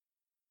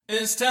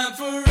It's time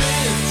for Rip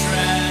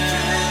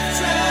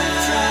Tracks.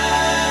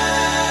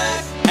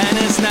 And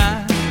it's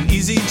not an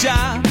easy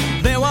job.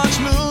 They watch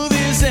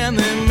movies and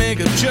they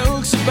make up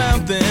jokes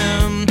about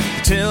them.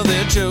 They tell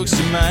their jokes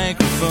to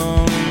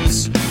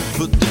microphones.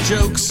 Put the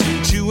jokes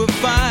into a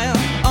file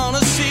on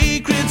a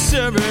secret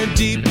server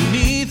deep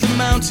beneath a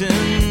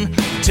mountain,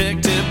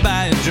 protected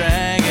by a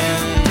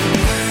dragon.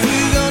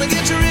 We're gonna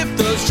get to rip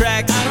those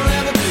tracks. I don't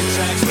have a big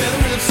tracks where the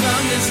rip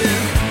song is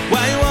in.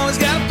 Why you always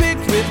gotta pick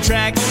rip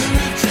tracks? Only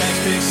rip tracks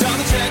picks on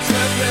the tracks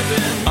worth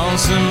ripping. On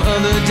some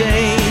other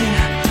day,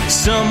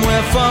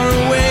 somewhere far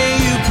away,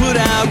 you put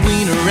out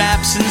wiener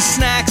wraps and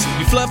snacks.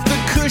 You fluff the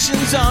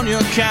cushions on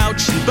your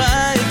couch and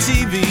buy a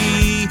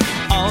TV.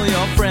 All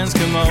your friends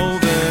come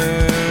over.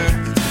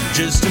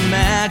 Just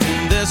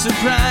imagine their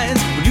surprise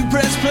when you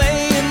press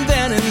play and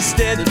then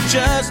instead of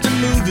just a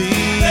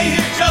movie, they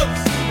hear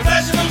jokes,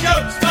 professional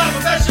jokes, not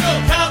professional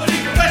comedy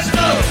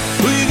professional.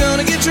 We're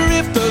gonna get to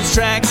rip those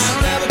tracks. I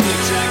don't have a big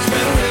tracks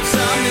where the rip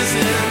song is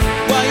in.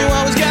 Why you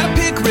always gotta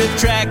pick rip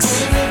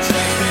tracks? Only rip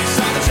tracks picks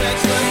on the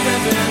tracks worth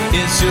ripping.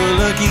 It's your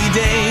lucky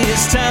day.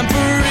 It's time for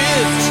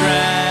Rip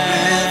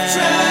Tracks.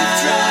 Rip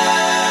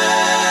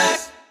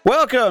Tracks.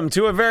 Welcome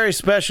to a very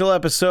special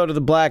episode of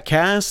the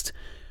Bladtcast.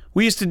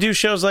 We used to do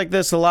shows like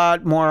this a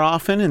lot more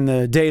often in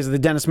the days of the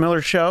Dennis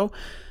Miller Show,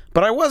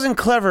 but I wasn't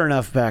clever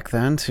enough back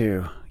then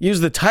to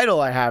use the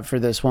title I have for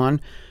this one,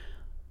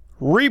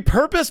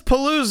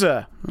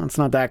 Repurpose-Palooza. It's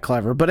not that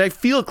clever, but I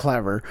feel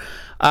clever.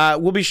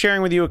 We'll be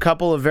sharing with you a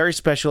couple of very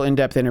special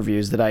in-depth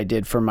interviews that I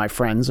did for my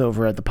friends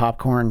over at the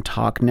Popcorn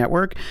Talk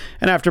Network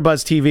and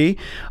AfterBuzz TV.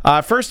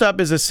 First up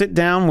is a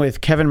sit-down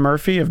with Kevin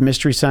Murphy of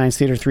Mystery Science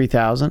Theater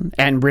 3000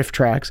 and Riff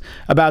Tracks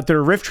about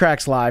their Riff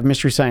Tracks Live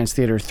Mystery Science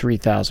Theater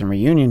 3000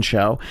 reunion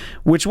show,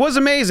 which was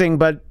amazing,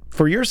 but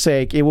for your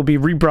sake, it will be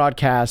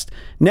rebroadcast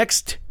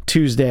next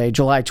Tuesday,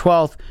 July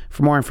 12th.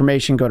 For more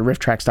information, go to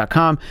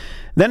rifftracks.com.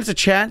 Then it's a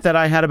chat that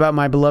I had about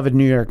my beloved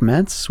New York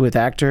Mets with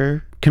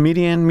actor,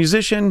 comedian,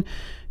 musician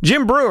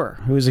Jim Breuer,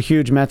 who is a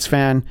huge Mets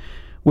fan,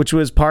 which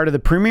was part of the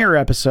premiere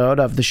episode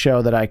of the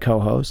show that I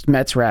co-host,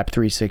 Mets Rap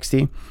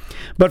 360.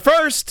 But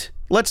first,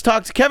 let's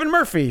talk to Kevin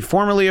Murphy,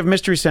 formerly of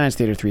Mystery Science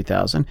Theater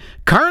 3000,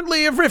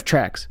 currently of Riff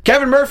Tracks.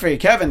 Kevin Murphy.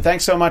 Kevin,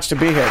 thanks so much to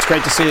be here. It's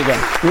great to see you again.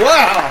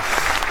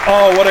 Wow.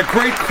 Oh, what a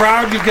great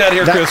crowd you've got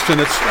here, Christian.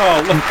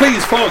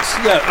 Please, folks.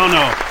 Yeah. Oh,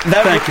 no.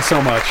 Thank you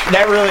so much.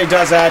 That really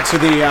does add to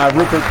the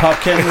Rupert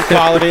Pupkin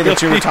quality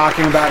that you were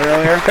talking about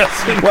earlier.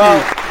 Yes,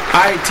 well,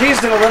 I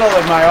teased it a little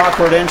in my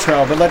awkward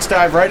intro, but let's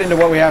dive right into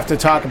what we have to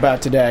talk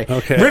about today.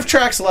 Okay. Riff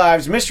Tracks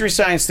Live's Mystery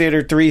Science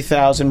Theater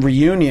 3000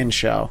 reunion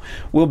show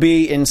will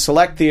be in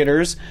select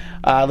theaters.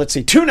 Let's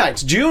see, 2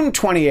 nights, June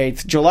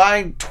 28th,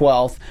 July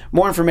 12th.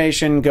 More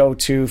information, go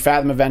to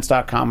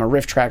fathomevents.com or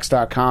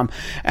rifftracks.com.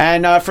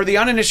 And for the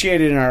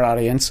uninitiated in our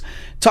audience,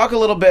 talk a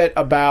little bit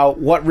about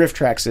what Riff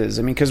Tracks is.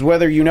 I mean, because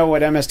whether you know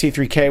what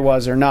MST3K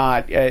was or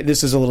not,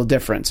 this is a little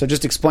different. So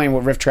just explain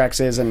what Riff Tracks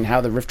is and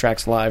how the Riff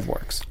Tracks Live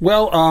works.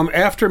 Well,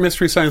 after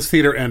Mystery Science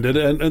Theater ended,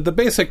 and the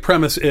basic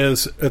premise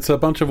is it's a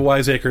bunch of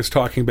wiseacres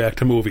talking back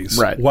to movies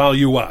while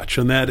you watch.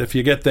 And that, if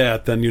you get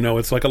that, then you know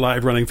it's like a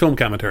live running film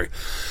commentary.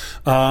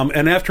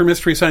 And after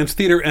Mystery Science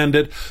Theater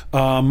ended,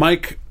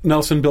 Mike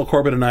Nelson, Bill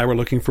Corbett, and I were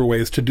looking for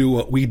ways to do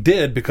what we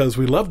did because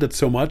we loved it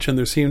so much and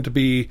there seemed to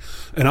be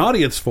an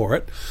audience for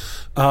it.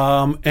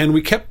 And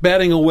we kept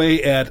batting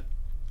away at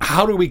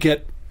how do we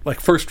get like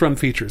first-run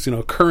features,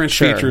 current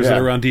features that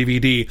are on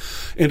DVD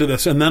into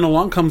this. And then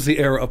along comes the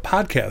era of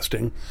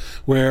podcasting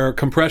where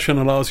compression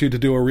allows you to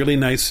do a really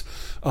nice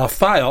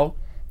file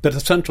that's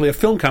essentially a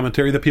film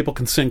commentary that people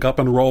can sync up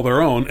and roll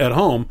their own at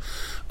home.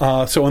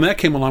 So when that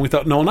came along, we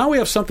thought, no, now we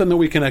have something that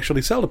we can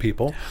actually sell to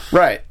people.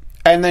 Right.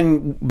 And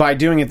then by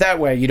doing it that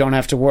way, you don't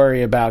have to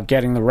worry about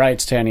getting the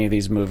rights to any of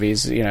these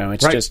movies.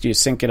 It's just you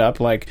sync it up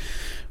like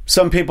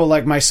some people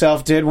like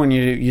myself did when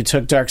you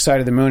took Dark Side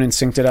of the Moon and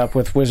synced it up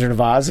with Wizard of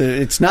Oz.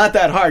 It's not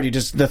that hard. You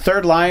just, the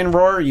third lion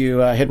roar, you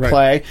hit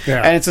play.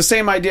 Yeah. And it's the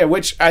same idea,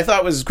 which I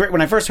thought was great. When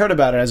I first heard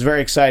about it, I was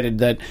very excited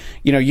that,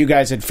 you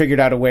guys had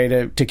figured out a way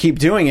to keep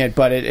doing it,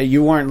 but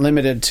you weren't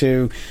limited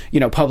to,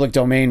 public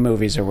domain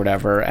movies or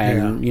whatever.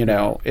 And,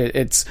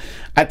 it's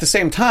at the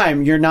same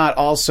time, you're not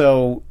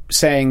also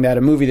saying that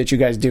a movie that you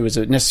guys do is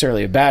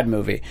necessarily a bad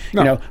movie.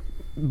 No.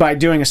 By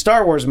doing a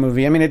Star Wars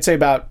movie, I mean, I'd say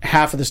about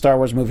half of the Star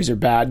Wars movies are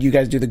bad. You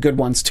guys do the good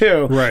ones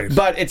too, right?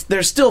 But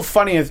there's still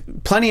plenty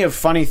of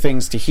funny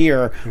things to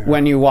hear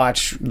when you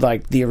watch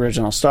like the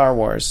original Star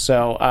Wars.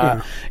 So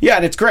and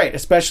it's great,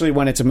 especially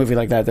when it's a movie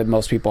like that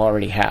most people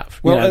already have.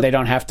 Well, they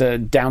don't have to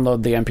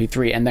download the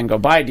MP3 and then go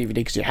buy a DVD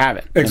because you have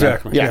it.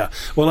 Exactly. Yeah.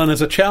 Well, and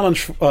as a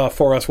challenge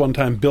for us, one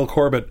time, Bill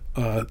Corbett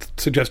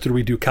suggested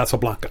we do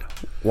Casablanca.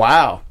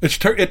 Wow. It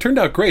turned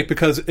out great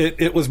because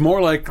it was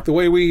more like, the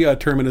way we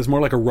term it is more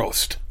like a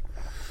roast.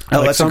 Oh,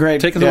 like that's a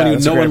great... Taking them you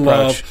know and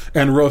love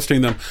and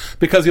roasting them.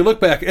 Because you look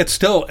back, it's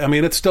still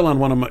on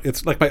one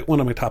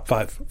of my top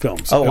 5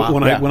 films. Oh, wow.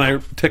 When I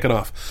tick it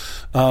off.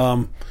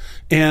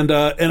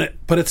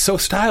 But it's so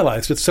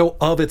stylized, it's so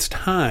of its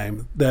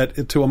time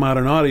that to a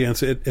modern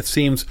audience it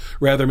seems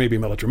rather maybe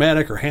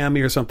melodramatic or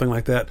hammy or something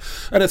like that.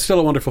 And it's still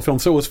a wonderful film.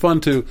 So it was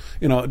fun to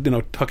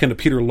tuck into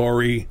Peter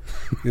Lorre,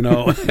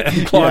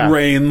 and Claude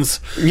Rains,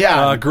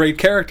 great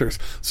characters.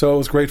 So it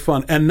was great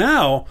fun. And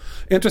now,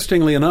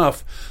 interestingly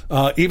enough,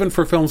 even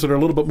for films that are a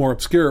little bit more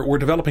obscure, we're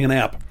developing an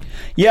app.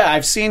 Yeah,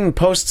 I've seen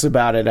posts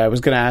about it. I was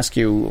going to ask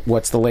you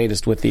what's the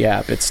latest with the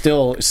app. It's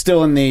still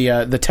in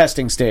the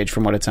testing stage,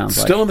 from what it sounds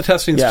like. Still in the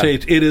testing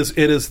stage.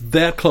 It is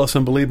that close,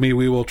 and believe me,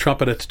 we will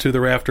trumpet it to the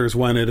rafters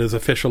when it is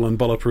official and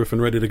bulletproof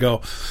and ready to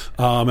go.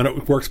 And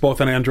it works both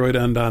on Android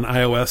and on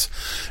iOS.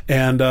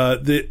 And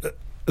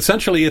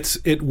essentially,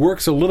 it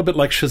works a little bit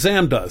like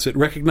Shazam does. It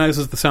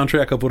recognizes the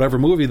soundtrack of whatever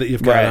movie that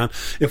you've got on.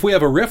 If we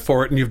have a riff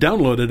for it and you've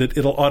downloaded it,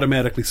 it'll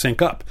automatically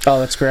sync up. Oh,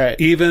 that's great.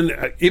 Even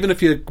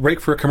if you break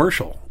for a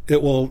commercial,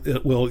 it will.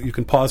 You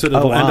can pause it.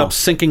 It'll end up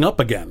syncing up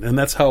again, and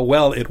that's how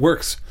well it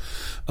works.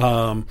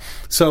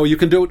 So you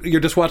can do it. You're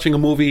just watching a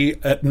movie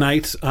at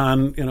night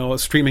on a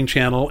streaming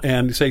channel,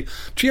 and you say,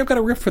 "Gee, I've got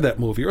a riff for that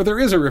movie," or "There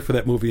is a riff for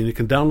that movie," and you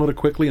can download it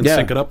quickly and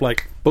sync it up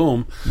like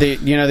boom.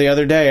 The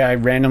other day I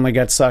randomly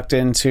got sucked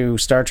into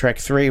Star Trek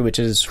 3, which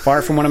is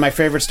far from one of my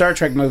favorite Star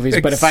Trek movies.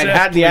 But if I'd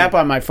had the app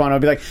on my phone,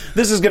 I'd be like,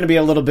 "This is going to be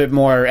a little bit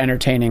more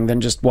entertaining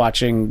than just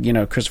watching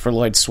Christopher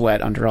Lloyd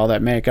sweat under all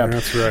that makeup."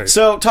 That's right.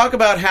 So talk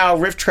about how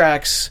Riff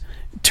Tracks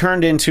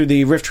turned into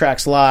the Riff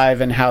Tracks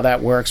Live and how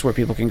that works, where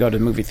people can go to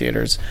movie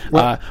theaters,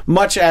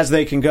 much as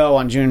they can go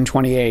on June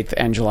 28th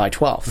and July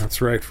 12th.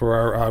 That's right, for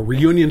our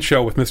reunion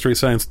show with Mystery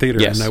Science Theater,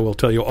 and I will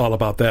tell you all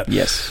about that.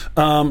 Yes.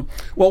 Well,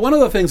 one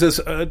of the things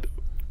is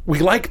we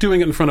like doing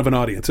it in front of an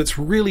audience. It's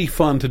really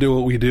fun to do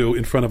what we do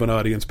in front of an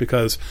audience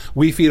because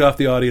we feed off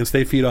the audience,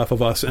 they feed off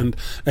of us, and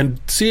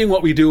seeing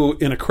what we do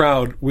in a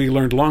crowd, we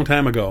learned a long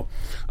time ago,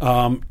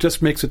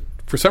 just makes it,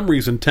 for some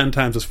reason, 10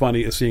 times as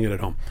funny as seeing it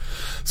at home.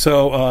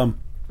 So,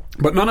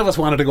 but none of us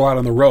wanted to go out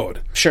on the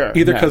road. Sure.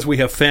 Either because we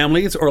have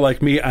families or,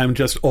 like me, I'm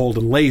just old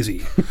and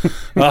lazy.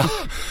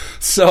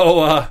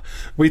 So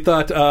we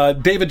thought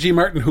David G.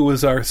 Martin, who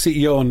is our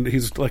CEO, and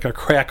he's like a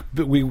crack,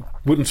 we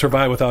wouldn't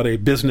survive without a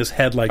business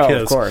head like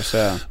his. Of course,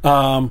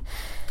 yeah.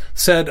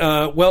 Said,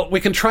 well, we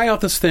can try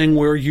out this thing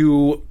where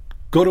you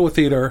go to a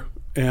theater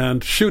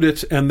and shoot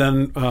it and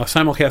then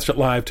simulcast it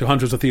live to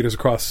hundreds of theaters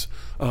across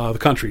the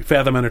country.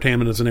 Fathom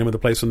Entertainment is the name of the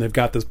place, and they've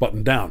got this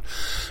button down.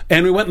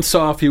 And we went and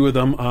saw a few of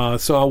them.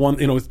 Saw one,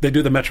 they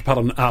do the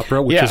Metropolitan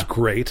Opera, which is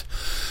great.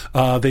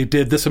 They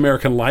did This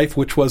American Life,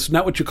 which was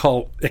not what you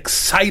call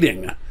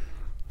exciting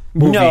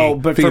movie. No,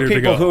 but for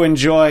people who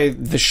enjoy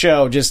the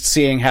show, just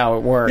seeing how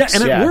it works.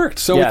 Yeah, and it worked.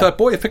 So we thought,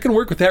 boy, if it can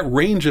work with that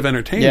range of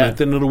entertainment,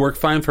 then it'll work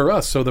fine for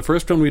us. So the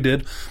first one we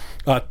did...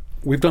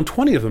 we've done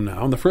 20 of them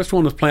now, and the first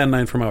one was Plan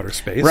 9 from Outer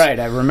Space. Right,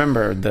 I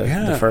remember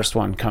the first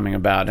one coming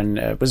about,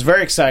 and was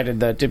very excited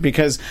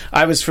because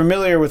I was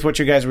familiar with what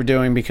you guys were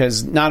doing,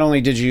 because not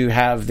only did you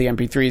have the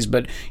MP3s,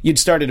 but you'd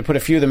started to put a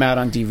few of them out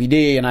on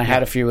DVD, and I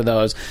had a few of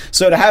those.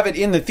 So to have it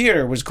in the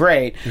theater was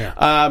great.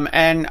 Yeah.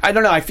 And I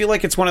don't know, I feel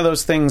like it's one of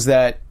those things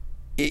that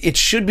it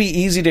should be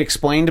easy to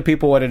explain to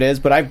people what it is,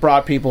 but I've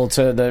brought people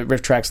to the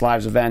Riff Tracks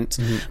Lives event.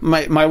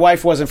 Mm-hmm. My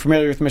wife wasn't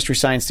familiar with Mystery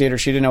Science Theater.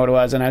 She didn't know what it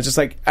was, and I was just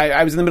like,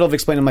 I was in the middle of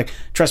explaining, I'm like,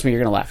 trust me,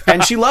 you're going to laugh.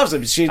 And she loves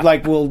them. She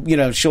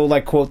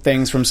she'll quote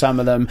things from some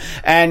of them.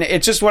 And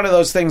it's just one of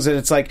those things that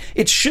it's like,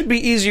 it should be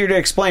easier to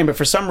explain, but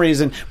for some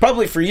reason,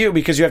 probably for you,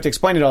 because you have to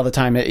explain it all the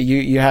time,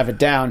 you have it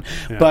down.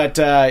 Yeah. But,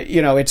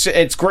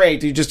 it's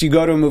great. You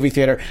go to a movie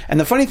theater, and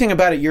the funny thing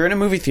about it, you're in a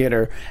movie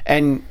theater,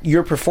 and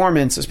your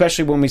performance,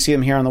 especially when we see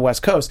them here on the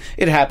West Coast,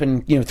 it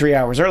happened 3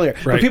 hours earlier,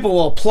 but people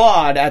will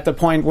applaud at the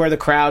point where the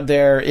crowd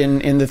there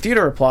in the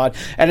theater applaud,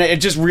 and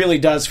it just really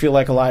does feel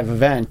like a live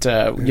event,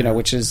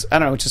 which is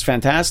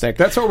fantastic.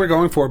 That's what we're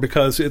going for,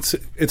 because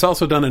it's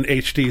also done in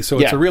HD, so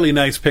it's a really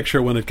nice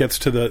picture when it gets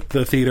to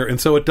the theater,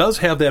 and so it does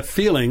have that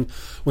feeling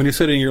when you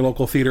sit in your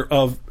local theater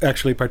of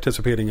actually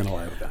participating in a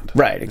live event.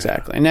 Right,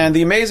 exactly. And then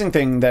the amazing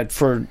thing that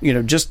for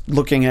just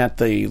looking at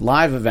the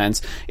live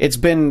events, it's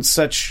been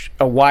such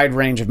a wide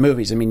range of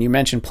movies. I mean, you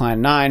mentioned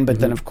Plan 9, but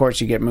then of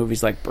course you get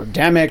movies like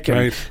Birdemic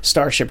and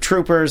Starship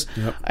Troopers,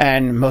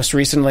 and most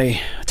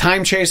recently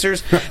Time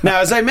Chasers.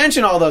 Now, as I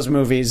mention all those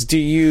movies, do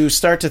you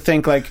start to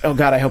think like, oh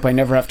God, I hope I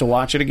never have to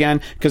watch it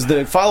again? Because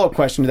the follow-up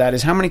question to that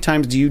is, how many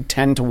times do you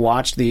tend to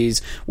watch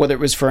these, whether it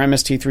was for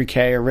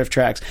MST3K or Riff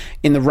Tracks,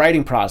 in the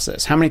writing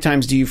process? How many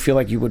times do you feel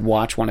like you would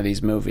watch one of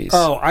these movies?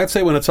 Oh, I'd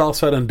say when it's all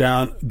said and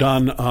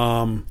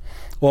done,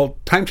 well,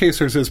 Time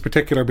Chasers is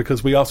particular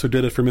because we also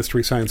did it for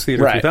Mystery Science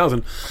Theater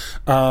 2000.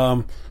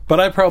 But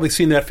I've probably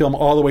seen that film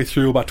all the way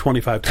through about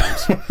 25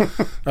 times.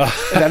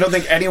 And I don't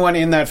think anyone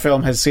in that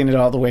film has seen it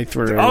all the way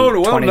through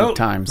 20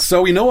 times.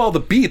 So we know all the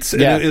beats,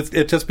 and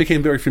it just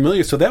became very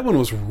familiar. So that one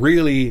was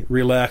really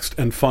relaxed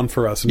and fun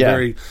for us.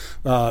 And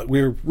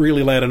we were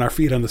really light on our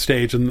feet on the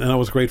stage, and that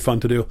was great fun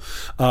to do.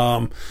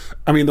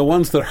 I mean, the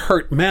ones that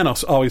hurt,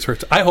 Manos always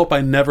hurts. I hope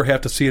I never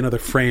have to see another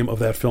frame of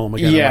that film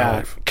again in my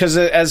life. Because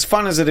as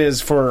fun as it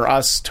is for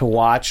us to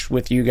watch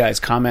with you guys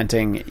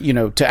commenting,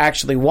 to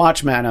actually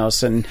watch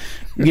Manos and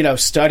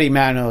study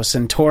Manos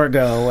and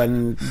Torgo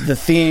and the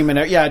theme. And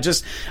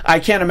I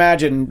can't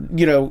imagine,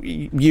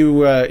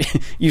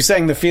 you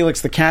sang the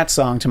Felix the Cat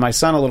song to my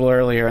son a little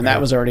earlier, and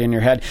that was already in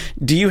your head.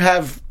 Do you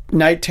have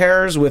night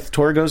terrors with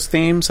Torgo's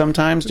theme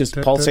sometimes, just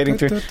pulsating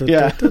through?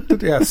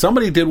 Yeah,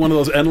 somebody did one of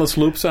those endless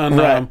loops on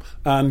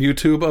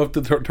YouTube of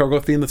the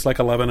Torgo theme that's like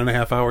 11 and a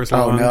half hours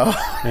long. Oh,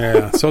 no.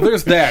 Yeah, so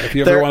there's that if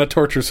you ever want to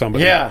torture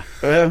somebody. Yeah.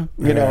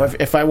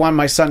 If I want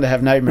my son to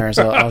have nightmares,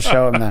 I'll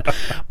show him that.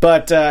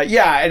 But,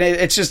 and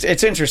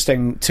it's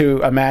interesting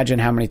to imagine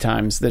how many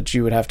times that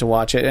you would have to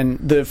watch it. And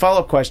the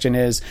follow-up question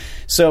is,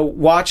 so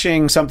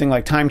watching something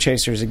like Time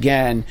Chasers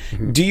again,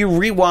 do you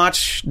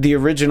rewatch the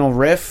original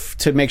riff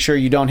to make sure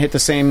you don't hit the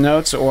same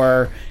notes,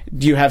 or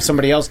do you have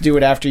somebody else do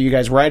it after you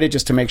guys write it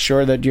just to make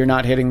sure that you're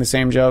not hitting the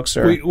same jokes?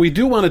 Or we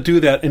do want to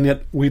do that, and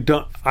yet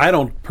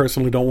I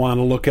personally don't want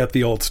to look at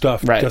the old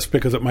stuff just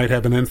because it might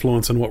have an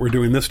influence on what we're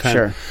doing this time.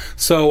 Sure.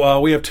 So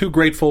we have two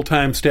great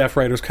full-time staff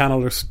writers, Connor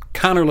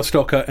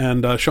Listoka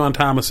and Sean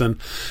Thomason,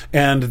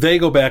 and they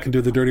go back and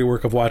do the dirty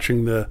work of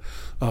watching the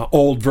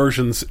old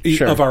versions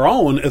of our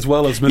own, as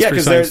well as Mystery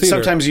Science Theater.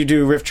 Sometimes you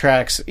do riff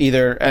tracks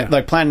either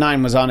like Plan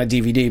 9 was on a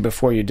DVD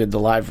before you did the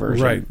live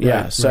version.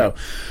 Right. So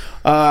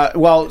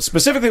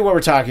specifically what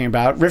we're talking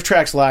about, Riff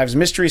Tracks Live's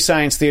Mystery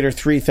Science Theater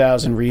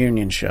 3000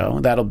 reunion show.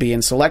 That'll be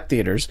in select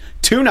theaters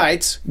 2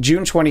 nights,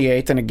 June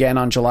 28th and again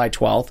on July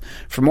 12th.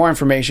 For more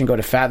information, go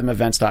to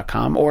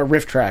fathomevents.com or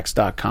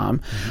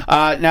rifftracks.com.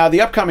 Now, the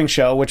upcoming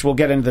show, which we'll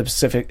get into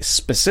the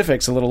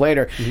specifics a little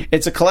later,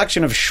 it's a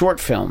collection of short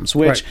films,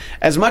 which,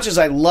 as much as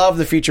I love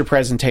the feature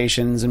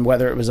presentations and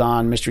whether it was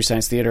on Mystery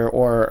Science Theater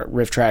or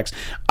Riff Tracks,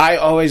 I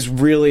always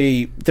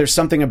there's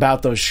something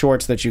about those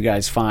shorts that you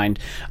guys find,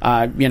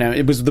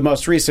 it was the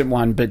most recent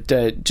one, but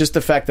just the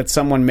fact that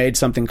someone made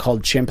something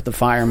called Chimp the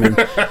Fireman.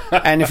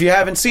 And if you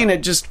haven't seen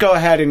it, just go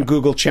ahead and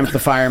Google Chimp the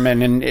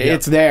Fireman, and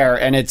it's there,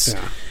 and it's...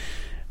 Yeah.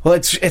 Well,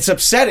 it's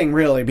upsetting,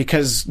 really,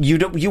 because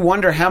you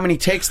wonder how many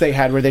takes they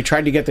had where they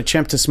tried to get the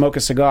chimp to smoke a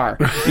cigar,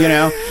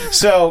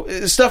 So,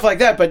 stuff like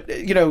that. But,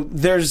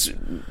 there's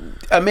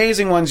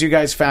amazing ones you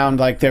guys found,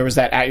 like there was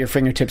that At Your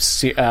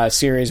Fingertips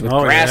series with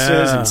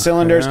grasses and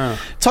cylinders. Yeah.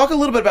 Talk a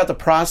little bit about the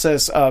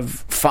process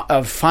of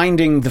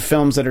finding the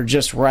films that are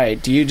just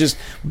right. Do you just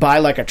buy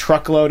like a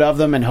truckload of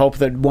them and hope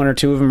that one or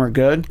two of them are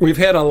good? We've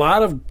had a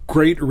lot of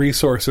great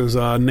resources,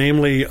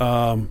 namely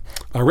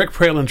Rick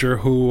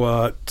Pralinger,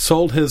 who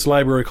sold his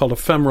library called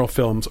Ephemeral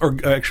Films, or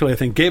actually I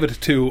think gave it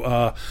to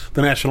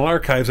the National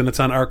Archives, and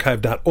it's on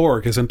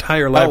archive.org, his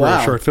entire library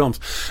of short films.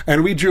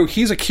 And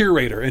he's a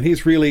curator, and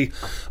he's really,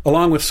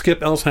 along with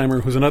Skip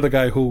Elsheimer, who's another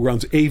guy who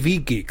runs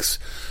AV Geeks,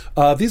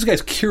 these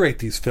guys curate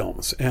these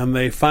films, and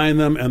they find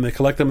them, and they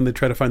collect them, and they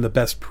try to find the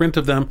best print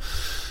of them.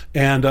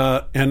 And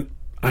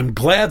I'm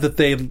glad that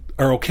they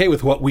are okay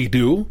with what we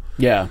do.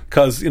 Yeah.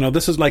 Because,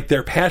 this is like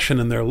their passion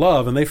and their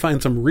love, and they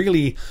find some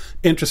really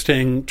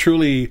interesting,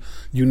 truly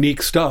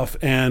unique stuff,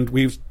 and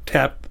we've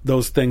tapped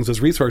those things as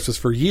resources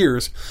for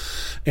years.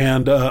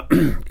 And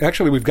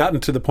actually, we've gotten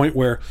to the point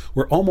where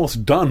we're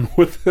almost done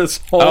with this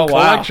whole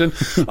collection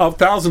of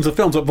thousands of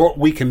films of what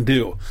we can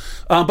do.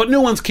 But new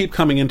ones keep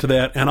coming into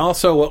that, and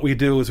also what we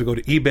do is we go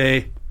to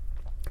eBay,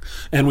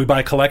 and we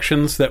buy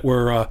collections that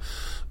were...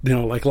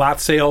 like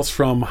lot sales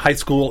from high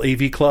school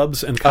AV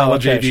clubs and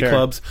college AV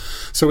clubs.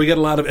 So we get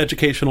a lot of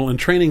educational and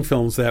training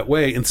films that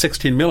way in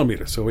 16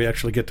 millimeters. So we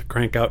actually get to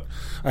crank out.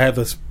 I have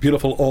this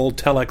beautiful old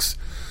Telex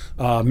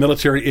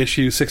military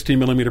issue 16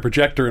 millimeter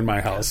projector in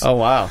my house. Oh,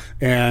 wow.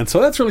 And so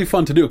that's really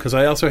fun to do, because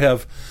I also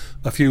have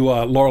a few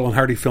Laurel and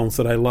Hardy films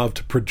that I love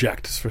to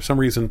project. For some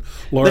reason,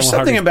 Laurel and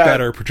Hardy's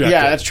better projected.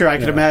 Yeah, that's true. I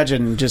can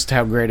imagine just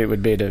how great it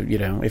would be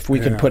to, if we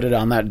could put it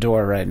on that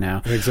door right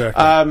now.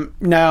 Exactly.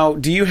 Now,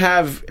 do you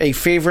have a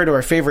favorite or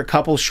a favorite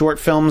couple short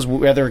films,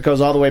 whether it goes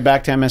all the way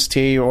back to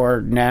MST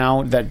or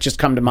now, that just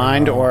come to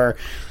mind, or...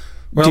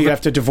 Well, do you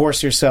have to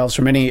divorce yourselves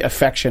from any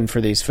affection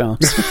for these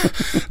films?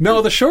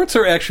 No, the shorts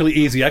are actually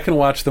easy. I can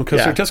watch them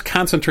because they're just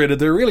concentrated.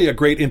 They're really a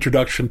great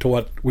introduction to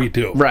what we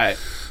do. Right.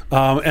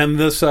 And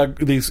these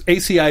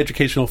ACI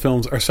educational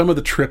films are some of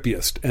the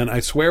trippiest. And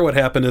I swear what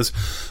happened is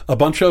a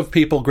bunch of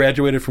people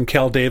graduated from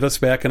Cal Davis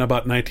back in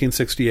about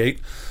 1968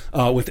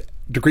 with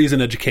degrees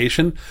in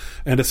education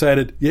and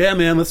decided, yeah,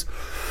 man,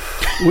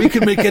 we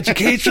can make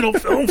educational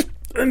films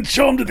and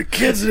show them to the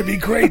kids. It'd be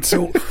great.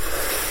 So...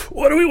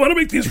 what do we want to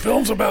make these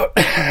films about?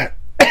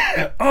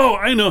 Oh,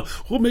 I know.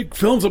 We'll make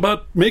films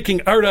about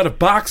making art out of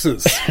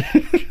boxes.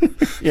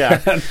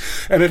 Yeah.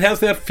 And it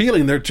has that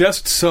feeling. They're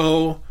just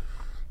so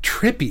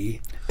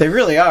trippy. They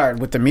really are,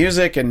 with the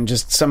music and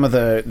just some of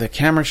the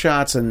camera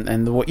shots and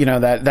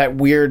that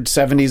weird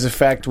 70s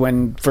effect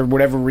when, for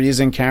whatever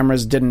reason,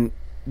 cameras didn't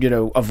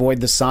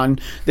avoid the sun.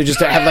 They just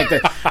had like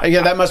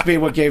that must be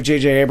what gave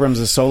J.J. Abrams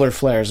the solar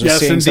flares of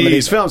seeing some of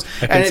these films.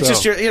 And it's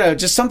just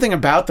just something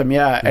about them.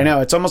 Yeah, I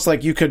know. It's almost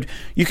like you could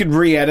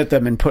re-edit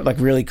them and put like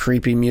really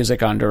creepy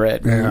music under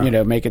it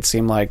and make it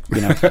seem like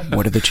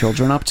what are the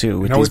children up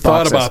to with these boxes? We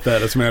thought about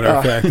that, as a matter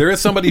of fact. There is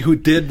somebody who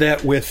did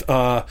that with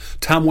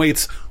Tom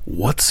Waits'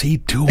 What's He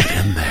Doing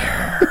in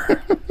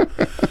There?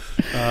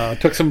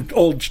 took some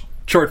old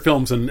short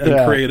films and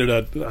created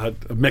a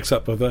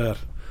mix-up of that.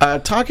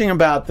 Talking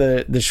about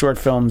the short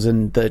films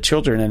and the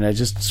children, and I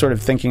just sort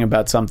of thinking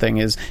about something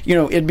is,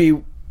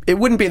 it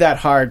wouldn't be that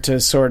hard to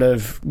sort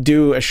of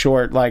do a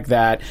short like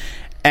that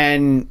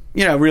and,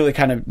 really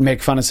kind of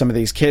make fun of some of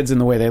these kids and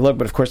the way they look,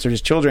 but of course they're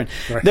just children.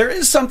 Right. There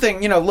is something,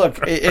 look,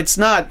 it's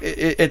not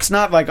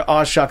like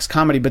aw shucks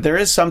comedy, but there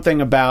is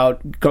something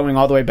about going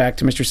all the way back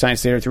to Mystery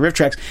Science Theater through Riff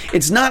Tracks.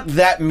 It's not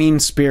that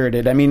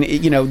mean-spirited. I mean,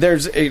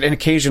 there's an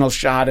occasional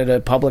shot at a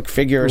public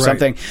figure or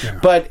something,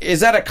 but is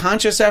that a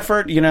conscious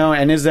effort,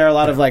 and is there a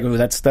lot of like, ooh,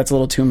 that's a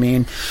little too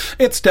mean?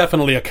 It's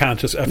definitely a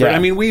conscious effort. Yeah. I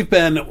mean,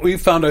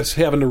 we've found us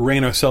having to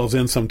rein ourselves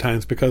in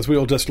sometimes because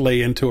we'll just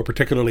lay into a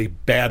particularly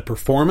bad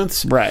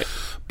performance. Right.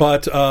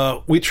 But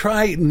we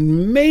try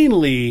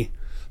mainly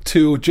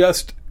to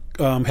just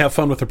have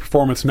fun with the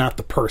performance, not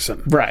the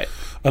person. Right.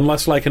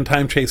 Unless, like in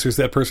Time Chasers,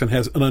 that person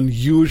has an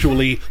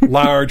unusually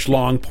large,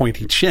 long,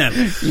 pointy chin.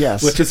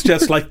 Yes. Which is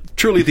just like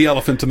truly the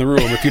elephant in the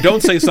room. If you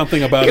don't say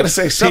something about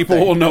it, people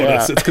will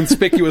notice. Yeah. It's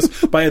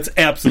conspicuous by its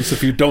absence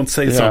if you don't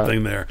say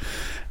something there.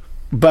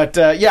 But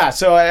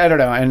so I don't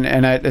know,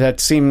 and that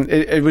seemed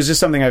it was just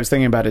something I was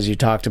thinking about as you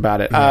talked about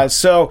it.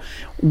 So,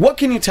 what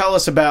can you tell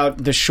us about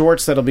the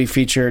shorts that'll be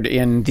featured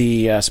in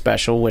the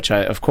special, which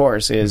of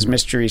course is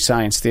Mystery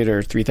Science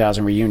Theater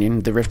 3000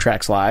 Reunion, the Riff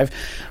Tracks Live,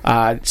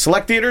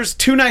 select theaters,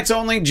 2 nights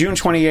only, June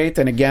 28th,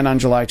 and again on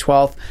July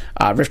 12th.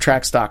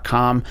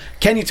 Rifftracks.com.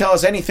 Can you tell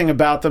us anything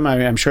about them? I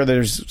mean, I'm sure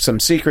there's some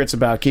secrets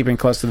about keeping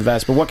close to the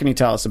vest, but what can you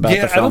tell us about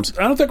the films?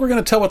 I don't think we're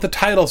going to tell what the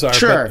titles are.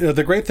 Sure. But,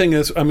 the great thing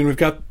is, I mean, we've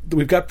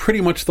got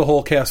pretty much the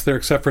whole cast there,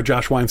 except for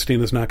Josh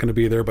Weinstein is not going to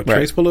be there. But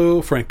Trace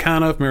Ballou, Frank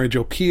Conniff, Mary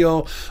Jo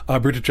Keel,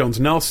 Bridget Jones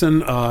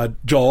Nelson,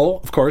 Joel,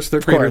 of course,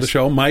 the creator of the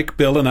show, Mike,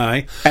 Bill, and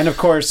I. And of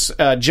course,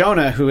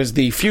 Jonah, who is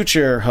the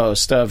future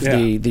host of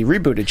the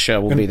rebooted show,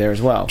 will be there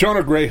as well.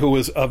 Jonah Gray, who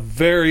is a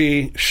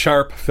very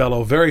sharp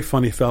fellow, very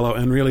funny fellow,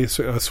 and really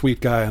a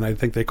sweet guy. And I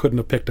think they couldn't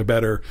have picked a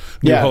better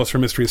new host for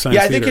Mystery Science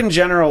Theater. I think in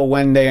general,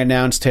 when they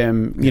announced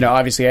him,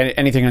 obviously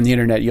anything on the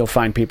internet, you'll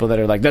find people that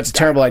are like, that's a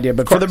terrible idea.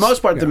 But for the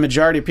most part, the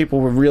majority of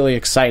people were really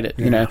excited,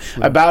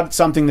 about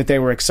something that they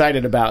were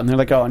excited about. And they're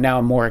like, oh, now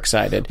I'm more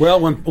excited. Well,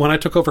 when I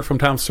took over from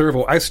Tom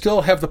Servo, I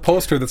still have the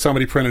poster that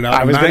somebody printed out.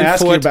 I was going to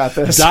ask you about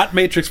this. Dot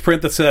matrix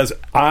print that says,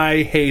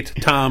 I hate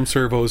Tom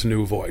Servo's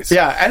new voice.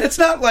 Yeah, and it's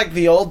not like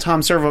the old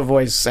Tom Servo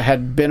voice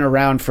had been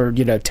around for,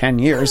 10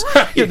 years.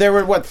 Right. There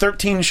were,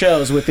 13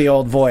 shows with the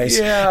old voice.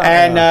 Yeah.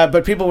 And,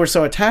 but people were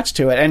so attached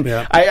to it. And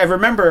I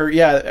remember,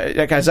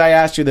 like, as I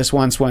asked you this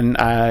once when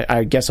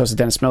I guess I was at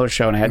Dennis Miller's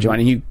show and I had you on,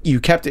 and you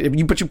kept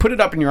it, but you put it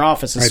up in your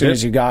office as soon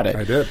as you got it.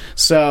 I did.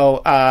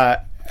 So,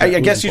 I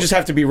guess you just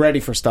have to be ready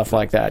for stuff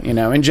like that.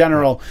 In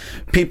general,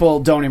 people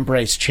don't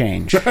embrace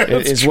change.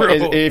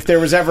 If there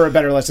was ever a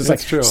better lesson,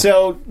 it's true.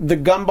 So the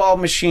gumball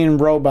machine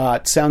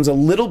robot sounds a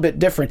little bit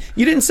different.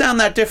 You didn't sound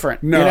that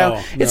different.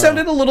 No, it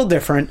sounded a little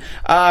different,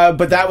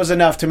 but that was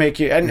enough to make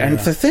you. And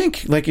to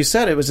think, like you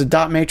said, it was a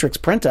dot matrix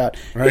printout.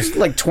 Right. It was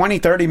like 20,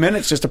 30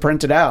 minutes just to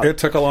print it out. It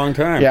took a long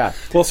time. Yeah.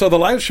 Well, so the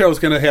live show is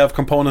going to have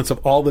components of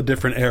all the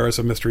different eras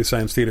of Mystery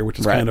Science Theater, which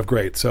is kind of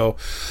great. So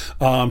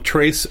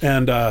Trace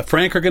and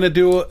Frank are going to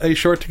do a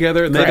short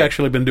together, and they've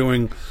actually been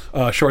doing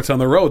shorts on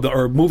the road,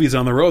 or movies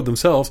on the road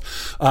themselves.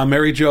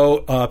 Mary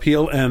Jo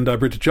Peel and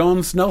Bridget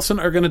Jones Nelson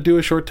are going to do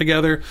a short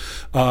together.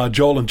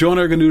 Joel and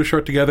Jonah are going to do a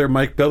short together.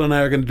 Mike, Bill, and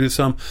I are going to do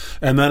some.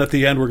 And then at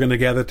the end, we're going to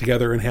gather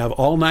together and have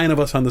all 9 of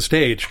us on the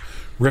stage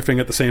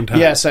riffing at the same time.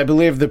 Yes, I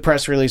believe the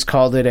press release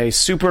called it a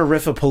Super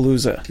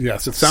Riff-a-Palooza.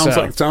 Yes, it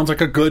sounds like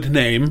a good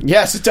name.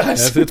 Yes, it does.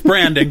 Yes, it's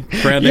branding.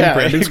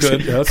 Branding's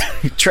good. Yes.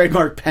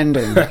 Trademark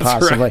pending,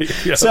 possibly.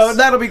 Right, yes. So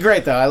that'll be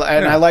great, though.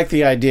 I like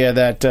the idea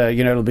that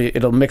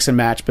it'll mix and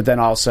match, but then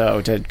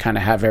also to kind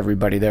of have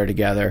everybody there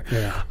together.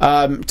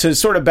 Yeah. To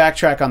sort of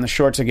backtrack on the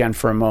shorts again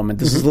for a moment.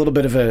 This is a little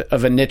bit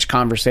of a niche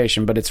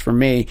conversation, but it's for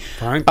me.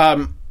 Fine.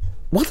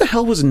 What the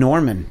hell was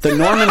Norman? The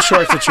Norman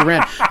shorts that you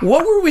ran.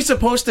 What were we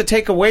supposed to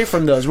take away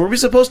from those? Were we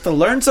supposed to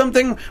learn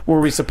something? Were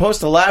we supposed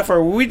to laugh?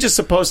 Or were we just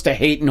supposed to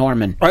hate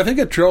Norman? I think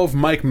it drove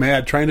Mike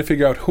mad trying to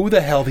figure out who the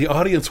hell the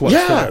audience was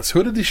for this.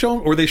 Who did they show?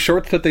 Were they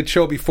shorts that they'd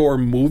show before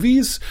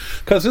movies?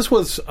 Because this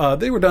was,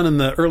 they were done in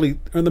the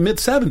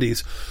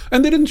mid-'70s,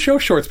 and they didn't show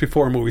shorts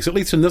before movies, at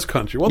least in this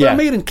country. Well, they're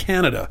made in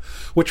Canada,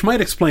 which might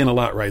explain a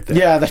lot right there.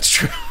 Yeah, that's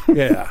true.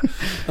 Yeah.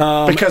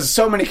 Because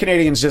so many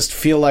Canadians just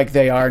feel like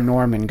they are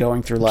Norman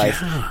going through life.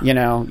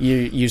 Yeah.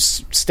 You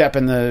step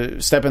in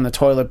the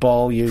toilet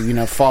bowl,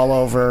 you fall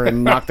over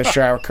and knock the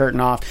shower curtain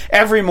off.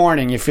 Every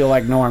morning you feel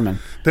like Norman.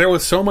 There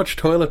was so much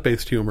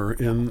toilet-based humor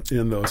in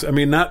those. I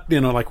mean, not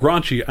like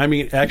raunchy. I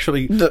mean,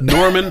 actually,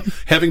 Norman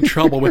having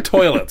trouble with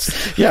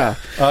toilets. Yeah.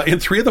 In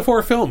 3 of the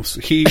 4 films,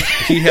 he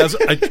has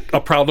a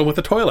problem with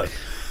the toilet.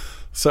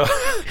 So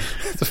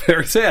it's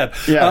very sad.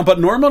 Yeah. But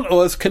Norman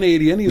was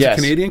Canadian. He's a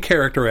Canadian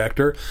character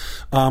actor.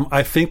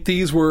 I think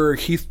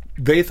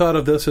they thought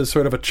of this as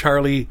sort of a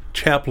Charlie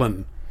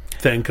Chaplin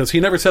thing because he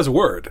never says a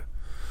word.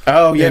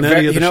 Oh yeah,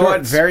 you know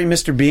what? Very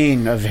Mr.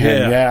 Bean of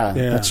him. Yeah,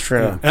 that's true.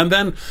 Yeah. And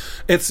then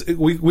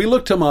we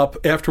looked him up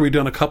after we'd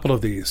done a couple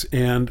of these,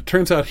 and it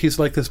turns out he's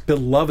like this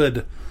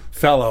beloved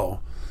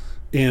fellow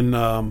in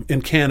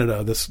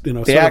Canada. This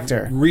sort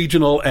actor, of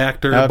regional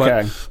actor,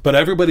 okay. but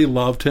everybody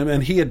loved him,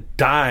 and he had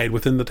died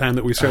within the time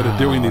that we started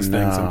doing these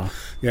things. And,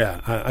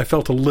 I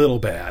felt a little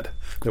bad.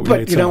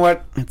 But you know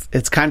what?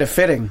 It's kind of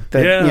fitting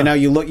that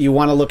you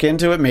want to look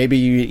into it. Maybe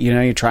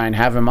you try and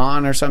have him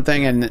on or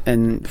something,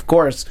 and of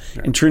course,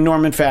 in true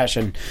Norman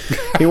fashion,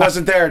 he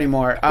wasn't there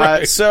anymore.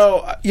 Right.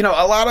 So a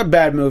lot of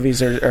bad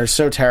movies are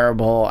so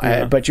terrible,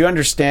 but you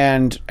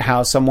understand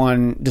how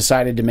someone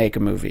decided to make a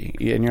movie,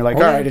 and you're like,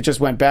 all right, it just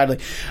went badly.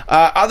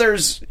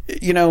 Others,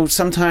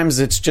 sometimes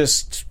it's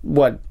just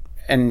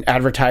an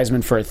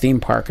advertisement for a theme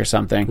park or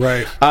something.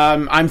 Right.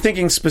 I'm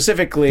thinking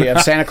specifically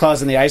of Santa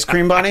Claus and the Ice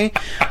Cream Bunny.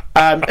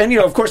 And,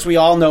 of course, we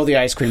all know the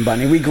Ice Cream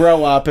Bunny. We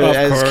grow up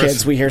as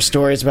kids. We hear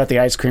stories about the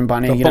Ice Cream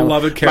Bunny. The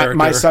beloved character.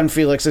 My son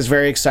Felix is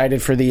very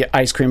excited for the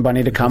Ice Cream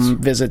Bunny to come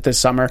visit this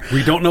summer.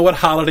 We don't know what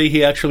holiday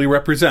he actually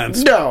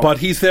represents. No. But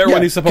he's there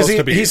when he's supposed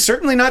to be. He's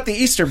certainly not the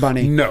Easter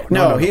Bunny.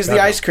 No, he's the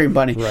Ice Cream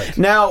Bunny. Right.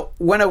 Now,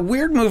 when a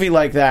weird movie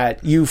like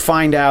that, you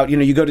find out,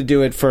 you go to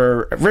do it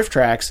for Riff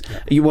Tracks,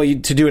 to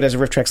do it as a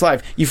Riff Tracks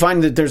Live, you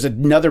find that there's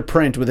another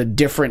print with a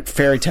different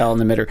fairy tale in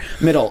the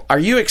middle. Are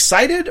you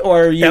excited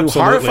or are you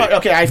horrified?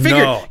 Okay, I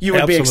figured you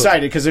would be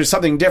excited because there's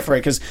something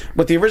different. Because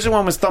the original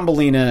one was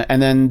Thumbelina,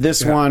 and then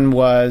this one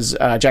was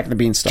Jack and the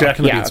Beanstalk. Jack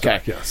and the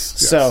Beanstalk. Okay. Yes.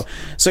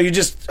 So you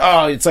just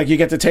it's like you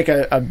get to take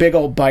a big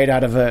old bite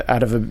out of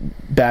a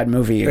bad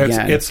movie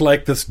again. It's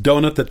like this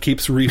donut that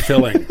keeps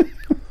refilling.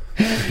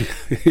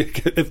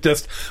 It's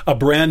just a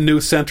brand new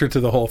center to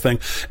the whole thing,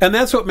 and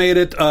that's what made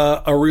it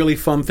a really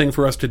fun thing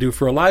for us to do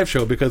for a live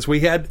show, because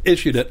we had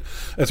issued it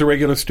as a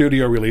regular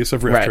studio release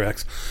of Riff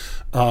Tracks.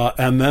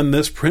 And then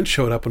this print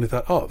showed up, and we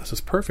thought, oh, this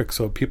is perfect.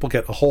 So people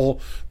get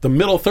the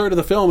middle third of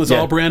the film is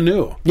all brand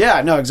new.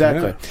 Yeah, no,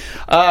 exactly.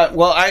 Yeah.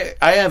 Well,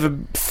 I have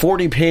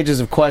 40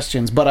 pages of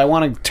questions, but I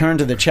want to turn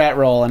to the chat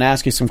roll and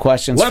ask you some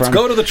questions. Let's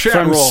go to the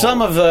chat roll.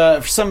 Some of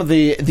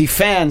the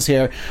fans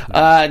here.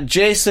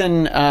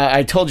 Jason,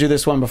 I told you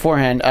this one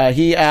beforehand.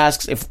 He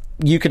asks if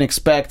you can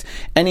expect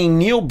any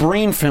Neil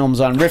Breen films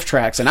on Riff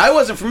Tracks. And I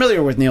wasn't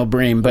familiar with Neil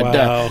Breen, but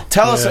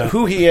tell us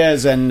who he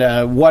is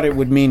and what it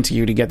would mean to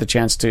you to get the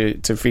chance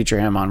to feature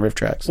him on Riff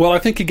Tracks. Well, I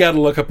think you got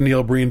to look up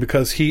Neil Breen,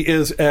 because he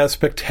is as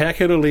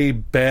spectacularly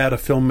bad a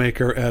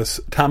filmmaker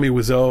as Tommy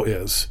Wiseau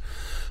is.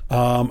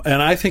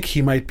 And I think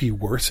he might be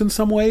worse in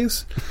some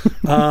ways.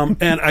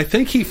 And I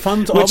think he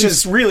funds all Which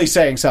is really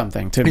saying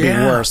something, to be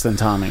worse than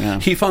Tommy. Yeah.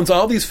 He funds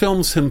all these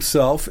films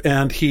himself,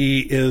 and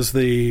he is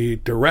the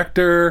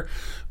director,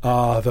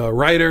 the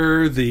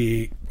writer,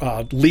 the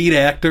lead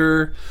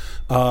actor,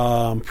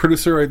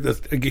 producer.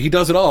 He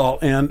does it all,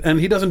 and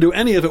he doesn't do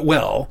any of it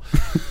well,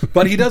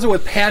 but he does it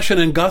with passion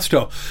and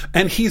gusto.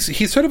 And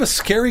he's sort of a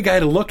scary guy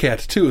to look at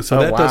too. So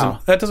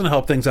that doesn't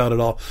help things out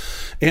at all.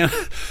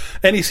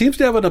 And he seems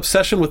to have an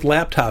obsession with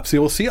laptops.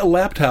 You will see a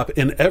laptop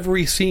in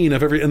every scene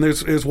of and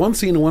there's one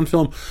scene in one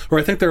film where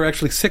I think there are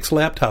actually 6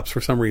 laptops for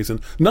some reason.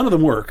 None of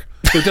them work.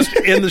 They're just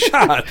in the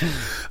shot.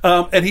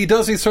 And he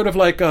does these sort of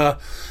like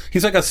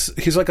he's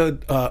like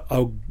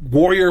a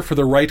warrior for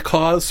the right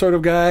cause sort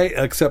of guy,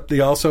 except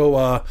he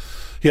also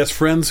he has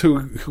friends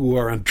who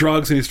are on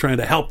drugs, and he's trying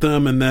to help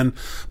them.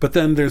 But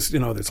then there's a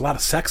lot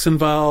of sex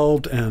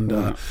involved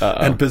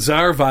and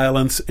bizarre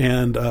violence,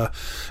 and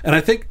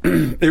I think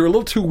they were a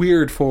little too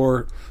weird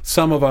for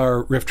some of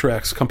our Riff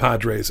Tracks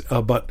compadres,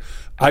 but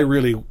I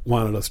really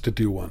wanted us to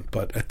do one,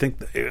 but I think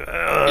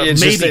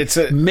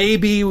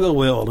maybe we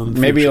will.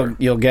 Maybe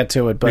you'll get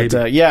to it, but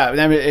I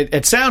mean,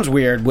 it sounds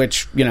weird,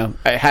 which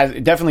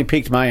it definitely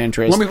piqued my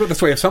interest. Let me put it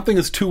this way: if something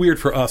is too weird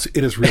for us,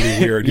 it is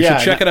really weird. You should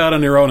check it out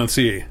on your own and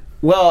see.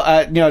 Well,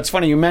 it's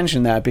funny you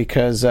mentioned that,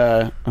 because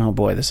oh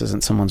boy, this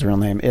isn't someone's real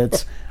name.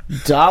 It's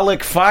Dalek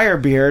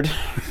Firebeard.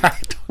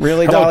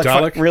 Really, hello,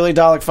 Dalek? Really,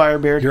 Dalek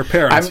Firebeard? Your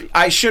parents.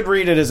 I should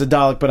read it as a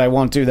Dalek, but I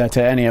won't do that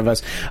to any of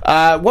us.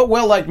 What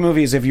well-liked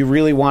movies have you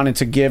really wanted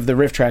to give the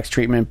Riff Tracks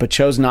treatment, but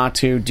chose not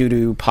to due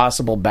to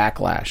possible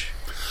backlash?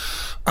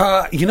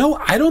 I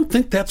don't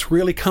think that's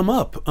really come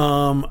up.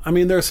 I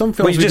mean, there are some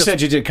films. Well, you just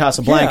said you did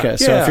Casablanca,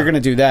 so if you're going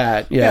to do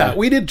that,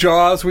 we did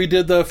Jaws. We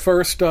did the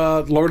first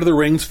Lord of the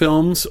Rings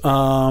films.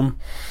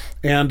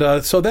 And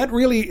so that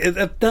really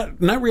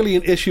not really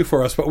an issue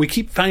for us, but we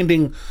keep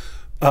finding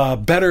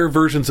better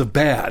versions of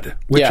bad,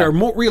 which are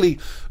more really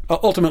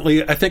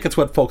ultimately, I think it's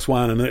what folks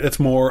want, and it's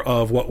more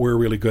of what we're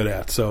really good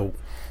at. So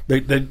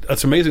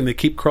it's amazing they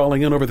keep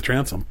crawling in over the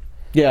transom.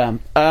 Yeah.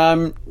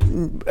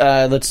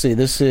 Let's see.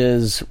 This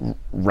is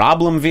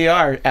Roblem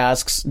VR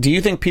asks, do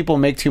you think people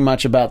make too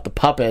much about the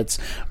puppets,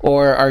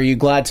 or are you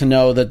glad to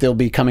know that they'll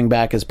be coming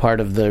back as part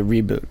of the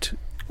reboot?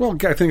 Well,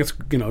 I think it's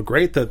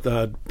great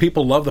that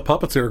people love the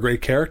puppets. They're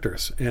great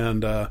characters,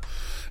 and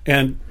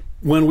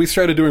when we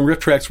started doing Riff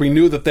Tracks, we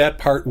knew that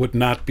part would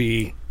not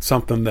be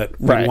something that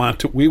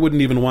we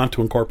wouldn't even want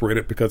to incorporate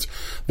it, because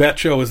that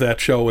show is that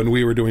show and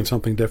we were doing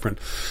something different.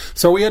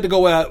 So we had to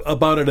go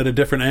about it at a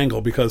different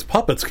angle, because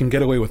puppets can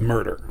get away with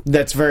murder.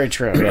 That's very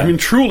true. Yeah. I mean,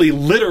 truly,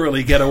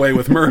 literally get away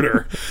with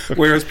murder,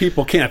 whereas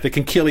people can't. They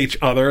can kill each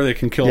other. They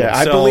can kill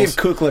themselves. I believe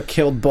Kukla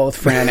killed both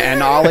Fran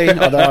and Ollie,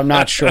 although I'm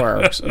not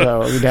sure.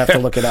 So we'd have to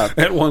look it up.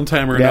 At one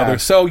time or another.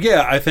 So,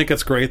 yeah, I think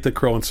it's great that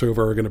Crow and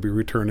Suva are going to be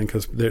returning,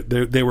 because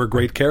they were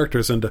great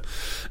characters. And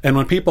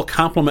when people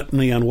compliment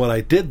me on what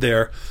I did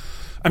there,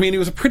 I mean, he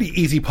was a pretty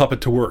easy puppet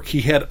to work.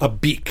 He had a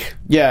beak.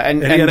 Yeah,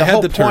 and the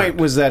whole point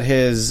was that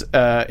his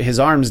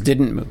arms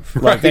didn't move.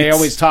 Like, they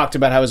always talked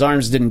about how his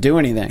arms didn't do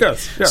anything.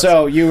 Yes.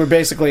 So you were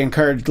basically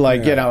encouraged,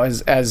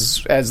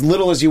 as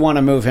little as you want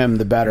to move him,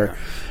 the better.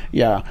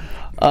 Yeah.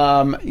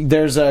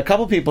 There's a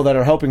couple people that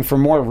are hoping for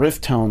more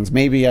riff tones,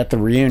 maybe at the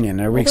reunion.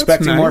 Are we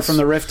expecting more from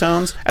the riff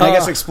tones? And I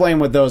guess explain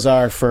what those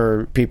are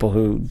for people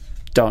who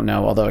don't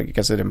know, although I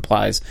guess it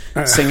implies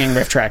singing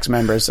Riff Tracks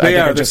members.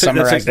 That's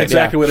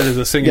exactly what it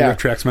is, singing Riff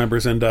Tracks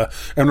members. And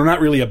we're not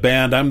really a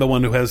band. I'm the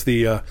one who has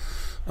the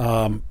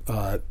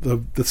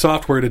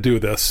software to do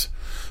this.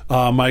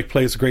 Mike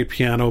plays great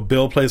piano,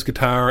 Bill plays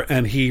guitar,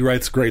 and he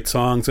writes great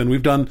songs. And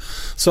we've done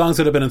songs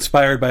that have been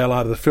inspired by a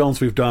lot of the films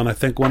we've done. I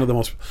think probably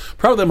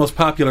the most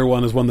popular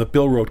one is one that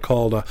Bill wrote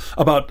called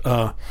about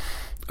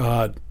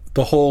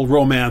the whole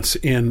romance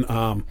in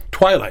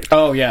Twilight.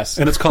 Oh, yes.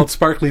 And it's called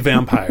Sparkly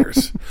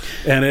Vampires.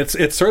 And it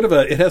has sort of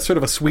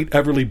a sweet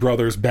Everly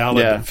Brothers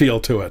ballad feel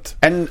to it.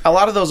 And a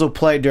lot of those will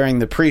play during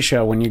the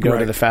pre-show when you go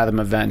to the Fathom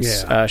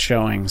events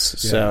showings.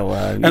 Yeah. So,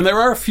 and there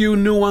are a few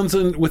new ones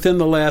within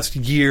the last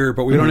year,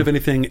 but we don't have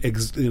anything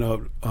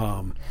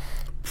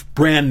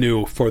brand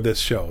new for this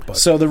show. But.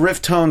 So the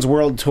Riff Tones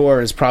World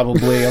Tour is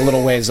probably a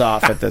little ways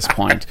off at this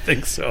point. I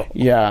think so.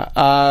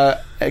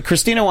 Yeah.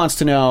 Christina wants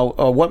to know,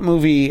 what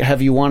movie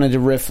have you wanted to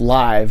riff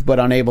live but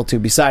unable to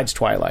besides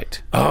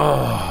Twilight?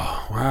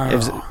 Oh,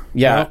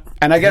 wow.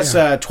 And I guess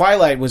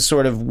Twilight was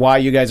sort of why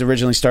you guys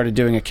originally started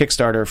doing a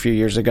Kickstarter a few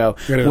years ago,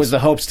 was the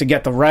hopes to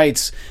get the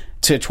rights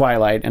to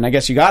Twilight, and I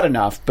guess you got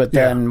enough, but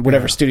then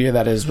whatever studio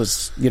that is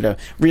was,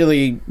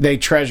 really, they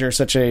treasure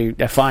such a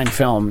fine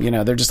film.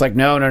 They're just like,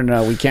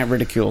 no, we can't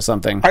ridicule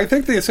something. I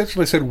think they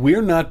essentially said,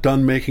 we're not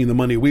done making the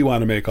money we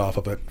want to make off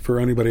of it for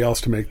anybody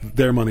else to make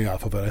their money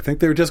off of it. I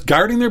think they're just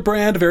guarding their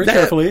brand very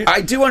carefully.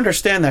 I do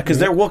understand that, because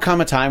there will come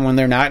a time when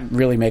they're not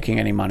really making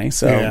any money,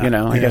 so,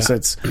 I guess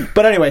it's...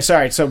 But anyway,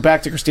 sorry, so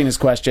back to Christina's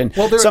question.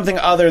 Well, something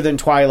other than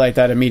Twilight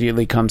that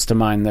immediately comes to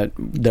mind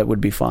that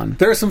would be fun.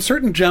 There are some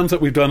certain gems that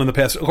we've done in the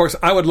past. Of course,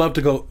 I would love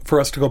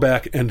for us to go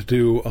back and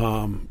do,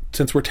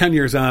 since we're 10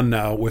 years on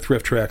now with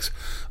Riff Tracks,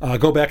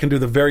 go back and do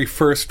the very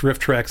first Riff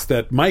Tracks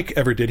that Mike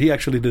ever did. He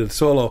actually did it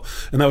solo,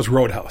 and that was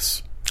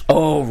Roadhouse.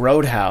 Oh,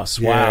 Roadhouse.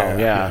 Wow,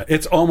 yeah.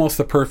 It's almost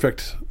the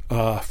perfect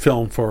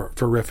film for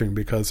riffing,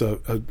 because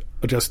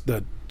just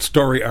the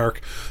story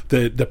arc,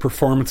 the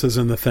performances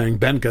in the thing,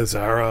 Ben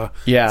Gazzara.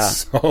 Yeah.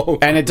 So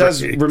and it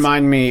does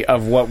remind me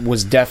of what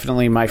was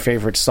definitely my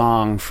favorite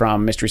song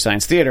from Mystery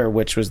Science Theater,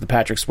 which was the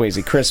Patrick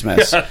Swayze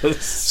Christmas.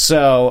 Yes.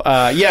 So,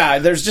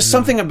 there's just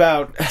something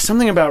about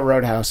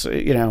Roadhouse,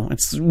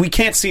 we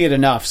can't see it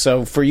enough.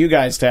 So for you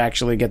guys to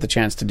actually get the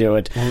chance to do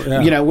it,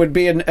 would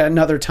be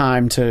another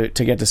time to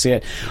get to see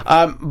it.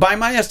 By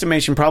my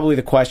estimation, probably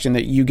the question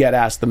that you get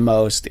asked the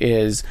most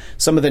is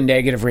some of the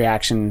negative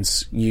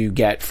reactions you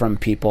get from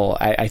people.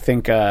 I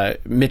think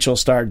Mitchell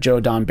star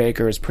Joe Don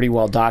Baker is pretty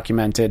well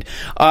documented.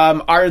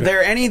 Are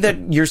there any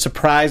that you're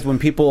surprised when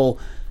people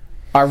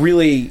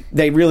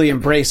they really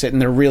embrace it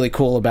and they're really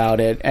cool about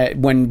it,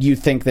 when you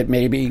think that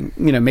maybe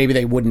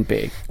they wouldn't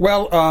be?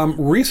 Well,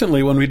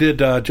 recently when we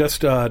did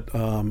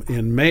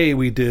in May,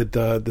 we did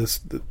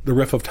the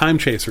riff of Time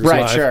Chasers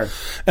live, sure.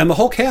 And the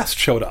whole cast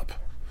showed up.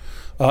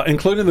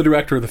 Including the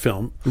director of the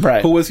film,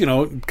 right. Who was,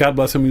 God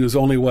bless him, he was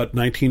only,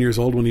 19 years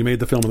old when he made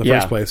the film in the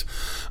first place.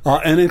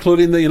 And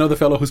including the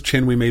fellow whose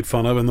chin we made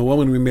fun of, and the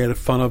woman we made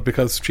fun of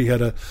because she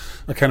had a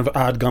kind of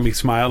odd gummy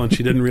smile and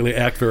she didn't really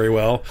act very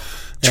well.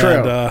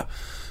 True.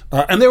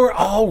 And they were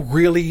all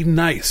really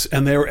nice,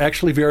 and they were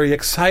actually very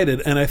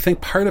excited, and I think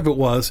part of it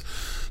was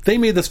they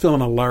made this film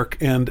on a lark,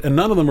 and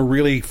none of them are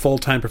really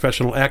full-time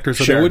professional actors,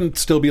 so they wouldn't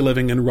still be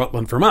living in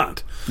Rutland,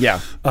 Vermont. Yeah.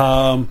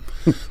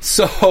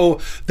 So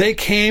they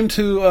came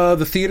to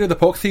the theater, the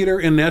Polk Theater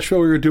in Nashville.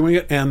 We were doing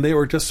it, and they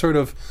were just sort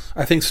of,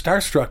 I think,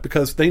 starstruck,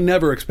 because they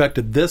never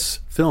expected this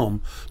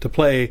film to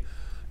play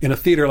in a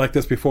theater like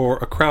this before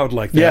a crowd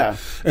like that. Yeah.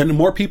 And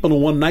more people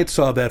in one night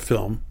saw that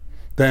film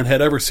than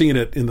had ever seen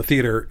it in the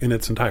theater in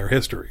its entire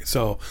history.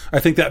 So I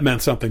think that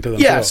meant something to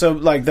them. Yeah, too. so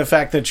like the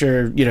fact that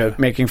you're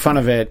making fun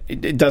of it,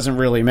 it doesn't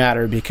really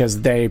matter,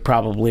 because they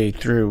probably,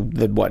 through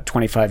the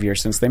 25 years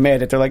since they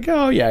made it, they're like,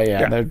 oh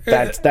yeah,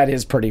 that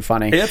is pretty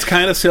funny. It's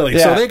kind of silly.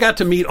 Yeah. So they got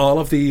to meet all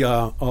of the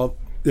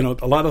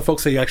a lot of the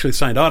folks, they actually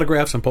signed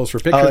autographs and posed for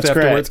pictures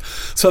afterwards.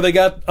 Great. So they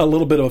got a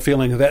little bit of a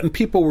feeling of that, and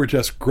people were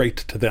just great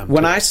to them.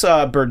 When I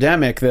saw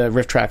Birdemic, the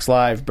Riff Tracks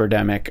Live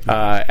Birdemic,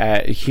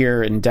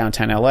 here in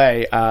downtown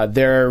LA,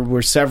 there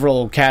were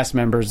several cast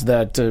members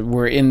that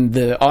were in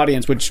the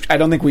audience, which I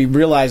don't think we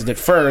realized at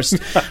first,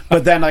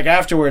 but then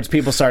afterwards,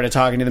 people started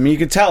talking to them, and you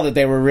could tell that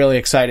they were really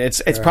excited.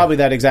 It's probably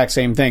that exact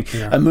same thing.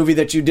 Yeah. A movie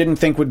that you didn't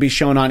think would be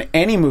shown on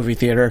any movie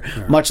theater,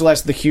 much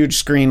less the huge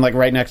screen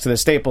right next to the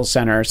Staples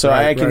Center. So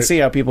I can see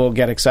how people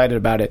get excited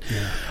about it.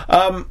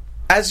 Yeah.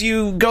 As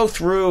you go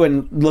through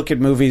and look at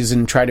movies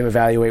and try to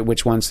evaluate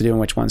which ones to do and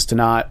which ones to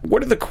not,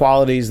 what are the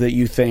qualities that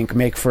you think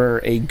make for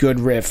a good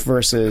riff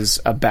versus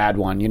a bad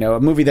one? A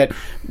movie that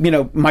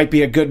might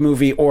be a good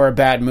movie or a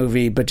bad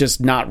movie, but just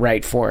not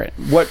right for it.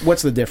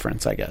 What's the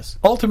difference, I guess?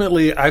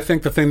 Ultimately, I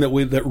think the thing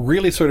that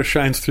really sort of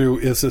shines through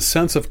is a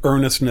sense of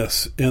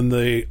earnestness in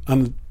the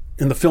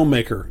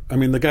filmmaker. I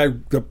mean,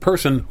 the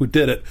person who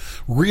did it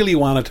really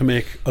wanted to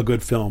make a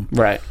good film,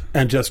 right?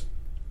 And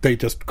they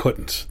just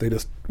couldn't. They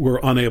just were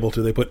unable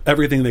to. They put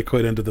everything they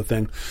could into the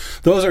thing.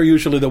 Those are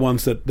usually the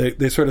ones that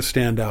they sort of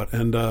stand out.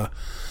 And I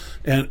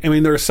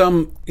mean, there are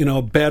some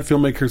bad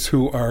filmmakers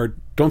who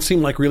don't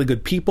seem like really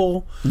good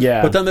people.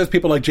 Yeah. But then there's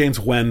people like James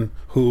Wen,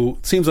 who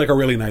seems like a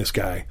really nice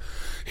guy.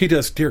 He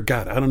just, dear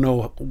God, I don't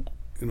know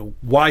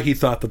why he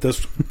thought that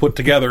this put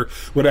together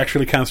would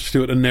actually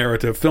constitute a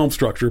narrative film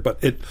structure,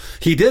 but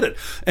he did it,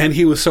 and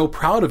he was so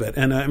proud of it.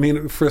 And I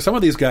mean, for some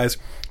of these guys,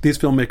 these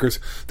filmmakers,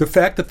 the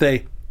fact that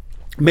they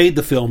made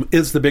the film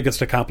is the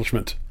biggest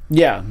accomplishment.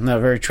 Yeah, no,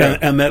 very true.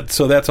 And that's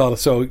all.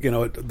 So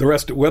the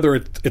rest, whether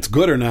it's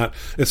good or not,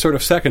 is sort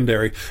of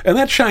secondary, and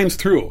that shines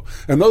through.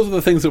 And those are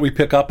the things that we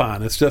pick up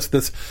on. It's just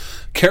this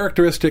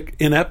characteristic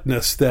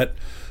ineptness that,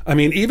 I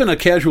mean, even a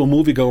casual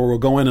moviegoer will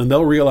go in and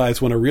they'll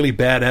realize when a really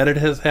bad edit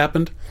has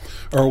happened,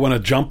 or when a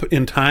jump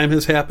in time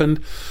has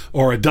happened,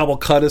 or a double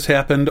cut has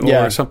happened,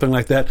 or something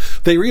like that.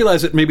 They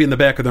realize it maybe in the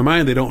back of their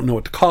mind. They don't know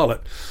what to call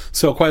it.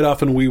 So quite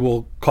often we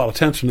will call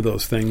attention to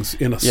those things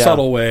in a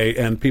subtle way,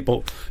 and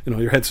people,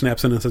 your head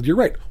snaps in and says, "You're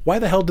right. Why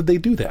the hell did they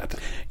do that?"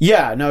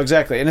 Yeah, no,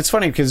 exactly. And it's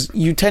funny because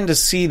you tend to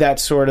see that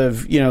sort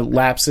of,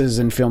 lapses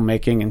in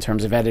filmmaking in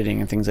terms of editing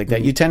and things like that.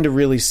 Mm-hmm. You tend to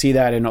really see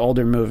that in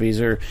older movies,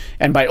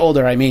 and by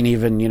older I mean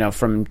even,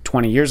 from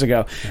 20 years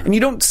ago. Yeah. And you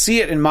don't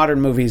see it in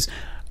modern movies.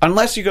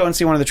 Unless you go and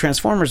see one of the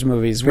Transformers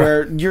movies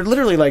where you're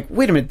literally like,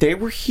 wait a minute, they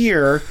were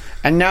here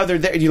and now they're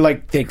there. You're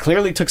like, they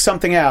clearly took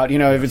something out.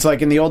 If it's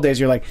like in the old days,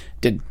 you're like,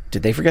 did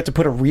they forget to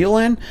put a reel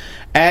in?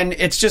 And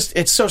it's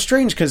so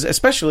strange because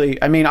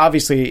especially, I mean,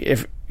 obviously,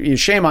 if you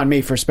shame on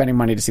me for spending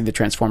money to see the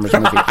Transformers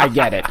movie, I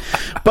get it.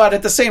 But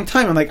at the same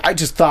time, I'm like, I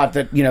just thought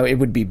that, it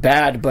would be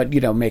bad, but,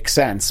 makes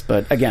sense.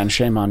 But again,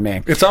 shame on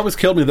me. It's always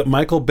killed me that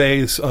Michael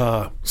Bay's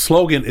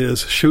slogan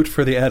is shoot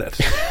for the edit.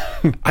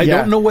 I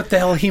don't know what the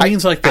hell he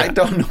means like that. I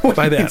don't know what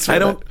by he means that. I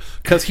don't,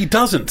 because he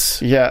doesn't.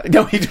 Yeah,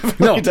 no, he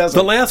definitely doesn't.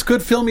 The last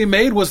good film he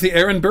made was the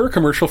Aaron Burr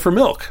commercial for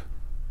milk.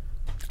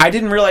 I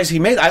didn't realize he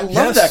made it. I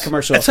love that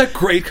commercial. It's a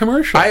great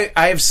commercial. I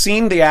have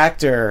seen the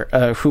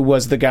actor who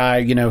was the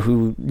guy,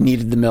 who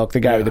needed the milk, the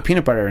guy with the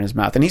peanut butter in his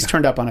mouth, and he's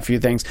turned up on a few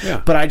things.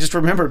 Yeah. But I just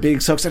remember being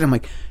so excited. I'm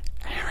like,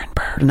 Aaron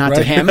Burr. Not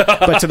to him,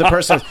 but to the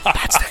person.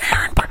 That's the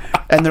Aaron Burr.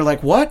 And they're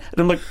like, what? And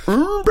I'm like,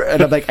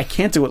 and I'm like, I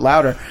can't do it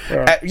louder.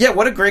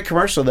 What a great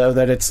commercial, though,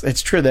 that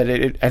it's true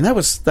that and that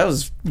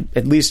was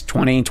at least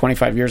 20,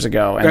 25 years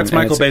ago. And, that's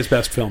Michael Bay's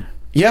best film.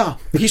 Yeah,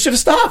 he should have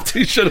stopped.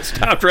 He should have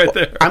stopped right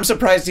there. I'm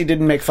surprised he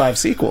didn't make 5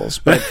 sequels,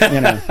 but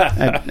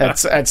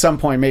at some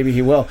point maybe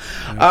he will.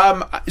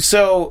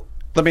 So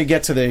let me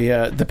get to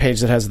the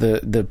page that has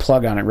the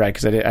plug on it, right?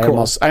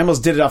 Because I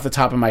almost did it off the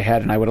top of my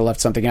head, and I would have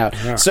left something out.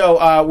 Yeah.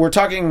 So we're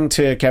talking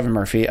to Kevin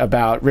Murphy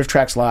about Riff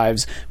Tracks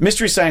Live's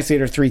Mystery Science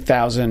Theater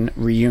 3000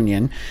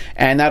 reunion,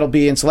 and that'll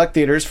be in select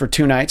theaters for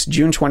 2 nights,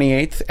 June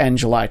 28th and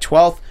July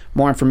 12th.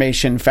 More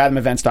information,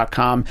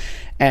 fathomevents.com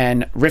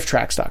and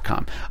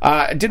rifftracks.com.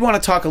 I did want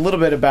to talk a little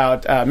bit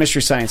about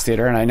Mystery Science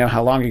Theater, and I know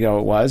how long ago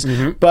it was.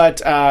 Mm-hmm.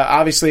 But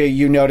obviously,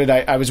 you noted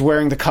I was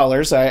wearing the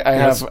colors.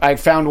 I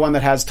found one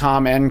that has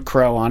Tom and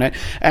Crow on it,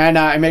 and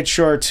I made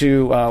sure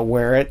to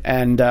wear it.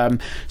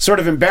 And sort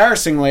of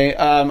embarrassingly,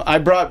 I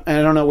brought, and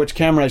I don't know which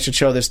camera I should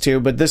show this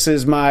to, but this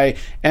is my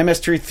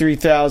MS3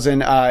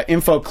 3000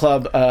 Info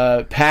Club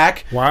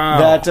pack. Wow.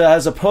 That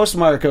has a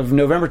postmark of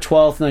November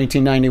 12th,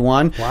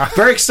 1991. Wow.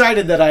 Very excited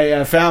that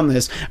I found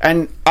this.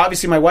 And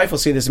obviously my wife will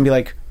see this and be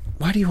like,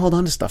 why do you hold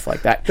on to stuff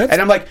like that?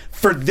 And I'm like,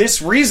 for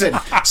this reason,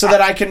 so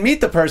that I can meet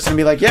the person and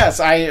be like, yes,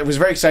 I was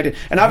very excited.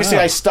 And obviously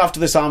I stuffed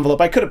this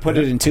envelope. I could have put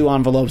it in 2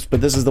 envelopes,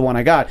 but this is the one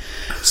I got.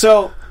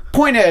 So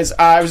point is,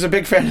 I was a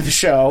big fan of the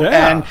show.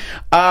 Yeah.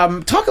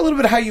 And talk a little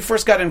bit how you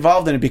first got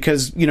involved in it,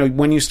 because,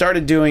 when you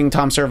started doing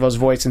Tom Servo's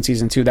voice in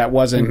season 2, that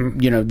wasn't,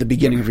 the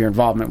beginning of your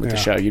involvement with the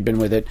show. You'd been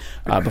with it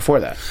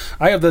before that.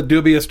 I have the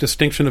dubious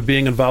distinction of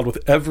being involved with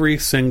every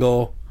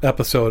single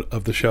episode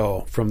of the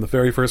show, from the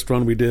very first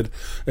one we did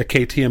at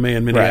KTMA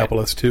in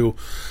Minneapolis to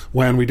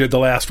when we did the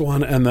last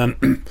one, and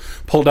then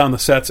pulled down the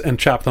sets and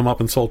chopped them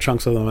up and sold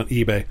chunks of them on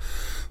eBay.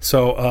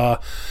 So,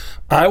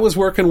 I was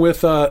working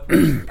with,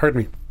 pardon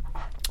me,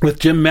 with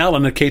Jim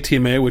Mallon at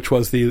KTMA, which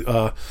was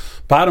the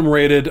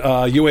bottom-rated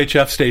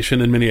UHF station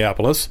in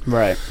Minneapolis.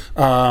 Right.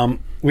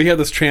 We had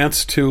this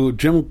chance to,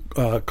 Jim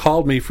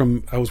called me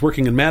from, I was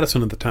working in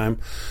Madison at the time,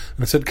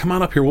 and I said, come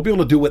on up here, we'll be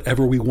able to do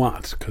whatever we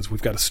want, because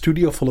we've got a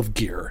studio full of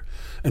gear,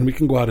 and we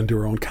can go out and do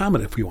our own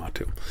comedy if we want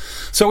to.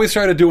 So we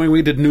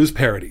did news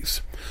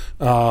parodies.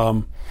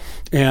 And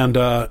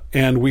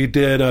we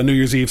did a New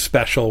Year's Eve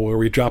special where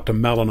we dropped a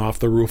melon off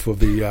the roof of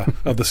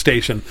the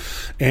station.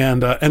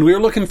 And we were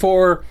looking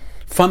for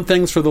fun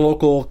things for the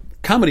local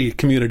comedy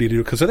community to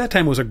do, because at that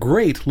time it was a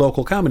great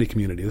local comedy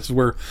community. This is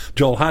where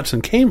Joel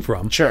Hodgson came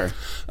from. Sure.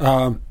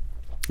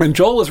 And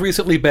Joel was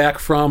recently back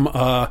from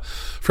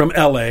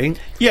L.A.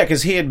 Yeah,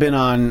 because he had been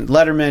on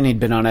Letterman, he'd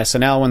been on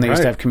SNL when they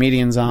used to have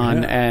comedians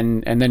on,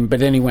 and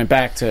then he went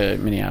back to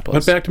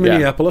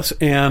Minneapolis.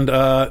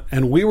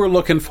 And we were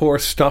looking for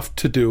stuff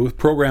to do,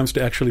 programs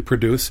to actually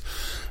produce.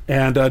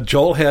 And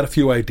Joel had a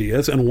few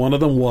ideas, and one of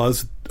them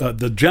was,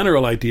 the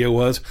general idea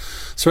was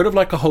sort of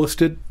like a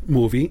hosted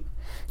movie.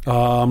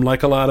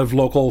 Like a lot of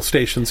local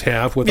stations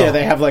have.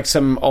 They have like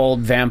some old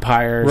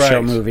vampire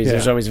show movies. Yeah.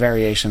 There's always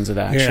variations of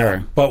that,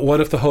 sure. But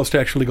what if the host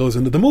actually goes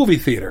into the movie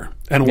theater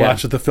and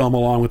watches the film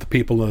along with the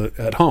people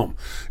at home?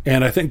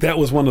 And I think that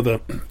was one of the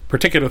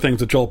particular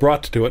things that Joel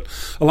brought to it,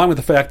 along with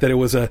the fact that it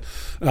was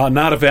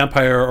not a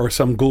vampire or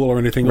some ghoul or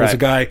anything. It was a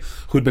guy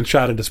who'd been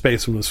shot into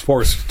space and was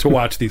forced to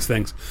watch these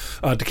things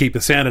to keep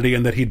his sanity,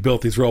 and that he'd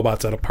built these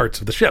robots out of parts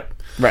of the ship.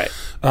 Right.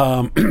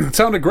 It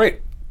sounded great.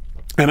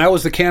 And I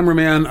was the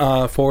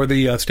cameraman for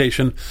the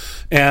station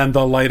and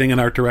the lighting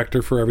and art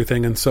director for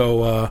everything. And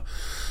so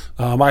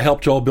I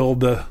helped Joel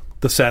build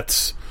the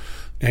sets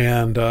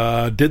and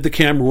did the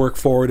camera work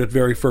for it at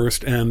very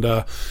first. And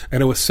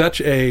it was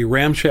such a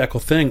ramshackle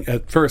thing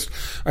at first.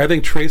 I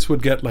think Trace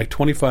would get like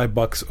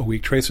 $25 a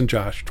week, Trace and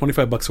Josh,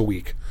 $25 a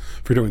week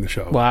for doing the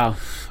show. Wow.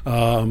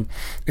 And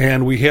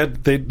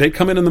they'd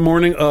come in the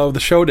morning of the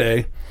show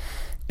day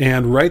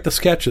and write the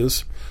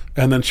sketches,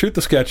 and then shoot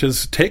the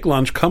sketches, take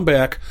lunch, come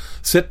back,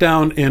 sit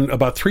down in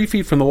about 3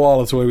 feet from the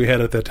wall, is the way we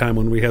had it at that time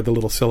when we had the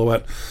little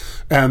silhouette,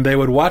 and they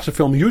would watch the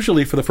film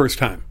usually for the first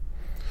time.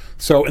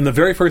 So in the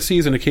very first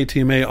season of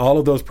KTMA, all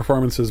of those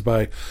performances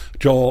by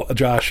Joel,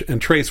 Josh, and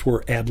Trace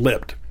were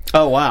ad-libbed.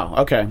 Oh, wow.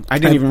 Okay. I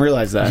didn't even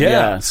realize that.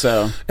 Yeah.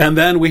 So. And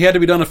then we had to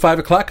be done at 5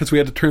 o'clock because we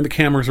had to turn the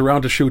cameras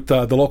around to shoot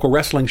the local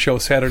wrestling show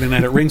Saturday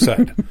night at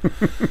Ringside.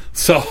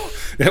 So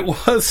it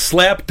was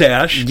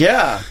slapdash.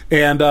 Yeah.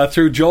 And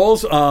through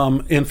Joel's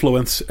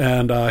influence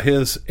and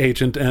his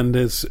agent and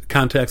his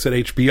contacts at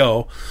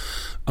HBO,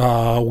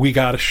 we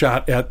got a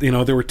shot at,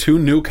 there were 2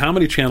 new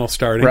comedy channels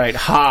starting. Right,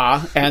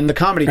 and the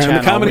Comedy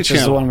Channel, which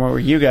is the one where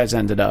you guys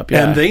ended up.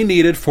 Yeah. And they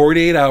needed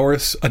 48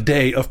 hours a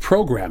day of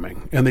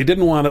programming. And they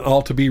didn't want it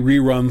all to be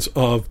reruns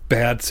of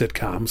bad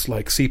sitcoms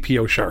like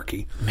CPO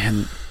Sharky.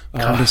 Man,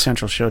 Comedy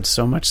Central showed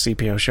so much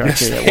CPO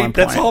Sharky at one point.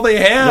 That's all they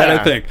had,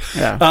 I think.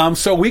 Yeah.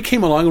 So we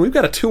came along, and we've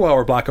got a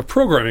 2-hour block of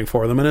programming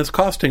for them, and it's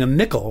costing a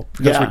nickel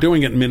because we're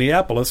doing it in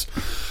Minneapolis.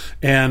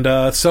 And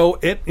so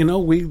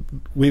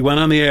we went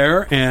on the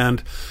air,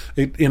 and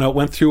it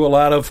went through a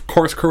lot of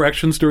course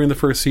corrections during the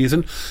first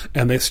season,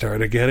 and they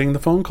started getting the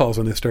phone calls,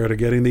 and they started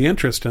getting the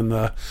interest,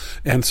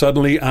 and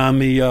suddenly on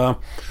the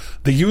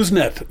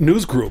Usenet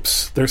news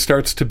groups, there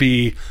starts to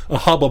be a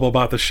hubbub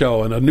about the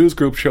show, and a news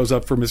group shows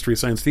up for Mystery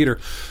Science Theater.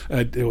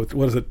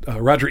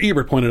 Roger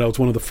Ebert pointed out it's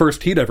one of the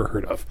first he'd ever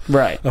heard of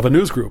a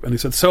news group, and he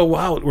said, "So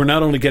wow, we're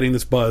not only getting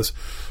this buzz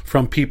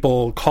from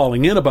people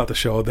calling in about the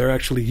show, they're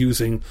actually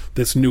using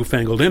this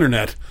newfangled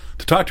internet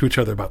to talk to each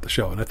other about the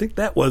show." And I think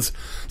that was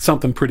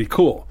something pretty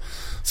cool.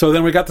 So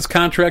then we got this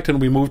contract, and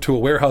we moved to a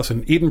warehouse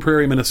in Eden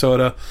Prairie,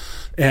 Minnesota,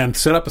 and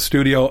set up a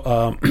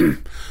studio.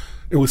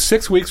 It was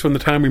 6 weeks from the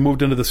time we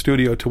moved into the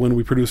studio to when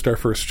we produced our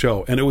first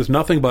show. And it was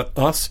nothing but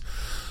us,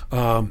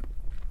 our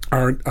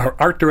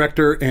art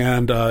director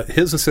and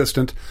his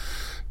assistant,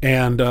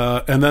 and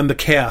then the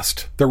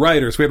cast, the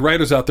writers. We had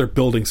writers out there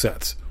building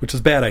sets, which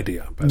is a bad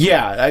idea. But.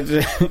 Yeah.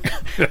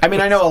 I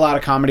mean, I know a lot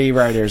of comedy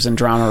writers and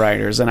drama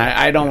writers, and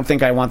I don't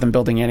think I want them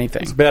building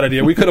anything. It's a bad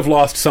idea. We could have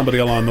lost somebody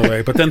along the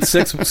way. But then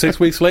six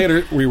weeks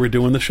later, we were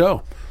doing the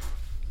show.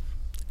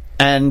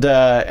 And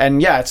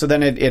so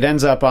then it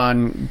ends up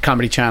on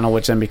Comedy Channel,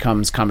 which then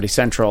becomes Comedy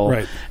Central.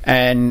 Right.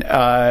 And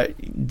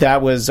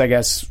that was, I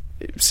guess,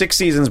 6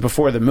 seasons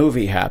before the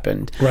movie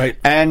happened. Right.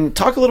 And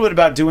talk a little bit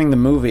about doing the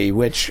movie,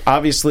 which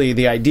obviously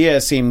the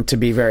idea seemed to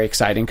be very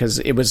exciting because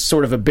it was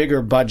sort of a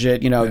bigger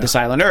budget, This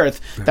Island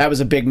Earth. Yeah. That was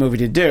a big movie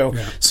to do.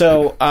 Yeah.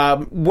 So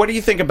what do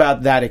you think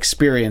about that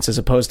experience as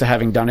opposed to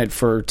having done it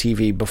for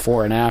TV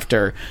before and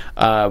after?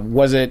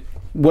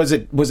 Was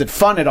it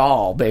fun at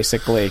all,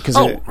 basically?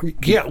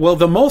 Yeah. Well,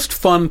 the most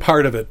fun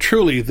part of it,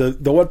 truly,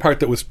 the one part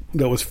that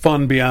was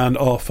fun beyond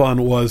all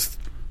fun was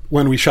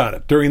when we shot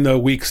it, during the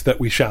weeks that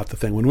we shot the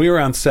thing. When we were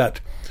on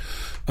set,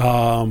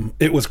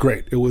 it was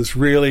great. It was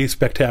really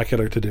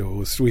spectacular to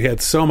do. We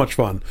had so much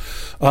fun.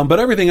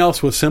 But everything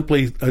else was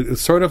simply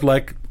sort of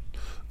like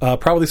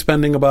probably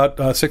spending about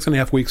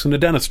 6.5 weeks in a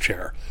dentist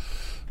chair.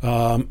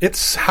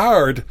 It's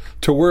hard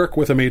to work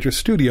with a major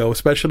studio,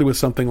 especially with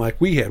something like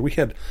we had. We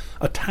had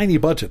a tiny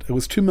budget. It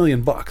was $2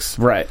 million.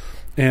 Right.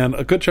 And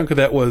a good chunk of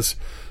that was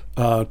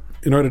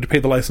in order to pay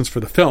the license for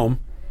the film,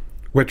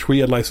 which we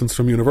had licensed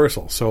from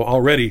Universal. So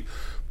already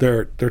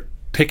they're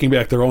taking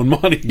back their own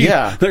money.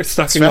 Yeah. They're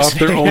sucking off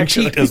their own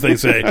cheat, as they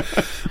say.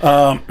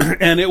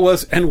 And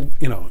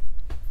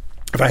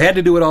if I had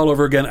to do it all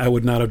over again, I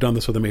would not have done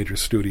this with a major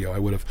studio. I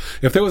would have,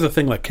 if there was a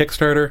thing like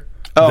Kickstarter.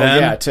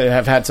 To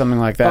have had something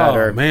like that.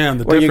 Oh, man,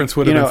 the difference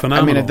would have been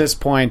phenomenal. I mean, at this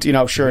point,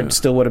 it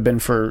still would have been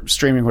for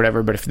streaming or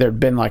whatever, but if there had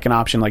been like an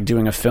option like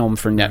doing a film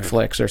for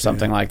Netflix or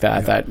something like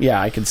that,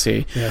 I could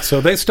see. Yeah, so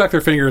they stuck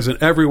their fingers in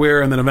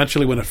everywhere, and then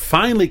eventually when it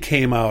finally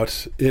came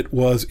out, it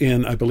was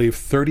in, I believe,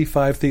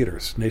 35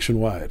 theaters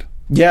nationwide.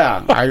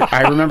 Yeah,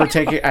 I remember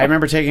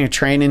taking a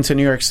train into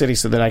New York City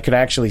so that I could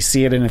actually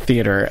see it in a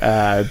theater.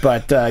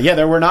 But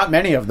there were not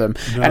many of them.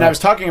 No. And I was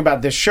talking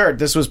about this shirt.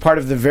 This was part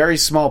of the very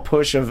small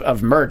push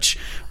of merch,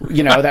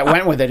 that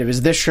went with it. It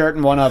was this shirt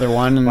and one other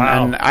one,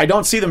 and I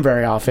don't see them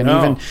very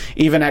often,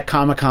 even at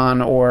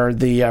Comic-Con or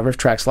the Riff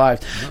Tracks Live.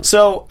 No.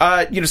 So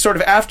sort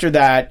of after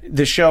that,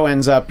 the show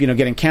ends up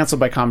getting canceled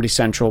by Comedy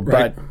Central,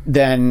 but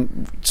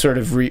then sort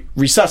of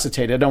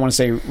resuscitated. I don't want to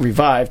say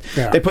revived.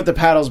 Yeah. They put the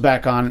paddles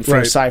back on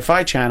for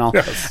Sci-Fi Channel.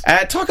 Yes.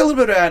 Talk a little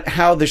bit about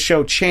how the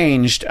show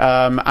changed.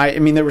 I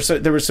mean, there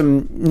were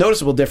some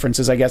noticeable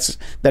differences. I guess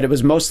that it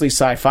was mostly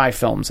sci-fi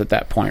films at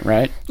that point,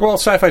 right? Well,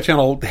 Sci-Fi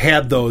Channel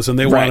had those, and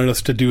they wanted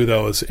us to do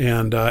those,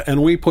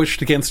 and we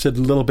pushed against it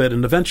a little bit,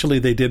 and eventually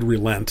they did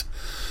relent.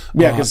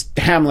 Yeah, because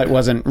Hamlet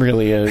wasn't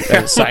really a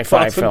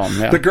sci-fi film.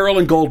 Yeah. The Girl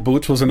in Gold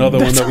Boots was another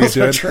one that we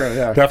did. True,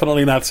 yeah.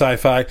 Definitely not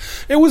sci-fi.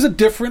 It was a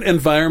different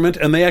environment,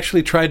 and they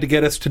actually tried to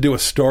get us to do a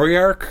story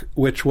arc,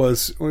 which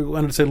was, we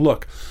wanted to say,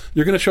 look,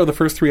 you're going to show the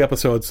first 3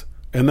 episodes,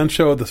 and then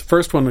show the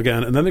first one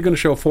again, and then they're going to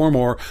show 4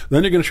 more,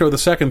 then you're going to show the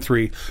second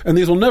 3, and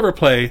these will never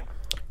play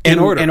in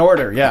order. In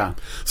order, yeah.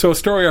 So a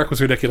story arc was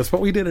ridiculous,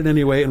 but we did it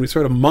anyway, and we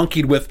sort of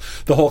monkeyed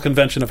with the whole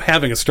convention of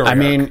having a story arc. I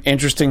mean,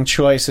 interesting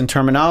choice in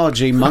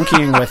terminology,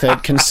 monkeying with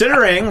it,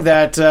 considering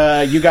that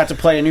you got to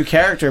play a new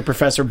character,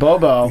 Professor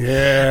Bobo.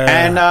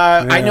 Yeah. And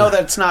I know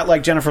that's not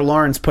like Jennifer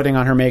Lawrence putting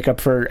on her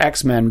makeup for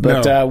X-Men,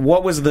 but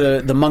what was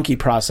the monkey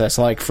process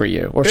like for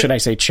you? Or should I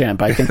say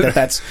chimp? I think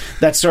that's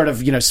sort of,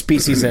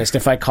 speciesist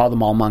if I call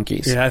them all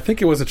monkeys. Yeah, I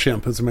think it was a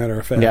chimp, as a matter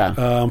of fact.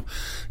 Yeah.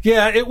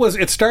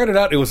 It started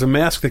out, it was a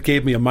mask that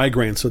gave me a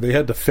migraine, so they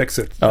had to fix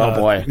it. Oh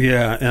boy.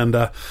 Yeah, and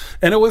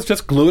it was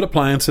just glued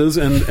appliances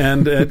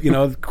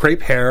and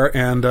crepe hair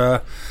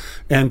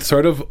and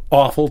sort of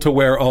awful to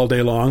wear all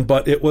day long,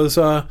 but it was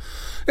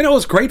it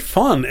was great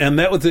fun, and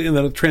that was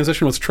the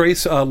transition was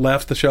Trace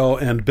left the show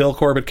and Bill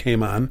Corbett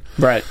came on,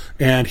 right?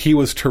 And he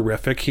was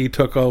terrific. He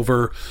took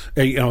over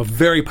a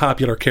very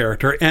popular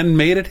character and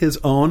made it his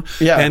own,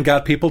 and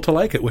got people to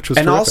like it, which was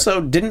terrific.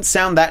 Also didn't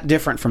sound that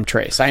different from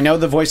Trace. I know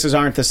the voices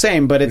aren't the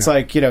same, but it's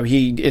like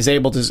he was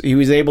able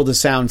to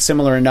sound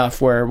similar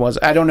enough where it was.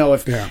 I don't know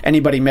if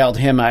anybody mailed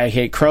him "I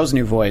hate Crow's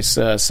new voice"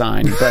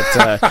 sign, but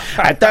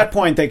at that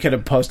point they could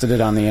have posted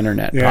it on the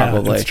internet.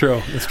 Probably, it's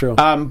true. It's true.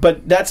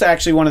 But that's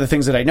actually one of the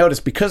things that I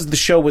noticed, because the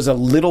show was a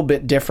little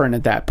bit different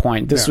at that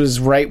point. This was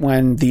right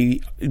when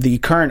the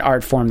current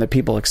art form that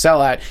people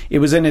excel at, it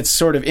was in its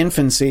sort of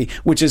infancy,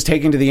 which is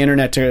taking to the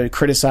internet to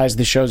criticize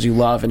the shows you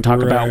love and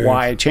talk about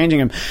why changing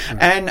them.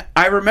 And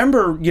I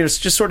remember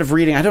just sort of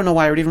reading, I don't know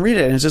why I would even read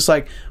it, and it's just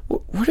like,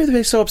 what are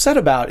they so upset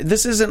about?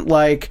 This isn't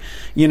like,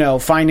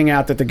 finding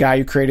out that the guy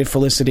who created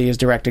Felicity is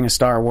directing a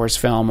Star Wars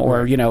film,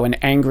 or, an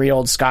angry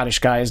old Scottish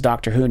guy is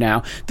Doctor Who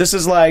now. This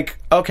is like,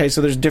 okay,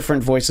 so there's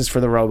different voices for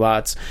the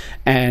robots,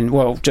 and,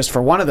 just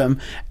for one of them,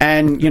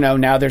 and,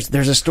 now there's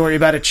a story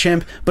about a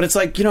chimp, but it's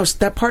like,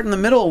 that part in the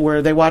middle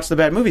where they watch the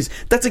bad movies,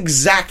 that's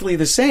exactly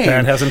the same.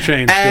 That hasn't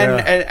changed,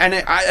 and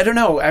I don't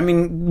know, I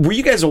mean, were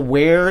you guys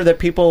aware that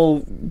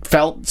people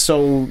felt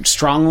so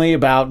strongly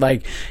about,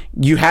 like,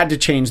 you had to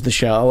change the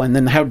show, and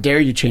then how dare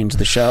you change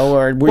the show?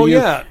 Or were you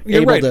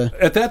able to?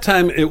 At that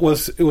time, it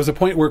was a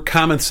point where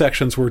comment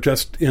sections were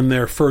just in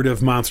their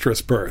furtive,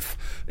 monstrous birth,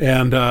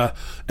 and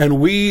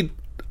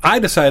I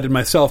decided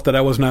myself that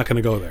I was not going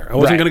to go there. I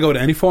wasn't going to go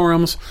to any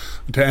forums,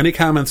 to any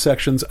comment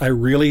sections. I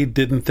really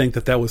didn't think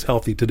that was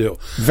healthy to do.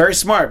 Very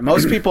smart.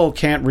 Most people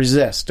can't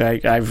resist.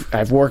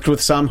 I've worked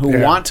with some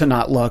who want to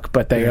not look,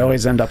 but they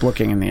always end up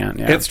looking in the end.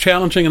 Yeah. It's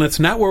challenging, and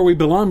it's not where we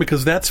belong,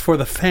 because that's for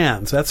the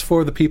fans. That's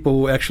for the people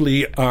who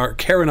actually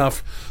care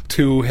enough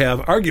to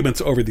have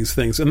arguments over these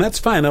things, and that's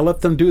fine. I'll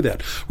let them do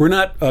that. We're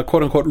not,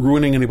 quote-unquote,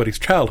 ruining anybody's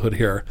childhood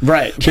here.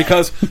 Right.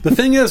 Because the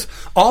thing is,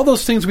 all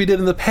those things we did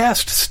in the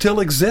past still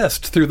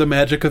exist through the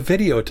magic of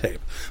videotape.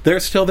 They're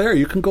still there.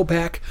 You can go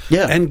back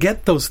and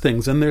get those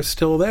things, and they're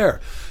still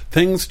there.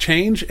 Things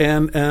change,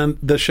 and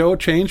the show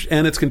changed,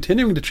 and it's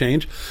continuing to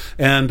change.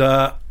 And,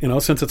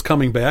 since it's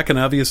coming back, and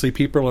obviously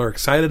people are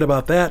excited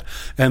about that,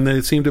 and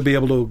they seem to be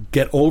able to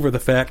get over the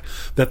fact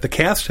that the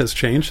cast has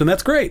changed, and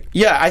that's great.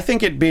 Yeah, I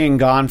think it being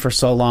gone for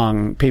so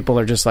long, people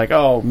are just like,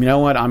 oh, you know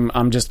what,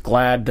 I'm just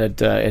glad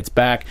that it's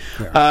back.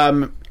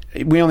 Yeah.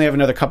 we only have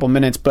another couple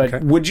minutes,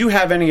 but would you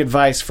have any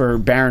advice for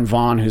Baron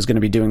Vaughn, who's going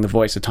to be doing the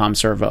voice of Tom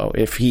Servo,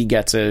 if he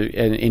gets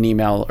an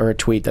email or a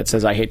tweet that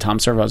says, I hate Tom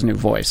Servo's new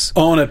voice?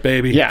 Own it,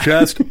 baby. Yeah.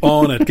 Just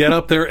own it. Get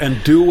up there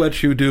and do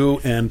what you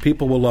do, and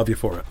people will love you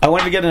for it. I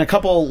wanted to get in a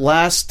couple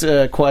last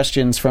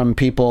questions from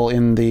people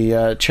in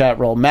the chat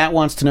roll. Matt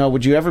wants to know,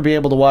 would you ever be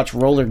able to watch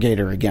Roller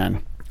Gator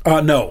again?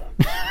 No.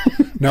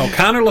 No.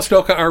 Connor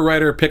Listoka, our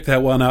writer, picked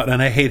that one out,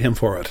 and I hate him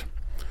for it.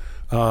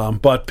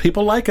 But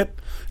people like it.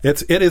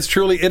 It is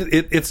truly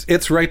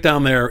it's right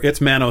down there.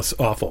 It's Manos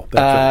awful.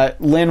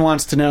 Lynn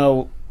wants to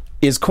know,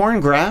 is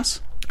corn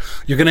grass?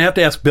 You're going to have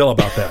to ask Bill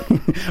about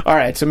that. All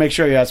right, so make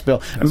sure you ask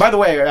Bill. Yes. And by the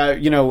way,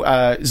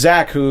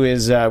 Zach, who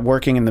is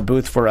working in the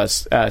booth for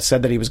us,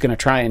 said that he was going to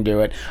try and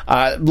do it.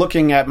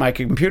 Looking at my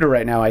computer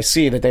right now, I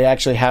see that they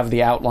actually have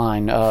the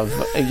outline of,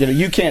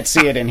 you can't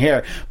see it in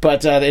here,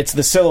 but it's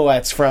the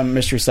silhouettes from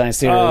Mystery Science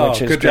Theater,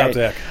 which is good great.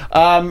 Job,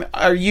 Zach.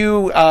 Are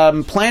you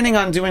planning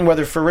on doing,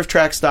 whether for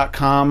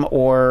rifftracks.com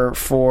or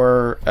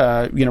for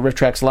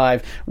Rifftracks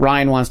Live,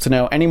 Ryan wants to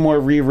know, any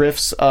more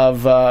re-riffs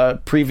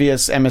of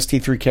previous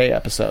MST3K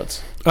episodes?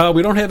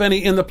 We don't have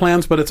any in the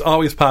plans, but it's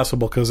always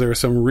possible because there are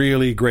some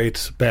really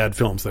great bad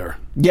films there.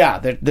 Yeah,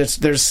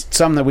 there's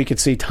some that we could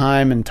see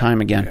time and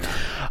time again.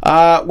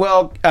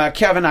 Yeah.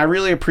 Kevin, I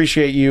really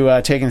appreciate you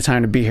taking the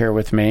time to be here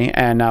with me.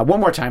 And one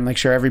more time, make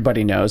sure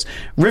everybody knows,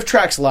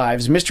 Rifftracks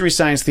Live's Mystery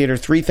Science Theater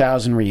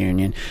 3000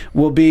 reunion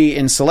will be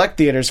in select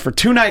theaters for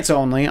 2 nights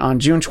only on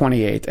June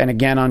 28th and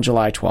again on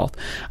July 12th.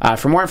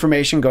 For more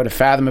information, go to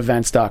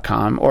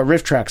fathomevents.com or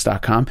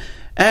rifftracks.com.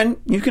 And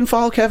you can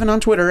follow Kevin on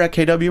Twitter at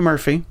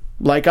KWMurphy,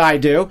 like I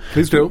do.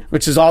 Please do.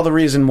 Which is all the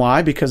reason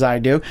why, because I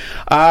do.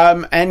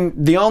 And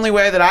the only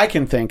way that I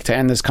can think to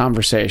end this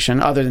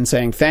conversation, other than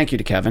saying thank you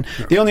to Kevin,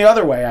 the only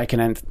other way I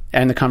can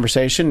end the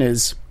conversation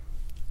is,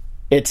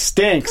 it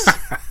stinks.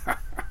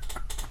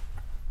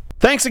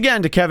 Thanks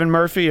again to Kevin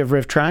Murphy of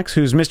Riff Tracks,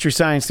 whose Mystery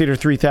Science Theater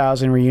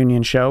 3000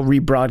 reunion show,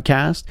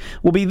 rebroadcast,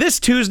 will be this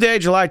Tuesday,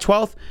 July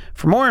 12th.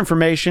 For more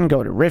information,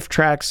 go to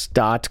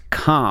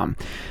rifftracks.com.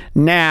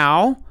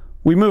 Now,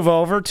 we move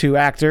over to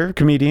actor,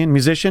 comedian,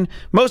 musician,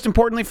 most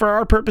importantly for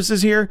our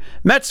purposes here,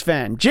 Mets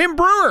fan, Jim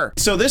Breuer.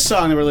 So this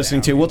song that we're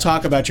listening to, we'll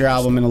talk about your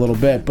album in a little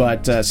bit,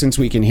 but since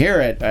we can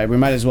hear it, we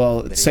might as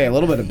well say a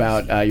little bit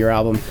about your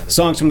album,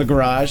 Songs from the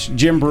Garage,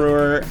 Jim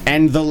Breuer,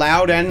 and the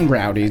Loud and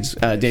Rowdy's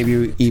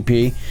debut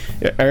EP.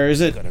 Or is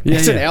it? Yeah,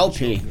 it's an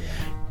LP.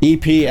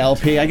 EP,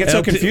 LP. I get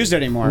so confused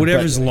anymore.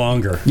 Whatever's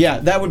longer. Yeah,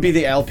 that would be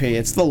the LP.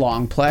 It's the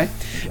long play.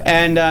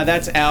 And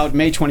that's out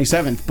May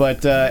 27th.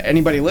 But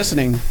anybody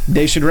listening,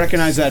 they should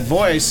recognize that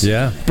voice.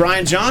 Yeah.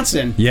 Brian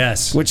Johnson.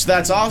 Yes. Which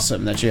that's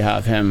awesome that you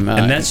have him.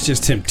 And that's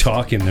just him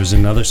talking. There's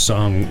another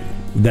song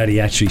that he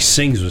actually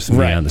sings with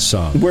me on the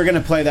song. We're going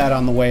to play that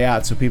on the way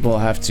out, so people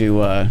have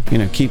to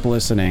keep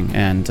listening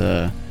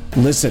and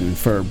listen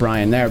for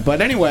Brian there.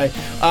 But anyway,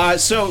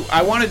 so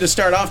I wanted to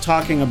start off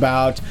talking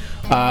about,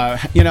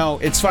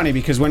 it's funny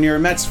because when you're a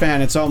Mets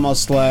fan, it's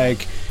almost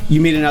like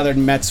you meet another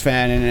Mets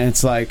fan and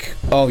it's like,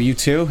 oh, you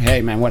too?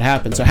 Hey, man, what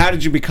happened? So how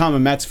did you become a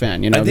Mets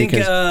fan? I think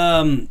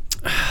I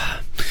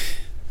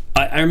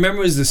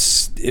remember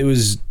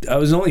I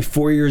was only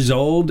 4 years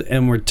old,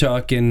 and we're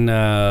talking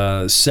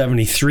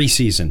 73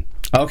 season.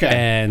 Okay.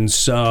 And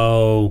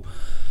so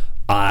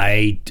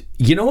I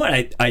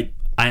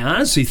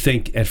honestly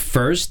think at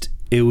first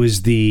it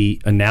was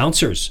the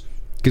announcers,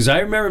 because I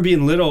remember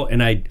being little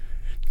and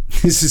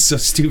this is so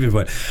stupid,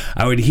 but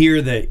I would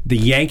hear the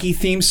Yankee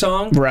theme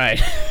song,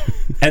 right,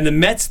 and the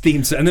Mets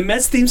theme song. And the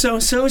Mets theme song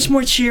was so much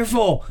more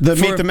cheerful.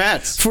 Meet the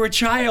Mets for a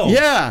child,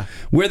 yeah.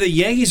 Where the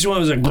Yankees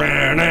one was like,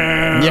 and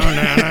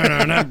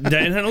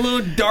a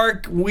little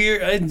dark,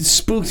 weird. It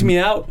spooked me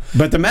out.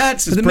 But the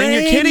Mets is bring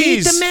your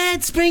kiddies. The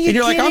Mets, bring your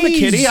kiddies. And you're like, I'm a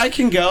kiddie, I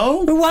can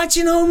go. We're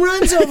watching home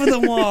runs over the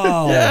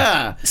wall.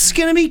 Yeah, it's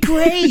gonna be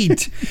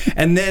great.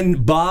 And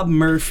then Bob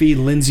Murphy,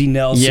 Lindsey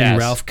Nelson,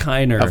 Ralph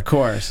Kiner, of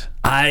course.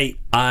 I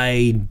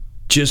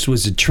just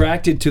was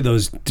attracted to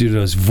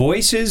those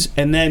voices,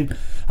 and then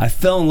I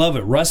fell in love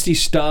with Rusty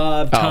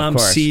Staub, Tom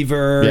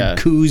Seaver,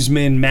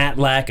 Koosman,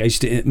 Matlack.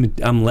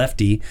 I'm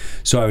lefty,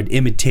 so I would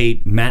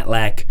imitate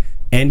Matlack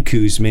and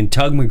Koosman,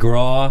 Tug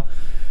McGraw.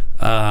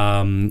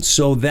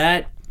 So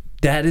that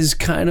is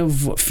kind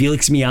of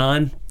Felix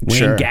Mian,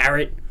 Wayne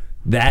Garrett.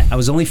 That I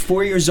was only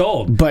 4 years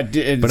old, but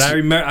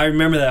I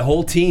remember that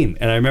whole team,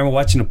 and I remember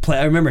watching a play.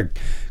 I remember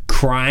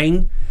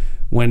crying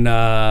when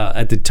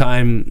at the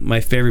time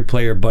my favorite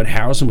player Bud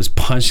Harrelson was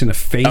punched in the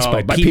face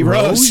by Pete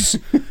Rose.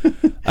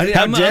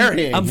 How dare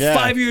he? I'm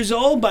 5 years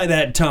old by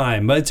that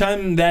time. By the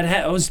time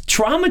I was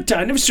traumatized.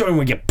 I never saw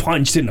anyone get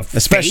punched in the face.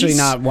 Especially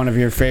not one of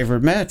your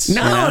favorite Mets.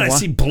 No, I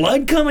see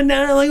blood coming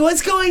down. I'm like,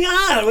 what's going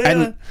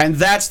on? And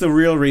that's the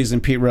real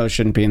reason Pete Rose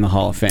shouldn't be in the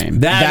Hall of Fame.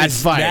 That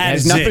fight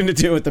has nothing to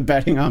do with the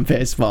betting on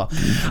baseball.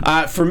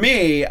 For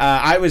me,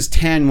 I was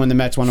 10 when the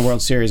Mets won the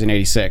World Series in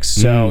 '86.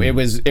 So it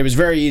was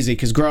very easy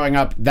because growing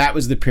up, that was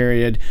was the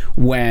period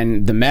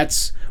when the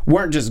Mets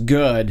weren't just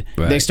good,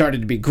 they started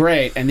to be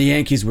great, and the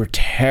Yankees were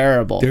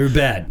terrible. They were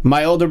bad.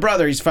 My older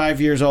brother, he's 5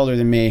 years older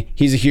than me,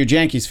 he's a huge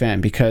Yankees fan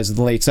because in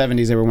the late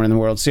 70s they were winning the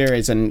World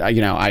Series, and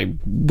I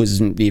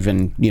wasn't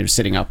even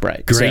sitting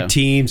upright. Great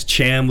teams,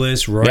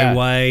 Chambliss, Roy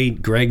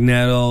White, Greg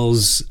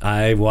Nettles.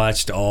 I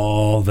watched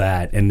all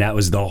that, and that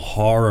was the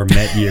horror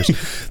Met years.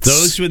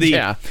 Those were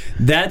the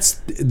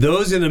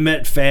those are the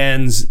Met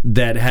fans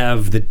that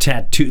have the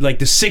tattoo, like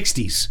the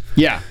 60s.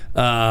 Yeah.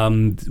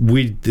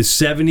 The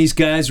 70s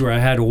guys where I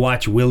had to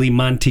watch Willie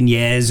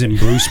Montañez and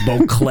Bruce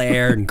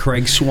Beauclair and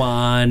Craig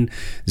Swan,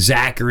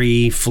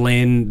 Zachary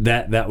Flynn.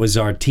 That was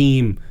our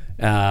team.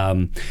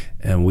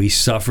 And we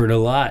suffered a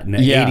lot. In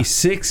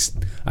 86,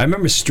 I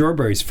remember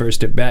Strawberry's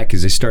first at bat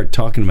because they started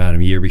talking about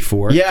him a year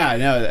before. Yeah,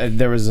 no,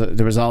 there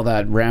was all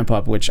that ramp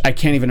up, which I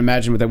can't even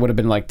imagine what that would have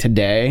been like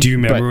today. Do you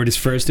remember what his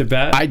first at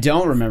bat? I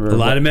don't remember. A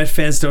lot of Met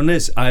fans don't know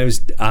this.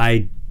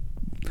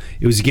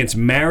 It was against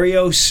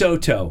Mario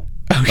Soto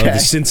of the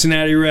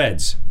Cincinnati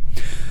Reds.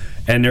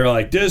 And they're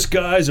like, this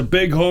guy's a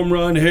big home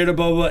run hitter,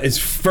 blah, blah, blah. His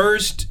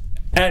first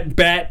at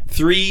bat,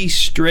 3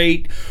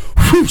 straight,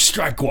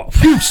 strike 1,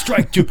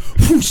 strike 2,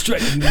 strike.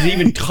 Didn't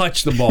even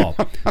touch the ball.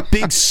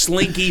 Big,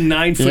 slinky,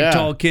 9-foot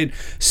tall kid.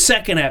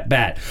 Second at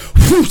bat,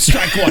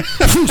 strike 1,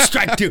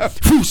 strike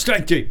 2,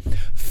 strike 3.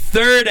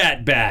 Third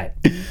at bat,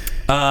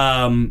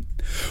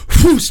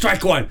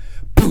 strike 1.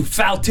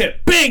 Foul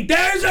tip. Bing!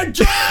 There's a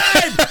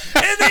drive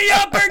in the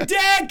upper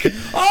deck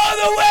all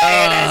the way.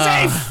 It is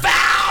a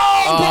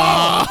foul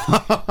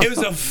ball. It was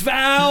a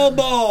foul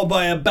ball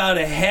by about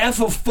a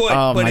half a foot,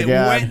 but it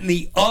went in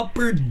the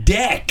upper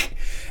deck.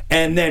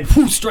 And then,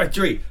 strike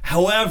 3.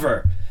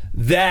 However,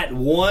 that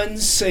one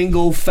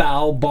single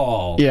foul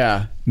ball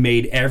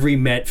made every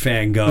Met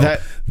fan go,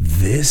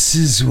 this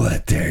is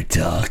what they're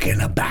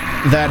talking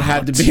about. That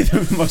had to be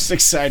the most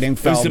exciting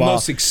foul ball. It was the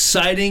most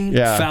exciting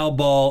foul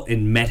ball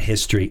in Met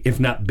history, if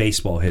not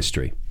baseball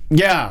history.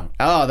 Yeah.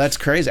 Oh, that's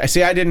crazy.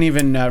 I didn't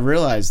even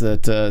realize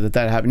that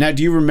happened. Now,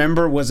 do you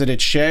remember? Was it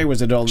at Shea?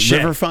 Was it old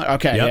Riverfront?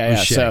 Okay. Yep,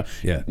 So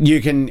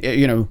you can,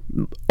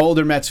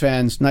 older Mets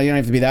fans. Now you don't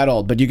have to be that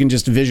old, but you can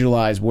just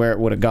visualize where it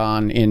would have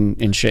gone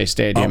in Shea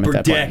Stadium upper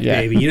at that deck, point.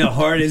 Yeah. Baby. You know how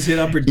hard it is hit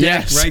upper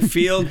deck, right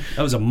field.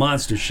 That was a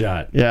monster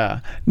shot.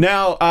 Yeah.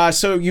 Now,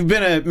 so you've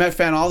been a Met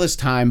fan all this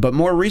time, but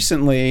more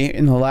recently,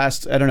 in the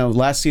last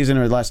season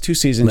or the last 2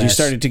 seasons,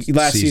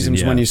 last season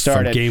when you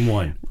started. From game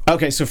 1.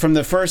 Okay, so from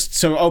the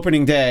first,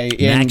 opening day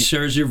Max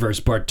Scherzer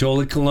versus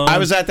Bartolo Colon. I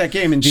was at that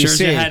game in DC.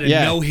 Scherzer had a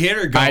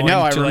no-hitter going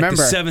I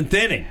remember. Like the 7th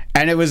inning.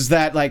 And it was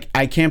that,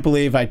 I can't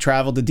believe I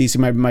traveled to DC.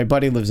 My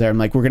buddy lives there. I'm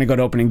like, we're going to go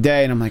to opening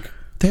day. And I'm like,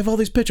 they have all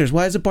these pictures.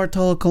 Why is it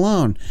Bartolo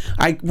Colon?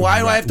 Why do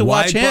I have to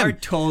watch him? Why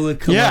Bartolo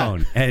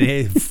Colon? And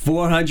a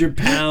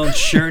 400-pound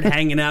shirt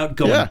hanging out,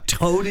 going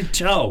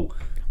toe-to-toe.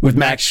 With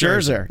Max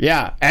Scherzer.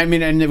 Yeah. I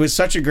mean, and it was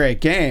such a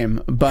great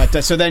game.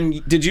 But so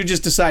then, did you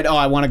just decide,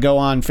 I want to go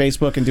on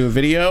Facebook and do a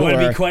video?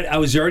 I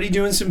was already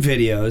doing some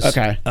videos.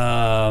 Okay.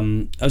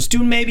 I was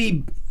doing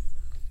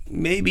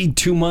maybe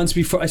 2 months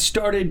before. I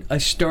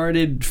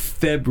started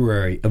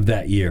February of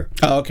that year.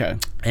 Oh, okay.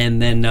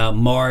 And then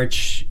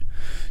March.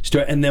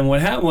 And then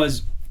what happened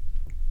was,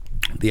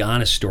 the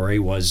honest story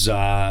was,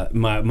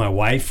 my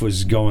wife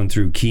was going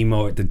through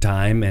chemo at the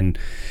time, and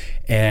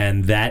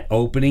that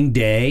opening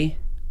day,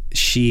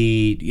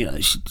 she's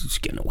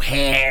getting her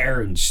hair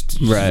and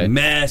she's a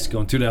mess,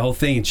 going through that whole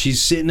thing, and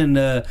she's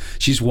sitting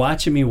she's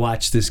watching me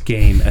watch this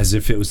game as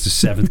if it was the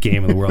 7th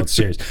game of the World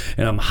Series,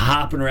 and I'm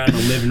hopping around the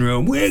living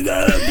room. We're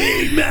gonna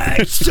beat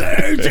Max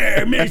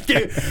Scherzer,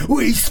 mister.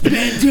 We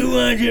spent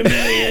 $200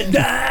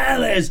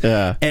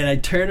 million. And I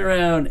turn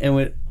around, and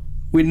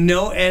with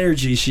no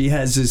energy, she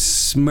has this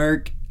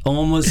smirk,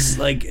 almost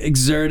like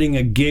exerting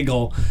a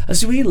giggle. I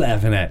said, what are you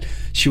laughing at?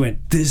 She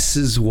went, this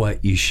is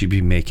what you should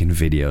be making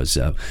videos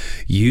of.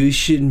 You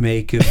should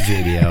make a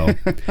video.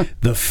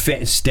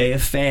 Stay a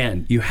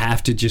fan. You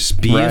have to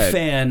just be a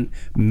fan,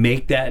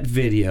 make that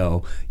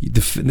video.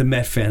 The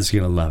Met fans are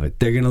going to love it.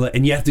 They're going to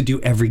and you have to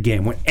do every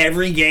game.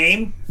 Every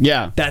game?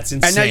 Yeah. That's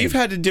insane. And now you've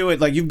had to do it,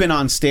 you've been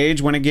on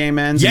stage when a game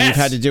ends, and you've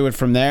had to do it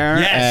from there.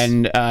 Yes.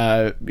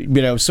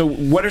 And, so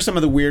what are some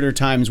of the weirder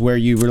times where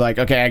you were like,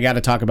 okay, I got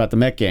to talk about the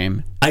Met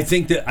game? I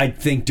think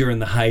during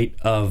the height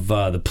of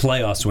the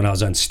playoffs when I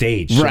was on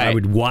stage, so I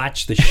would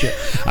watch the show.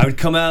 I would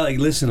come out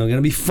listen, I'm going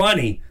to be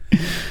funny,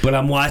 but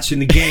I'm watching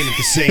the game at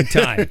the same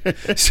time.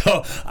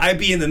 So I'd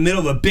be in the middle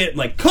of a bit,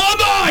 come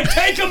on,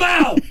 take him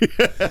out!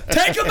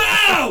 Take him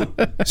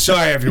out!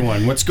 Sorry,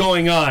 everyone, what's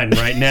going on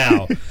right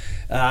now?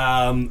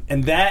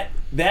 And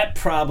that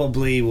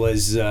probably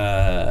was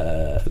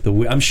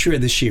I'm sure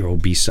this year will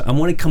be I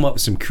want to come up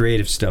with some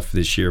creative stuff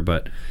this year,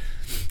 but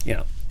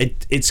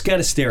it's got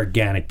to stay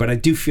organic, but I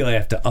do feel I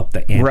have to up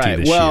the ante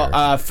this year.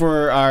 Well,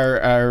 for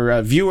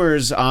our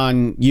viewers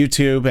on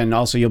YouTube, and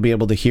also you'll be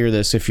able to hear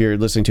this if you're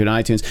listening to it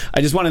on iTunes, I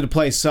just wanted to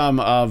play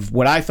some of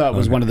what I thought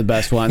was one of the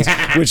best ones,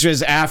 which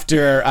was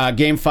after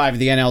Game 5 of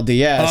the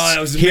NLDS that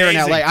was here in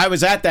LA. I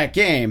was at that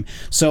game,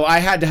 so I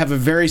had to have a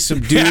very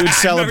subdued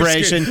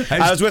celebration.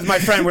 I was with my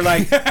friend. We're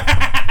like...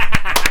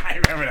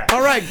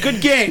 right,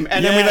 good game.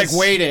 And then we like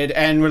waited,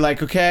 and we're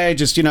like, okay,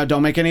 just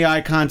don't make any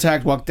eye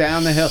contact. Walk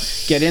down the hill,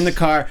 get in the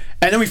car,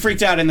 and then we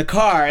freaked out in the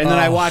car. And then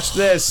I watched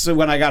this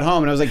when I got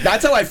home, and I was like,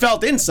 that's how I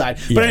felt inside.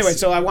 But anyway,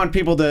 so I want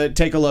people to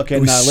take a look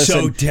and listen.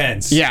 So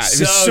tense. Yeah, it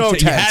was so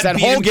tense. That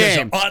whole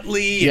game,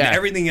 Utley and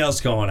everything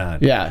else going on.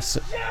 Yes.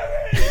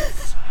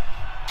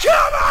 Come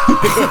on!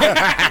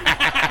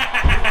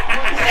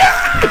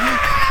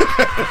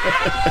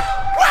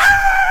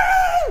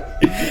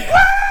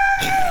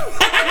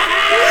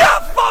 La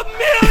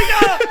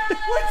Familia,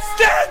 which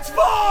stands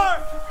for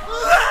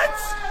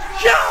Let's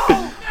Go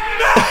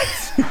Mets!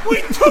 We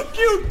took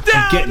you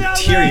down, I'm getting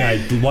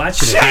teary-eyed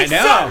watching it. I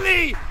know.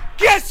 Suddenly,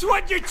 guess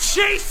what you're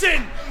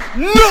chasing?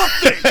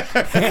 Nothing!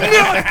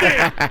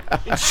 Nothing!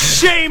 And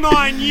shame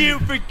on you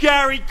for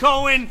Gary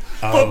Cohen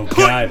for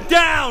putting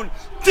down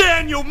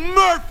Daniel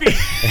Murphy!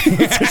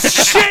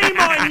 Shame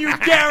on you,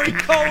 Gary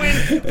Cohen,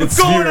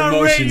 for going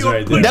on radio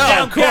and putting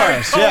down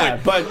Gary Cohen.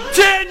 But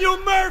Daniel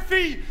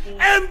Murphy,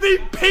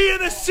 MVP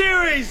of the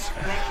series.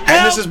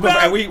 And this is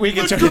before we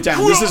can turn it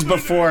down. This is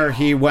before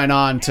he went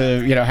on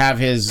to have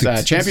his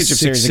championship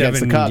series against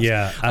the Cubs.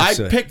 Yeah, I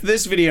picked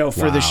this video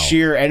for the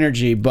sheer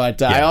energy,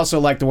 but I also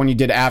like the one you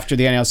did after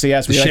the NLCS.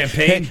 The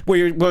champagne, where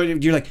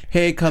you're like,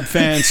 "Hey, Cub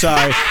fans,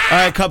 sorry. All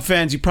right, Cub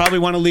fans, you probably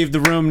want to leave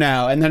the room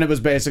now." And then it was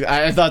basically,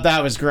 I thought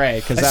that was great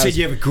because I said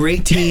you have a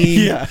great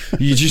team.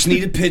 You just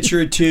need a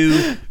pitcher or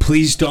two.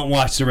 Please don't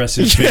watch the rest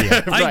of this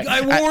video. Right.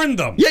 I warned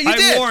them. Yeah, you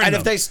did. Warned and them.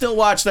 if they still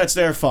watch, that's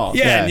their fault.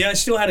 Yeah, and I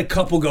still had a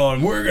couple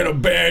going, "We're gonna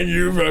ban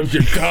you from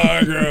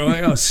Chicago."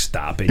 Like, oh,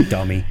 stop it,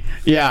 dummy.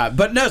 Yeah,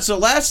 but no. So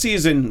last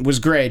season was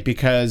great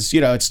because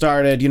it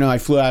started. I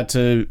flew out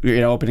to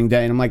opening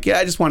day, and I'm like,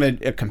 I just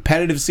wanted a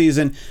competitive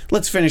season.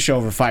 Let's finish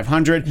over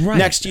 500. Right.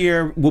 Next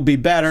year will be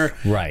better.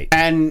 Right.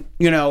 And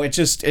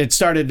it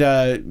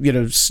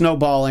started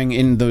snowballing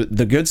in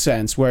the good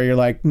sense where you're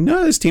like,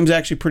 no, this team's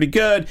actually pretty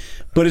good,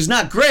 but it's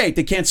not great.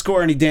 They can't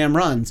score any damn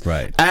runs.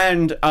 Right.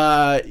 And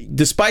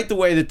despite the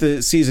way that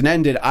the season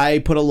ended, I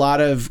put a lot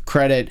of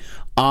credit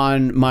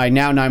on my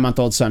now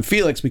 9-month-old son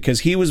Felix because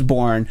he was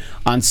born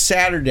on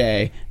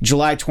Saturday,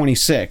 July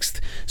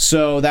 26th.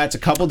 So that's a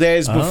couple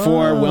days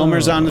before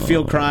Wilmer's on the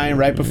field crying,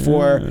 right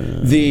before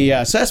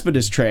the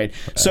Cespedes trade.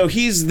 Right. So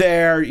he's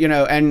there,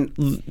 and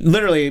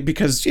literally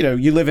because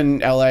you live in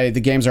LA,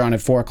 the games are on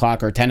at 4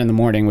 o'clock or 10 in the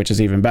morning, which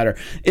is even better.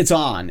 It's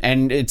on,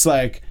 and it's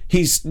like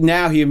he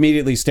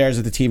immediately stares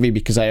at the TV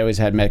because I always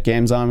had Met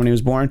games on when he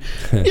was born.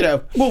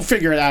 We'll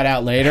figure that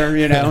out later.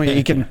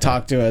 He can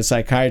talk to a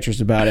psychiatrist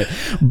about it.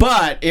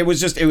 But it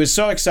was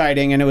so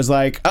exciting, and it was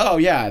like, oh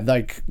yeah,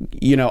 like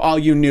all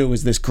you knew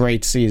was this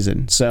great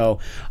season. So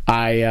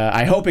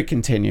I hope it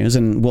continues,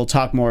 and we'll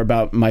talk more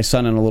about my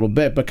son in a little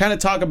bit. But kind of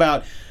talk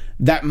about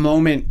that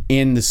moment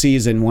in the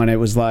season when it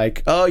was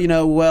like,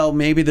 oh, well,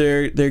 maybe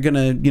they're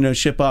gonna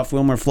ship off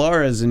Wilmer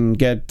Flores and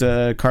get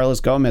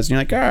Carlos Gomez, and you're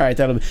like, all right,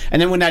 and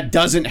then when that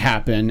doesn't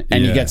happen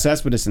and you get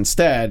Cespedes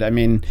instead, I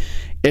mean,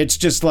 it's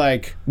just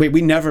like, wait,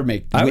 we never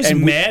make. I was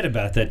mad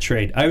about that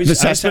trade. I was the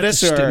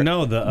Cespedes or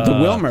the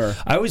Wilmer.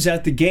 I was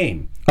at the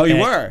game. Oh, you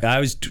were? I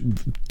was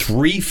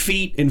 3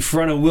 feet in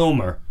front of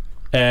Wilmer,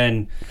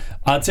 and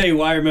I'll tell you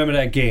why I remember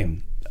that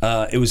game.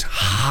 It was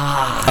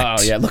hot.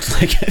 Oh yeah, it looked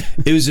like it.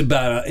 It was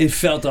it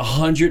felt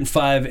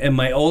 105, and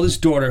my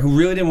oldest daughter, who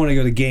really didn't want to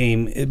go to the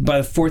game, by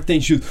the 4th thing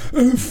she was,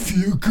 I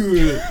feel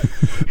good.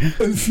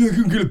 I feel like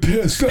I'm gonna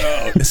pass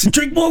out. I said,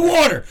 drink more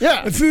water.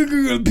 Yeah. I feel like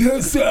I'm gonna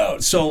pass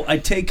out. So I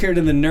take her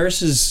to the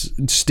nurse's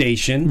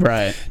station,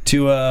 right,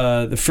 to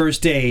the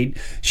first aid.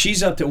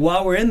 She's up there.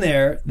 While we're in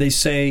there, they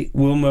say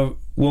Wilmer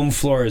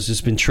Flores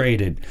has been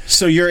traded.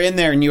 So you're in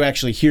there and you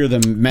actually hear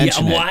them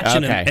mention it. Yeah, I'm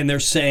watching them, and they're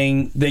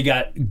saying they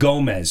got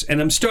Gomez.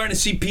 And I'm starting to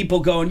see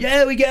people going,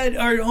 yeah, we got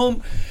our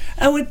home.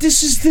 I went,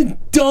 this is the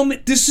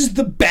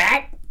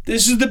bat.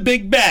 This is the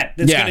big bat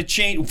that's going to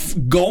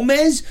change.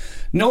 Gomez?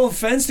 No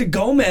offense to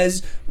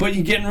Gomez, but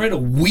you're getting rid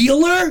of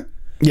Wheeler?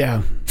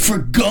 Yeah. For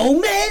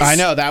Gomez? I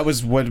know, that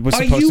was what was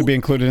supposed to be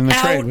included in the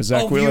trade, was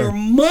Zach Wheeler. Your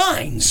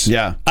minds.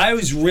 Yeah. I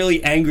was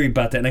really angry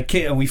about that.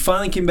 And we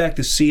finally came back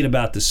to see it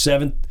about the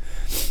 7th,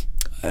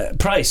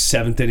 probably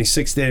 7th inning,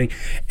 6th inning,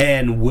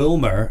 and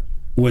Wilmer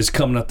was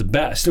coming up the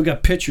bat. I still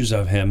got pictures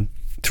of him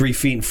 3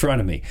 feet in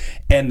front of me.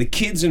 And the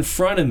kids in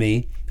front of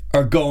me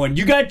are going,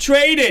 you got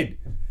traded.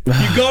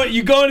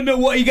 You going to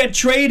Milwaukee, you got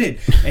traded.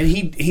 And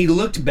he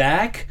looked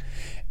back,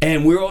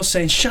 and we were all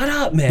saying, shut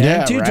up, man.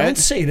 Yeah, dude, right? Don't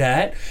say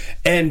that.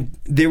 And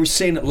they were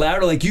saying it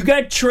louder, like, you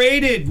got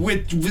traded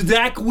with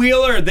Zach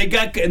Wheeler. And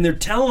they're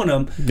telling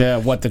him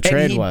what the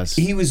trade was.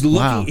 He was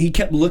looking, he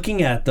kept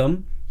looking at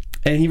them.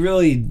 And he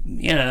really,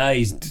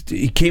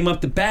 he came up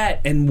the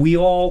bat, and we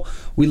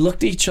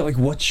looked at each other like,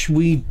 what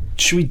we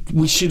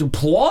should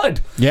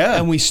applaud. Yeah.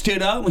 And we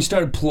stood up and we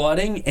started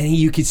applauding, and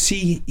you could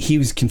see he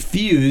was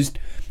confused.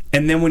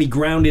 And then when he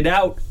grounded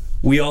out,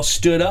 we all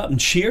stood up and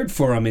cheered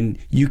for him, and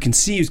you can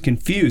see he was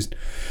confused.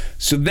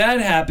 So that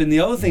happened. The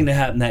other thing that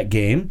happened that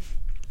game,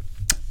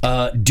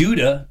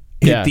 Duda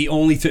hit the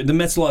only the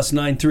Mets lost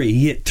 9-3.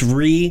 He hit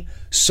 3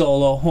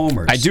 solo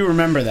homers. I do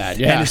remember that.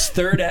 Yeah. And his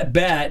third at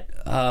bat,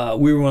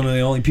 we were one of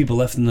the only people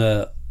left in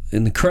the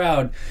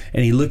crowd,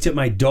 and he looked at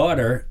my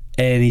daughter.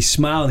 And he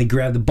smiled and he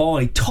grabbed the ball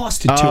and he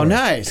tossed it to her. Oh,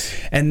 nice.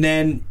 And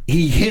then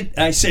he hit,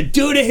 I said,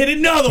 dude, hit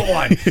another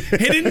one.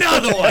 Hit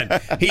another one.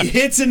 He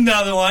hits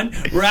another one,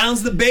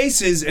 rounds the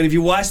bases, and if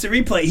you watch the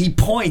replay, he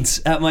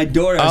points at my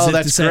daughter.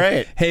 That's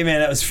great. Hey, man,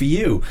 that was for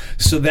you.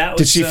 So that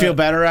was. Did she feel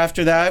better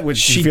after that?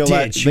 She did.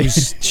 Like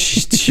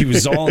she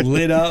was all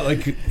lit up.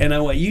 And I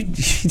went,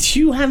 do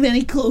you have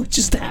any clue what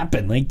just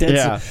happened? Like,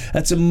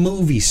 that's a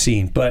movie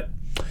scene. But,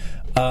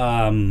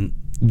 I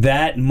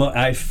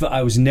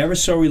was never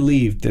so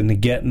relieved than to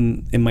get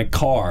in my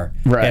car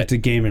after the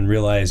game and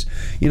realize,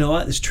 you know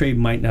what, this trade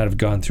might not have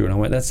gone through. And I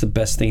went, that's the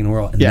best thing in the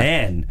world. And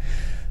then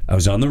I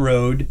was on the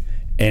road,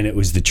 and it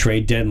was the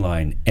trade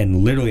deadline.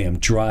 And literally, I'm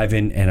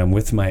driving, and I'm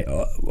with my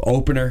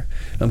opener.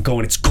 I'm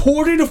going, it's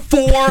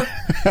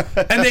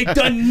 3:45, and they've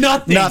done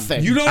nothing.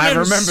 Nothing. You don't I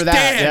understand. Remember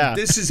that. Yeah.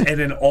 This is, and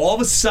then all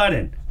of a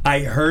sudden,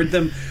 I heard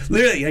them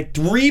literally like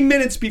 3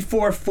 minutes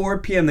before 4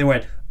 p.m. They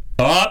went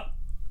up.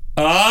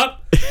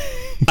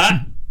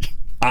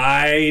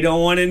 I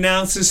don't want to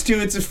announce this too.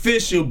 It's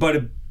official,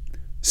 but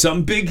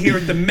something big here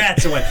at the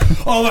Mets. I went,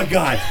 oh my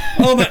god,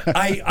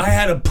 I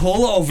had to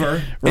pull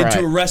over into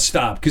a rest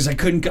stop because I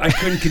couldn't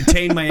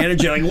contain my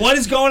energy. Like, what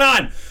is going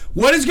on?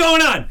 What is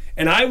going on?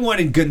 And I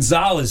wanted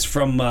Gonzalez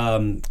from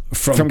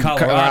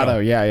Colorado.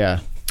 Yeah.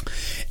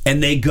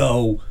 And they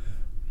go,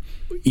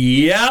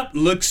 yep,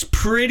 looks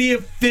pretty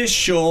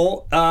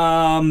official.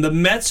 The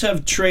Mets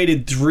have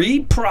traded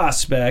 3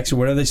 prospects, or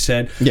whatever they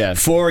said,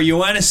 for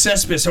Yoenis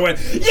Cespedes. I went,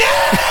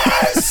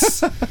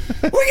 yes!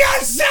 We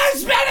got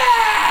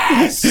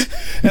Cespedes!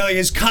 And like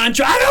his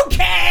contract, I don't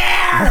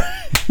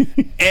care!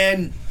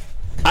 And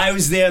I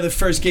was there the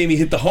first game he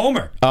hit the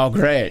homer. Oh,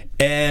 great.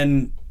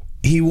 And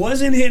he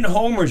wasn't hitting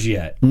homers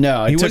yet.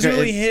 No. He wasn't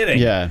really hitting.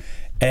 Yeah.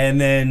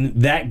 And then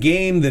that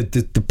game,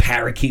 the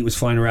parakeet was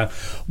flying around.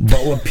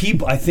 But what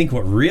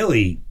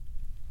really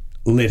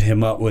lit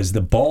him up was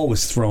the ball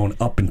was thrown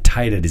up and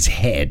tight at his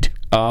head.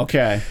 Oh,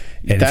 okay.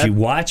 And if you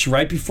watch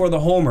right before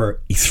the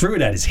homer, he threw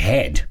it at his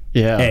head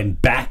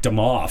and backed him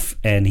off.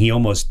 And he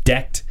almost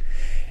decked.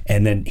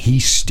 And then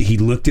he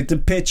looked at the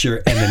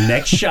pitcher, and the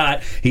next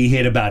shot, he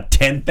hit about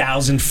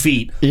 10,000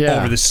 feet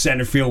over the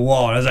center field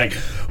wall. And I was like,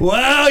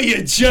 wow,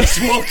 you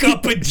just woke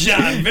up a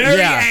giant,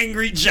 very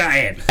angry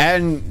giant.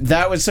 And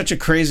that was such a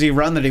crazy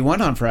run that he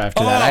went on for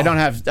after that. I don't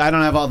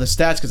have all the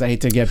stats because I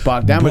hate to get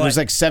bogged down, but there's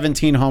like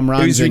 17 home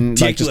runs in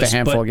like just a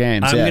handful of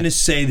games. I'm going to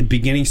say the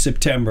beginning of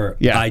September,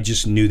 I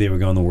just knew they were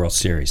going to the World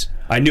Series.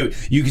 I knew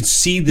it. You could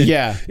see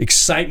the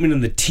excitement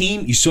in the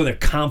team. You saw their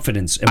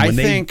confidence.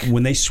 And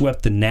when they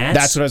swept the Nats,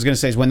 that's what I was going to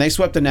say. Is when they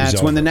swept the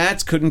Nats, when the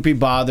Nats couldn't be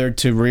bothered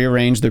to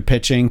rearrange their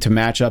pitching to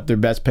match up their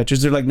best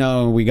pitchers, they're like,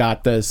 "No, we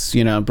got this."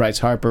 Bryce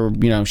Harper.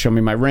 Show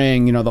me my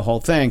ring. The whole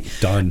thing.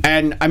 Done.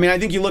 And I mean, I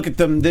think you look at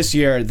them this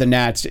year, the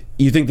Nats.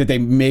 You think that they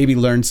maybe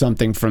learned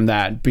something from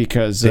that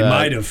because they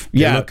might have.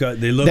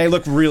 They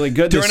look really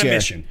good this year. They're on a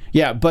mission.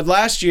 Yeah, but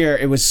last year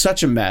it was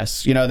such a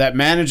mess. That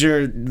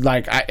manager,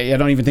 like I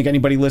don't even think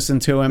anybody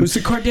listened to him. It was the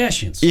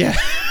Kardashians. Yeah,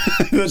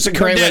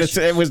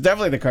 it was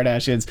definitely the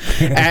Kardashians,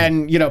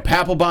 and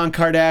Papelbon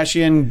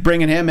Kardashian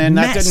bringing him in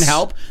that didn't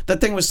help. That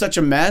thing was such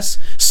a mess.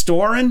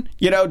 Storin,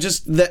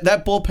 just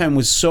that bullpen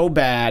was so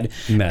bad,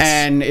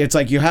 and it's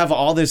like you have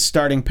all this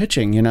starting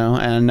pitching,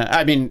 and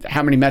I mean,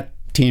 how many Met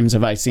teams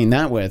have I seen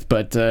that with?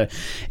 But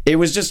it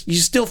was just you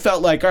still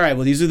felt like, all right,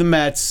 well, these are the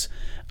Mets.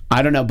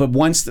 I don't know, but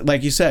once,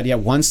 like you said,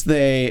 once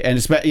they, and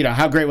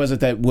how great was it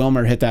that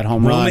Wilmer hit that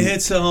home run? Wilmer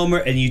hits the homer,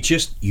 and you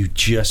just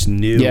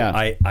knew. Yeah.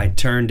 I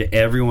turned to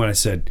everyone. I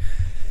said,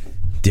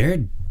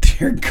 they're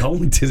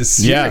going to the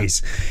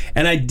series. Yeah.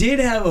 And I did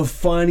have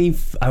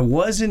I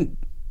wasn't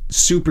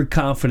super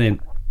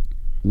confident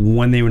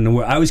when they were in the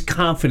World. I was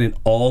confident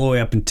all the way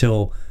up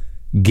until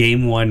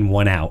game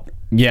 1 out.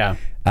 Yeah.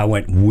 I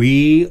went,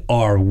 we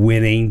are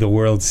winning the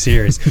World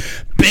Series.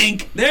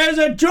 Bink, there's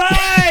a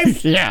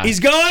drive. Yeah. He's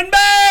going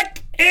back.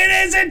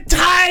 It is a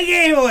tie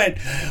game.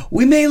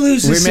 We may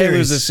lose this series. We may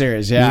lose this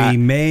series, yeah. We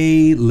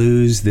may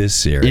lose this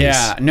series.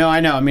 Yeah, no, I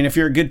know. I mean, if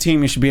you're a good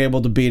team, you should be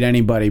able to beat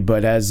anybody.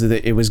 But as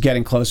it was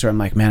getting closer, I'm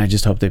like, man, I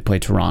just hope they play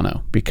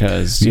Toronto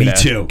because me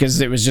too. Because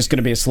it was just going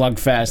to be a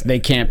slugfest. They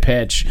can't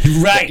pitch,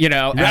 right?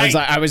 Right.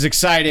 I was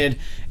excited.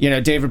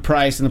 David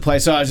Price in the play,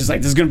 so I was just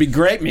like, this is going to be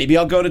great. Maybe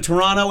I'll go to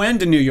Toronto and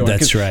to New York.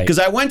 That's right. Because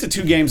I went to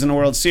 2 games in the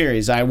World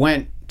Series. I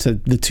went to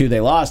the 2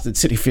 they lost at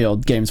Citi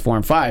Field, games 4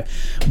 and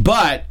 5.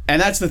 But,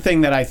 and that's the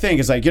thing that I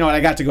think is like, I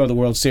got to go to the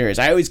World Series.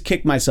 I always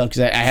kick myself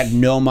because I had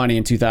no money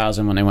in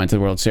 2000 when they went to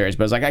the World Series.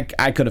 But I was like,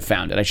 I could have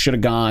found it. I should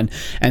have gone.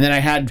 And then I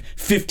had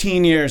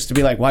 15 years to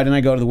be like, why didn't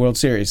I go to the World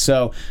Series?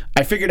 So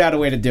I figured out a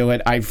way to do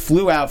it. I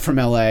flew out from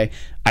LA.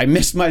 I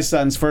missed my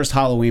son's first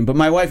Halloween, but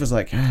my wife was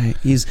like,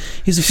 he's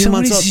a few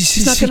months old.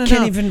 He's not going to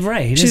know.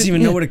 He doesn't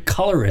even know what a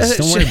color is.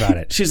 Don't worry about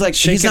it. She's like,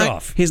 shake it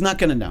off. He's not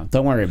going to know.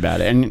 Don't worry about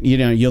it. And,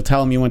 you'll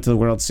tell him you went to the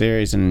World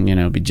Series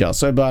and, be jealous.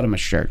 So I bought him a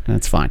shirt.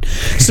 That's fine.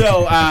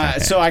 So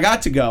so I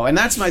got to go. And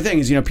that's my thing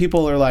is,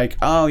 people are like,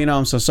 oh,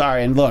 I'm so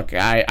sorry. And look,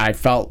 I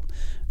felt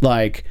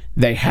like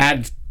they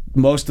had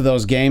most of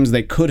those games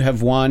they could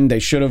have won, they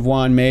should have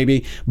won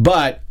maybe,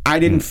 but I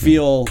didn't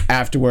feel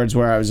afterwards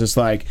where I was just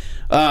like,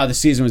 the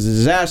season was a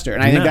disaster.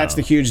 And I think that's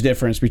the huge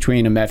difference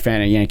between a Met fan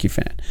and a Yankee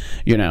fan,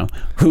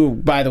 who,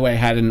 by the way,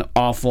 had an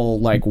awful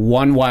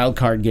one wild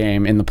card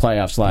game in the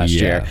playoffs last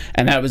year,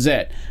 and that was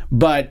it.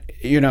 But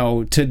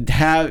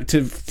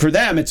for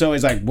them, it's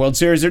always like World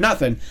Series or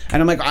nothing.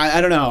 And I'm like,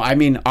 I don't know. I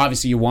mean,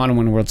 obviously you want to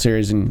win a World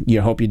Series and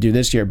you hope you do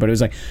this year, but it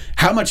was like,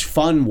 how much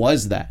fun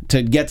was that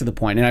to get to the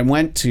point? And I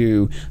went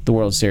to the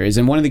World Series,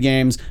 and one of the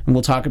games, and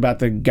we'll talk about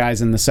the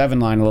guys in the 7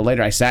 line a little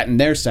later, I sat in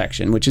their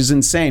section, which is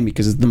insane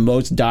because it's the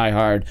most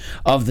diehard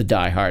of the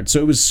diehard.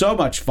 So it was so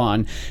much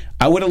fun.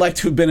 I would have liked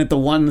to have been at the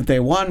one that they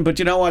won, but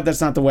you know what?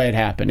 That's not the way it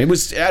happened. It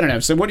was, I don't know.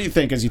 So what do you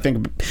think as you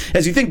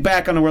think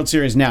back on the World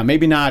Series now?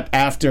 Maybe not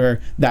after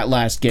that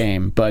last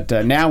game, but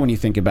now when you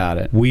think about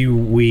it.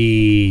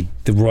 The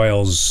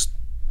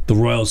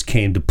Royals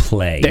came to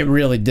play. They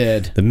really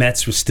did. The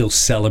Mets were still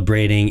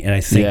celebrating, and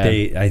I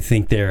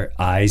think their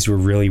eyes were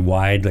really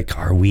wide. Like,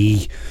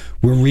 we're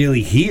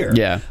really here.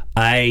 Yeah.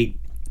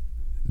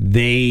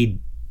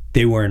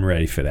 They weren't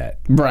ready for that.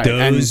 Right.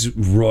 Those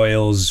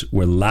Royals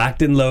were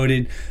locked and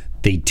loaded.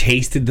 They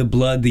tasted the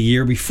blood the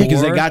year before.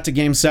 Because they got to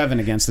Game 7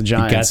 against the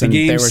Giants, and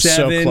they were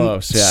so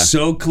close. Yeah.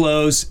 So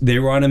close. They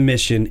were on a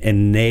mission,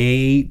 and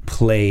they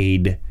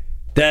played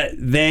that.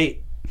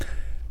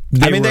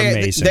 They were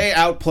amazing. They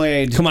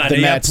outplayed. Come on, the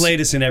they Mets outplayed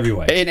us in every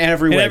way. In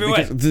every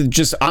way.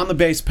 Just on the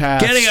base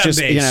pass, getting on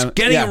base,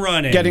 getting a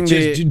run in,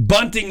 getting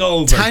bunting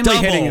over, timely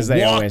double, hitting, as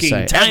they walking, always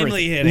say.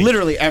 timely hitting,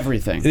 literally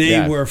everything.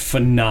 They were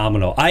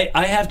phenomenal.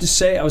 I have to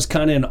say, I was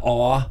kind of in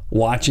awe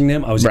watching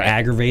them. I was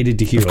aggravated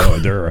to hear,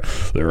 they're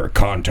a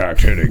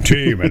contact hitting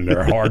team and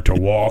they're hard to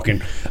walk,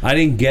 and I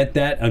didn't get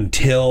that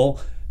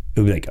until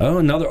it was like,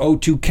 another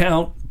 0-2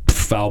 count.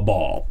 Foul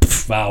ball,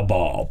 foul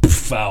ball,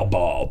 foul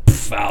ball,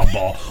 foul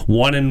ball.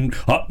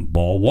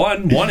 Ball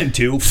 1 and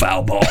 2,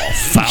 foul ball,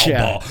 foul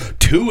ball,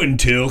 2 and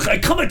 2.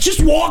 Like, come on,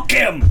 just walk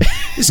him.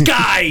 This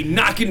guy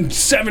knocking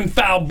 7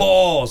 foul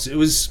balls. It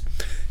was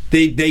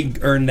they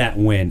earned that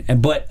win.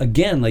 But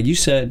again, like you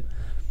said,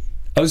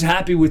 I was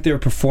happy with their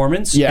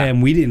performance,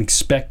 and we didn't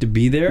expect to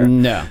be there.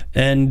 No.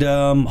 And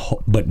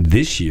but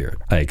this year,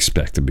 I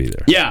expect to be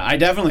there. Yeah, I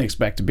definitely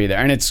expect to be there.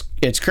 And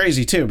it's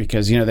crazy, too,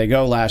 because, they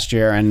go last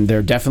year, and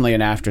they're definitely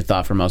an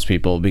afterthought for most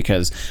people,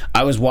 because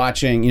I was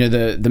watching,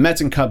 the Mets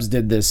and Cubs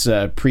did this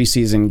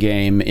preseason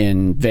game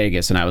in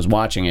Vegas, and I was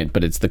watching it,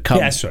 but it's the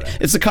Cubs.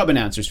 It's the Cub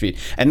announcers feed.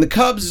 And the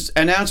Cubs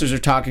announcers are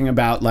talking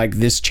about,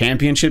 this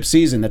championship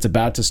season that's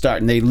about to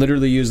start, and they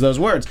literally use those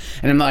words.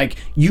 And I'm like,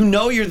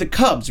 you're the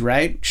Cubs,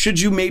 right?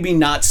 Should you maybe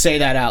not say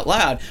that out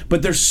loud?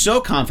 But they're so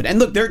confident. And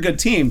look, they're a good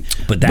team.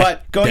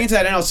 But going into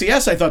that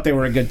NLCS, I thought they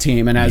were a good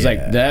team, and I was like,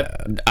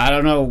 I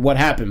don't know what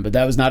happened, but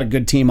that was not a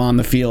good team on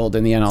the field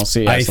in the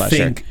NLCS last year. I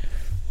think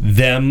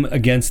them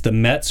against the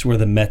Mets were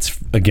the Mets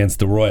against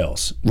the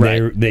Royals.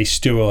 Right. They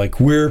still were like,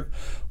 we're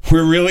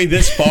really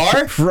this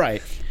far?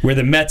 Right. Where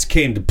the Mets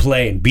came to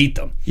play and beat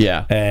them.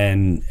 Yeah.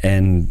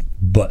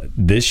 But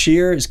this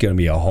year is going to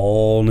be a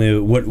whole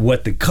new...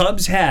 What the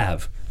Cubs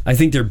have, I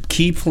think their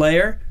key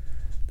player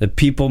that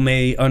people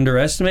may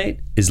underestimate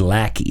is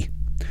Lackey.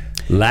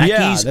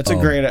 Lackey's that's a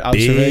great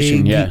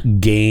observation. Big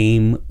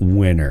game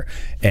winner,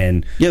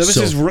 and that was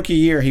his rookie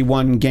year. He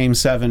won Game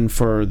 7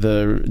 for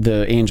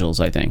the Angels,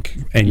 I think.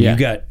 And you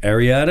got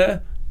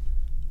Arrieta,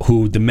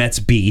 who the Mets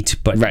beat.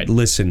 But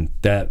listen,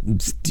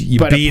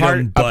 beat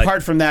him. But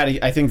apart from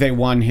that, I think they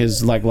won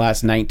his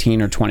last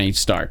 19 or 20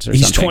 starts or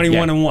something. He's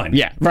 21-1.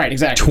 Yeah, right,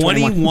 exactly.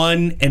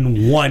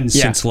 21-1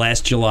 since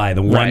last July,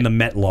 the one the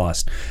Met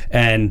lost,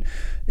 and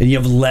you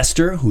have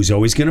Lester, who's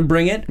always going to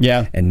bring it.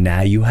 Yeah, and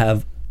now you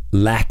have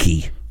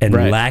Lackey. And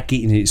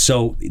Lackey,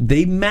 so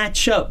they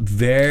match up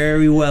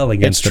very well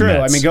against the Mets. It's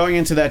true. I mean, going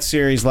into that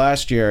series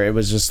last year, it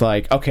was just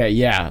like, okay,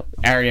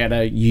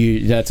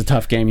 Arrieta, that's a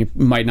tough game. You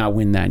might not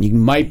win that. You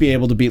might be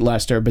able to beat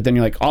Lester, but then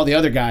you're like, all the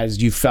other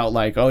guys, you felt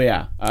like, oh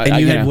yeah.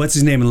 And you had what's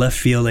his name in left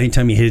field.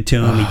 Anytime you hit it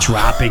to him, he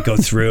drop it, go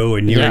through,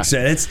 and you're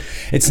excited.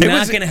 It's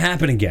not going to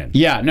happen again.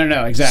 Yeah,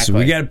 no, exactly. So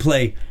we got to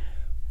play.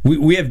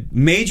 We have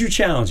major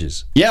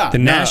challenges. Yeah, the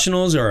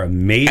Nationals are a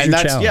major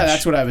challenge. Yeah,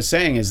 that's what I was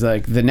saying. Is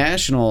like the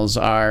Nationals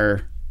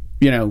are,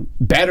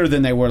 better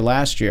than they were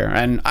last year.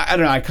 And I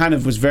don't know, I kind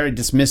of was very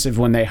dismissive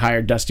when they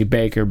hired Dusty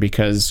Baker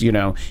because, he in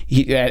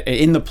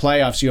the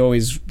playoffs, you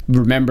always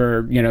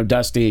remember,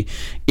 Dusty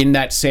in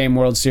that same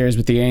World Series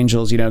with the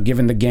Angels,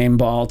 giving the game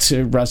ball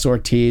to Russ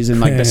Ortiz in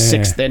the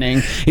 6th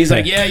inning. He's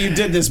like, yeah, you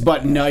did this,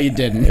 but no, you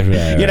didn't.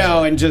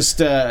 And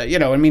just, I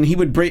mean,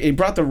 he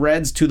brought the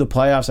Reds to the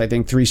playoffs, I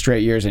think, 3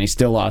 straight years, and he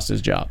still lost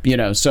his job,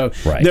 so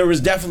there was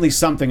definitely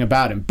something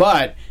about him.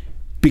 But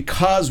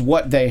because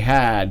what they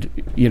had,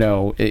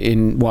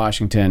 in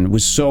Washington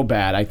was so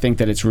bad, I think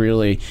that it's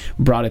really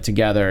brought it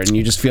together, and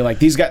you just feel like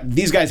these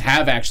guys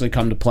have actually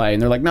come to play,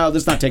 and they're like, no,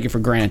 let's not take it for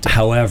granted.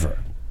 However,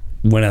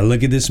 when I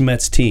look at this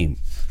Mets team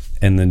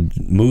and the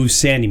moves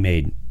Sandy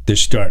made, they're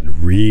starting to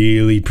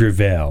really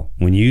prevail.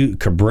 When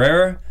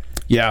Cabrera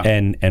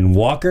and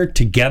Walker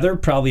together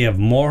probably have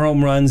more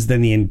home runs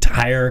than the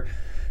entire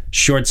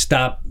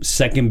shortstop,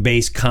 second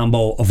base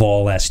combo of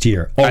all last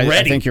year. Already.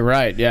 I think you're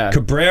right, yeah.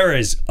 Cabrera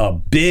is a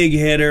big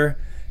hitter.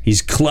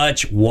 He's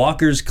clutch.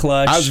 Walker's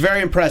clutch. I was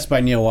very impressed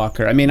by Neil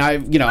Walker. I mean,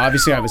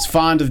 obviously I was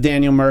fond of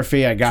Daniel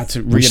Murphy. I got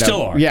to read.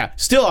 Still are. Yeah,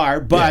 still are.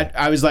 But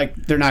I was like,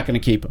 they're not going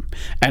to keep him.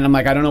 And I'm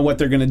like, I don't know what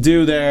they're going to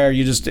do there.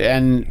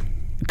 And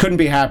couldn't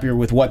be happier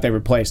with what they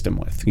replaced him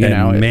with. We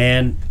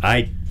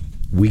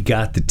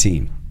got the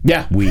team.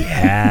 Yeah, we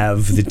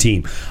have the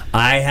team.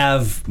 I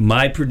have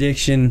my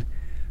prediction.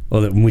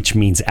 Well, which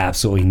means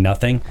absolutely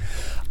nothing.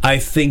 I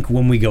think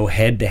when we go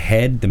head to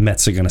head, the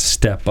Mets are going to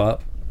step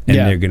up and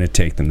they're going to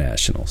take the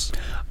Nationals.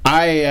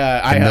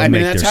 I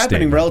mean, that's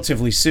happening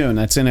relatively soon.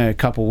 That's in a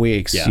couple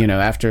weeks.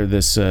 After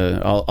this,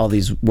 all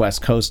these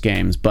West Coast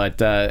games.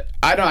 But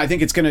I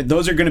think it's gonna.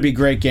 Those are going to be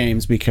great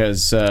games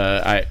because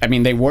I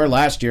mean, they were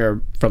last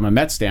year from a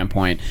Mets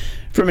standpoint.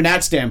 From a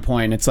Nats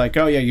standpoint, it's like,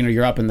 oh yeah,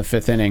 you're up in the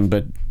fifth inning,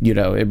 but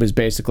it was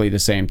basically the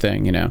same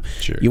thing.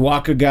 Sure. You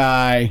walk a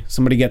guy,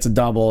 somebody gets a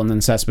double, and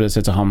then Cespedes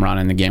hits a home run,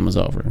 and the game was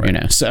over.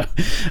 Right. So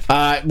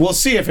we'll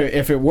see if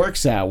it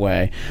works that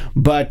way.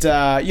 But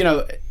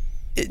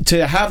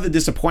to have the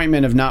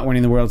disappointment of not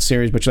winning the World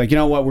Series, but you're like, you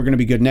know what, we're going to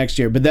be good next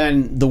year. But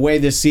then the way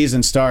this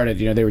season started,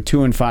 they were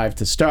 2-5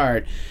 to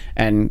start,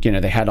 and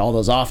they had all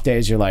those off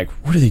days. You're like,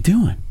 what are they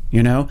doing?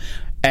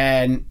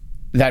 And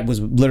that was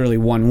literally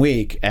 1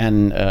 week,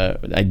 and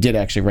I did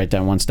actually write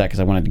down one stat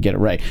because I wanted to get it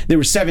right. They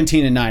were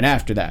 17-9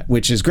 after that,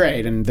 which is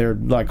great, and they're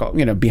like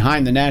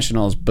behind the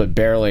Nationals, but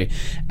barely.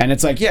 And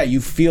it's like, you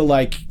feel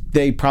like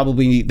they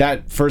probably,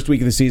 that first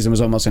week of the season was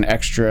almost an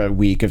extra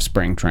week of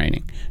spring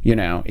training,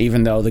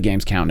 even though the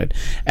games counted.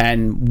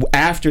 And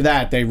after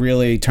that, they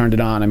really turned it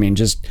on. I mean,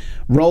 just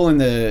rolling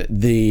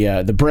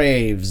the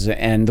Braves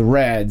and the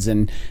Reds,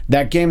 and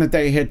that game that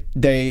they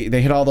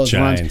hit all those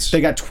Giants. runs. They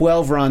got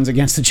 12 runs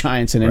against the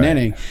Giants in an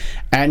inning,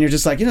 and you're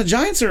just like,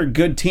 Giants are a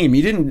good team.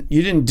 You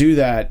didn't do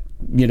that,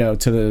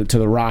 to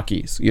the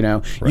Rockies. You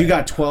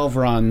got 12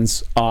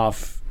 runs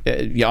off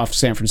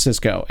San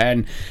Francisco,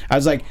 and I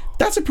was like,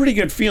 that's a pretty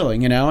good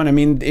feeling, and I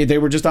mean, they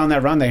were just on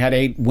that run. They had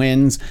 8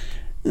 wins,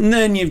 and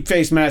then you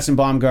face Madison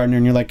Bumgarner,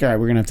 and you're like, all right,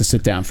 we're gonna have to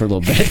sit down for a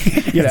little bit.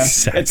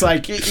 Exactly. It's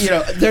like,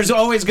 there's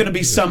always gonna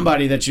be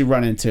somebody that you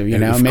run into.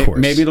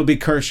 Maybe it'll be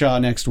Kershaw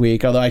next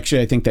week, although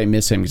actually I think they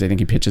miss him because I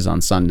think he pitches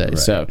on Sunday. Right.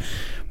 So,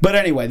 but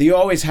anyway, you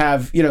always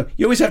have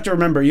to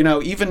remember,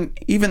 even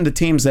the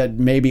teams that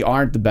maybe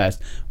aren't the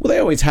best, well, they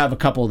always have a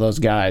couple of those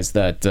guys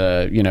that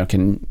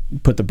can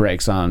put the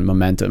brakes on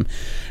momentum.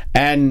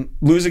 And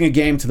losing a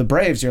game to the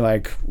Braves, you're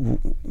like,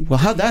 well,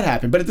 how'd that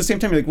happen? But at the same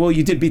time, you're like, well,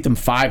 you did beat them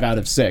 5 out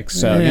of 6.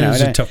 So it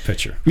was a tough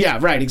pitcher. Yeah,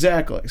 right,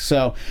 exactly.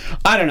 So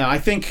I don't know. I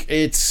think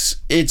it's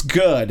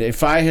good.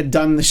 If I had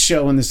done the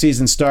show when the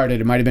season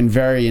started, it might have been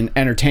very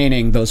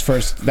entertaining.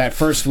 That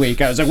first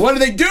week, I was like, what are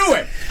they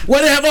doing? Why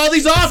do they have all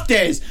these off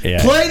days?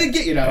 Yeah. Play the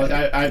game.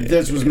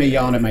 This was me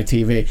yelling at my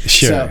TV.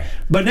 Sure. So,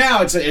 but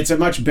now it's a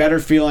much better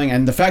feeling,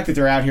 and the fact that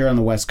they're out here on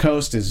the West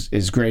Coast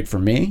is great for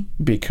me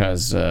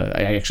because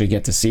I actually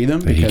get to see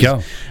them. There you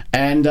go.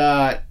 And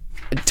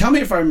tell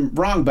me if I'm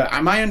wrong, but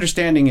my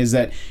understanding is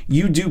that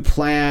you do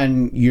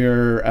plan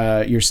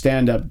your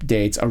stand-up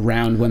dates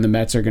around when the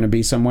Mets are going to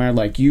be somewhere.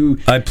 Like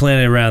I plan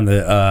it around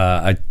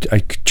I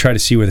try to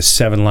see where the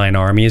 7-line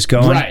army is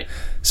going. Right.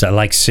 So I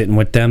like sitting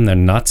with them. They're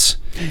nuts.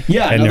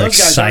 Yeah, and they're those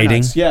guys exciting. Are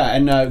nuts. Yeah,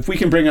 and if we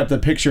can bring up the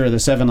picture of the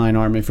 7-line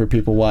army for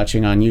people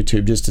watching on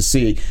YouTube just to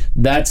see,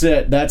 that's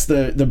it. That's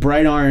the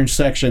bright orange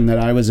section that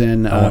I was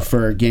in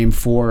for Game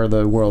 4 of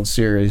the World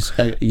Series.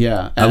 I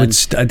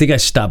think I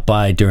stopped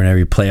by during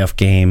every playoff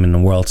game and the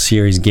World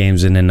Series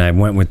games, and then I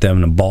went with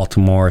them to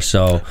Baltimore.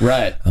 So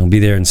I'll be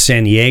there in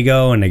San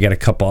Diego, and I got a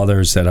couple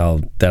others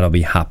that'll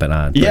be hopping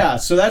on. Yeah,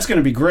 so that's going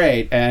to be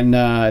great, and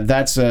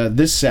that's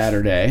this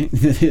Saturday.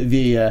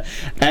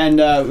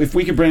 If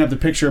we could bring up the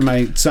picture of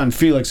my son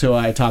Felix, who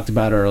I talked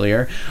about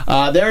earlier,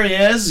 there he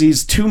is.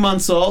 He's 2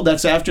 months old.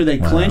 That's after they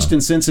clinched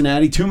in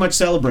Cincinnati. Too much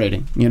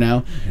celebrating,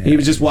 he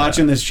was just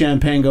watching this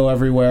champagne go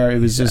everywhere. It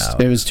was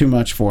it was too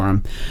much for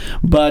him.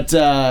 But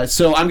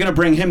so I'm going to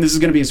bring him. This is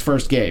going to be his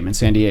first game in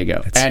San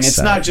Diego, it's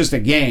not just a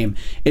game.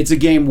 It's a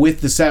game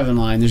with the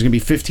 7-line. There's going to be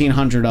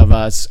 1,500 of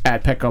us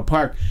at Petco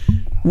Park,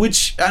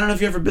 which I don't know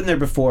if you've ever been there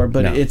before,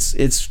 but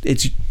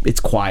it's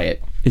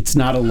quiet. It's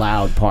not a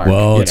loud park.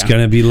 Well, it's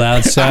going to be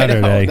loud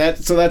Saturday.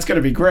 So that's going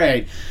to be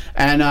great.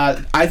 And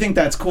I think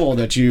that's cool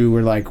that you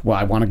were like, well,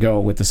 I want to go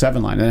with the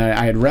 7-line. And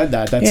I had read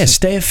that.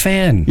 Stay a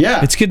fan.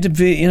 Yeah. It's good to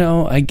be,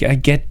 I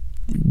get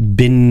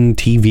bin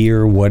TV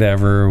or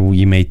whatever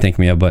you may think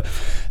me of, but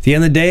at the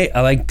end of the day,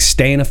 I like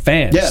staying a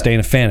fan. Yeah. Staying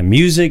a fan of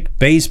music,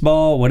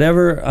 baseball,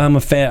 whatever. I'm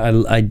a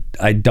fan.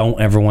 I don't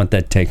ever want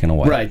that taken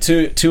away. Right.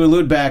 To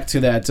allude back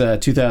to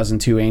that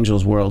 2002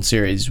 Angels World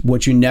Series,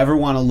 what you never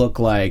want to look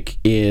like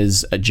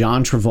is a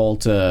John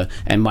Travolta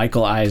and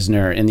Michael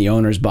Eisner in the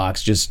owner's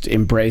box just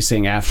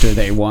embracing after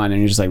they won,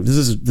 and you're just like, this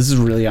is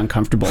really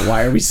uncomfortable.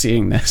 Why are we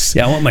seeing this?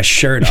 Yeah, I want my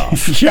shirt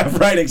off. Yeah,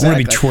 right. Exactly. I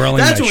want to be twirling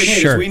That's my what we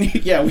shirt.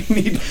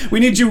 We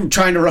need you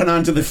trying to run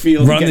onto the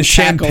field, run the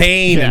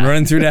champagne, and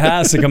run through the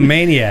house like a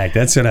maniac.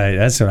 That's what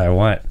I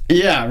want.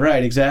 Yeah,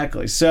 right,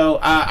 exactly. So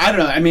I don't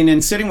know. I mean,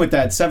 in sitting with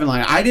that 7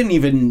 line, I didn't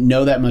even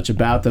know that much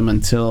about them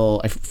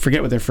until I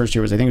forget what their first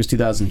year was. I think it was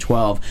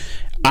 2012.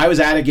 I was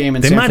at a game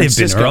in San Francisco. They might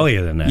have been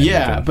earlier than that.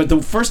 Yeah, but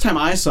the first time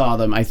I saw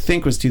them, I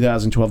think was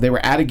 2012. They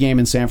were at a game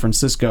in San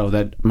Francisco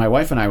that my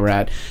wife and I were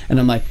at, and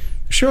I'm like,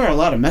 sure are a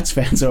lot of Mets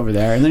fans over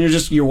there, and then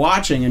you're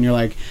watching and you're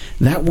like,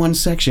 that one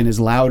section is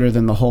louder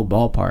than the whole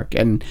ballpark.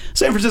 And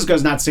San Francisco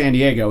is not San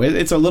Diego.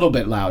 It's a little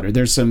bit louder.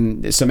 There's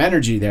some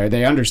energy there.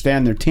 They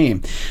understand their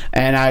team,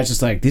 and I was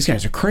just like, these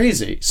guys are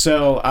crazy.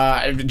 So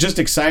I'm just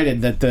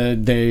excited that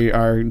they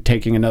are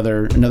taking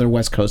another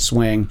West Coast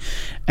swing,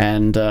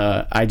 and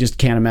I just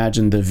can't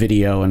imagine the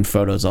video and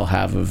photos I'll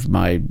have of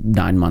my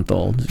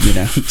 9-month-old,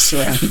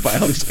 surrounded by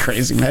all these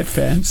crazy Met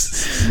fans.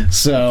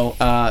 So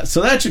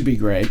that should be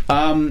great.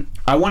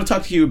 I want to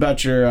talk to you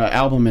about your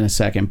album in a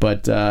second,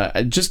 but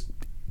just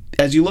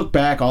as you look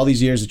back all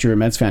these years that you're a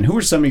Mets fan, who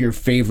are some of your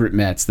favorite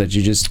Mets that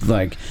you just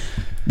like,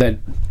 that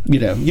you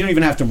don't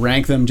even have to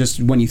rank them, just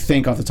when you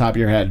think off the top of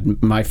your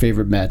head, my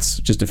favorite Mets,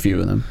 just a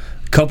few of them?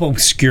 A couple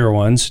obscure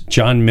ones: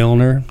 John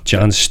Milner,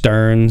 John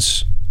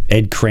Stearns,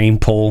 Ed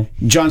Kranepool.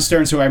 John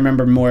Stearns, who I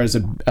remember more as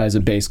a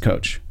base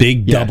coach.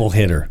 Big double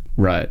hitter.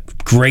 Right.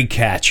 Great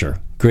catcher.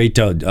 Great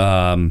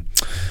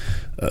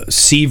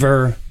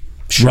Seaver.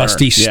 Sure,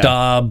 Rusty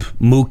Staub,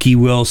 Mookie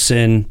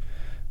Wilson,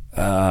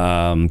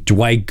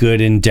 Dwight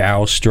Gooden,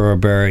 Darryl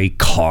Strawberry,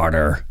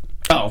 Carter.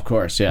 Oh, of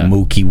course, yeah.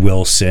 Mookie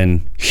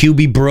Wilson,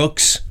 Hubie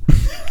Brooks,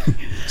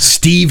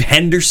 Steve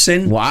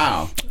Henderson.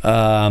 Wow.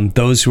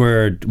 Those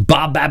were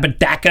Bob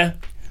Abadaka.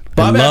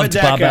 Bob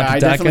Abadaka. I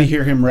definitely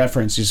hear him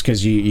referenced just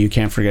because you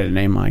can't forget a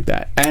name like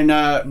that.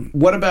 And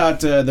what about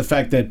the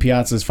fact that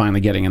Piazza's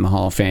finally getting in the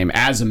Hall of Fame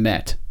as a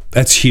Met?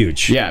 That's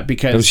huge. Yeah,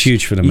 because that was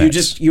huge for the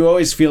Mets. You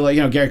always feel like,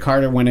 Gary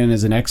Carter went in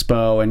as an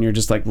expo, and you're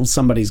just like, well,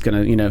 somebody's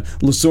gonna,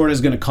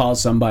 Lasorda's gonna call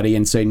somebody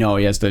and say no,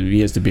 he has to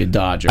be a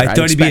Dodger. I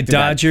thought he'd be a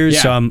Dodger,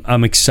 so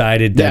I'm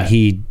excited that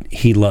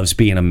he loves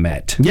being a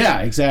Met.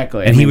 Yeah,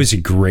 exactly. And he was a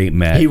great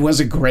Met. He was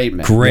a great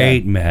Met.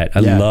 Great Met. I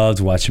loved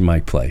watching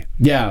Mike play.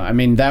 Yeah, I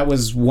mean, that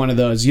was one of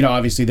those,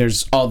 obviously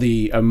there's all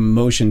the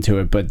emotion to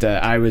it, but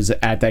I was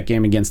at that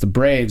game against the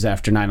Braves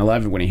after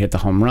 9/11 when he hit the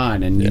home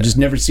run, and you just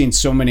never seen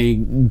so many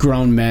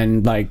grown men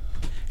like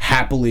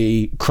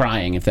happily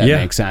crying, if that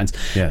makes sense.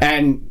 Yeah.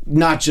 And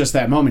not just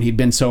that moment, he'd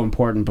been so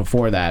important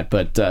before that,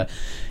 but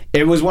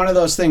it was one of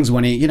those things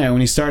when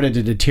he started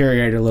to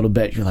deteriorate a little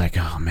bit, you're like,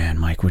 oh man,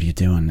 Mike, what are you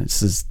doing?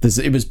 This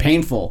it was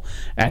painful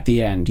at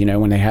the end,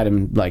 when they had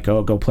him like,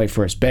 oh, go play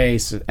first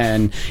base.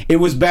 And it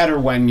was better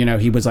when,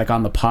 he was like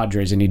on the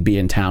Padres and he'd be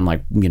in town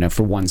like,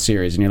 for one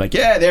series, and you're like,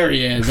 yeah, there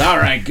he is. All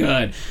right,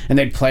 good. And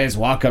they'd play his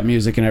walk-up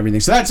music and everything.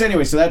 So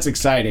that's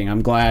exciting.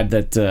 I'm glad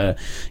that,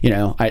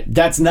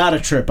 that's not a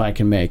trip I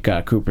can make,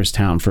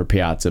 Cooperstown for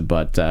Piazza,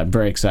 but I'm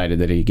very excited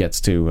that he gets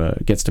to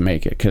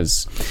make it,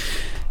 because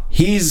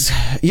he's,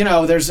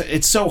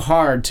 it's so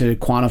hard to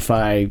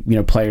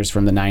quantify, players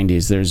from the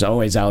 90s. There's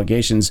always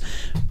allegations,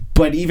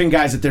 but even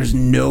guys that there's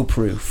no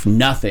proof,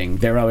 nothing,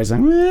 they're always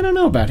like, I don't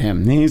know about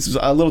him. He's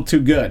a little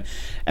too good.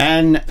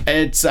 And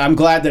I'm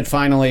glad that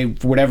finally,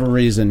 for whatever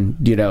reason,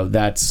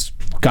 that's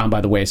gone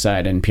by the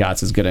wayside, and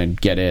Piazza's going to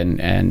get in.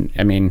 And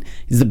I mean,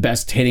 he's the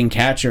best hitting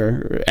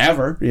catcher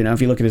ever, if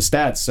you look at his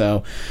stats.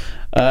 So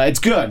it's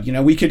good.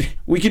 We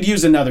could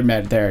use another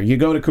Met there. You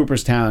go to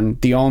Cooperstown,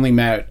 the only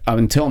Met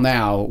until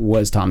now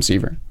was Tom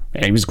Seaver.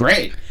 And he was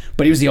great,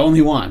 but he was the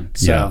only one.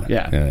 So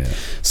yeah.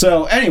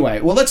 So anyway,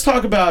 well, let's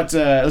talk about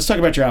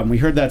your album. We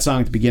heard that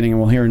song at the beginning,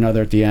 and we'll hear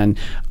another at the end.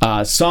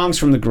 Songs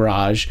from the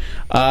Garage.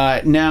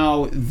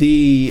 Now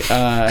the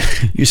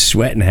you're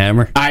sweating,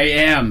 Hammer. I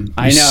am.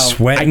 I know.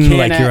 Sweating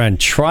like you're on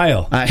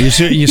trial.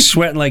 You're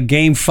sweating like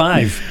Game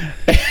 5.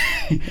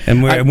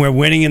 And we're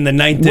winning in the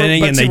ninth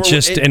inning,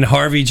 and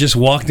Harvey just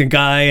walked a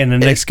guy, and the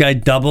next guy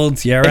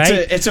doubled. Yeah, right.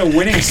 It's a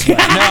winning sweat.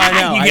 No,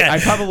 I know. I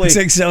probably. It's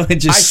like someone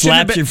just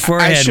slapped your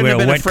forehead with a wet cloth. I shouldn't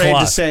have been afraid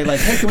to say like,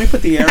 "Hey, can we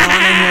put the air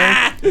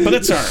on in here?" But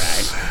it's all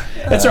right.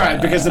 It's all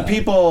right, because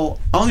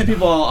only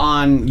people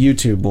on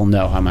YouTube will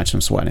know how much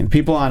I'm sweating.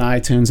 People on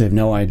iTunes have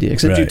no idea,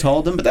 except you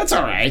told them. But that's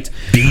all right.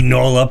 Beating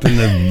all up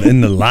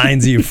in the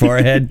lines of your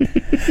forehead.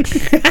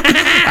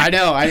 I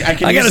know. I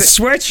got a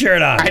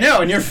sweatshirt on. I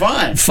know, and you're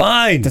fine.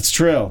 Fine. That's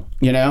true.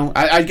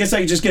 I guess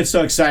I just get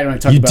so excited when I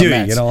talk about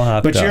Mets. You don't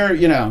have to.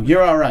 But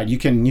you're all right. You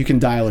can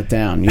dial it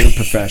down. You're a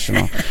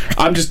professional.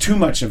 I'm just too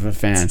much of a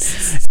fan.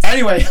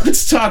 Anyway,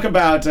 let's talk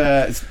about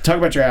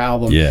your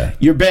album. Yeah.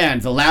 Your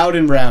band, The Loud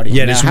and Rowdy.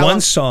 Yeah, there's one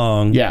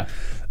song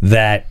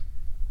that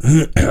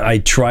I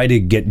tried to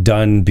get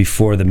done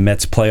before the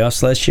Mets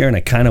playoffs last year, and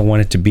I kind of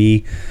wanted to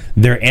be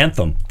their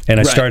anthem. And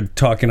I started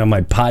talking on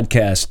my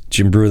podcast,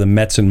 Jim Breuer, the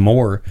Mets and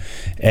More,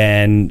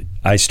 and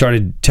I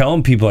started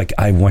telling people, like,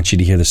 I want you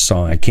to hear this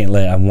song.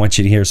 I want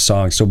you to hear a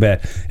song so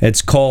bad.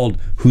 It's called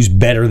Who's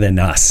Better Than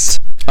Us.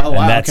 Oh,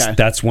 wow, and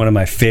that's one of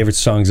my favorite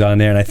songs on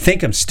there. And I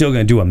think I'm still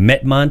going to do a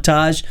Met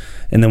montage,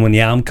 and then when the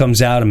album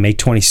comes out on May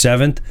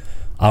 27th,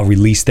 I'll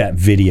release that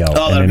video,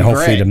 and then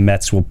hopefully the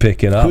Mets will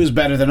pick it up. Who's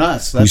better than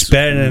us? Who's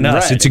better than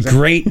us? It's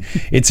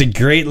a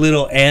great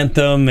little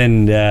anthem,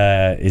 and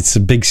it's a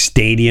big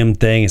stadium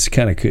thing. It's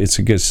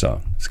a good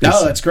song.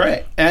 That's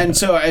great.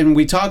 And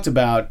we talked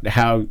about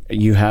how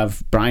you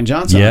have Brian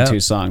Johnson on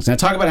 2 songs. Now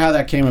talk about how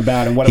that came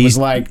about and what it was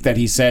like that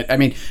he said. I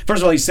mean,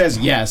 first of all, he says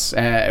yes.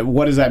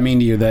 What does that mean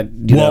to you? That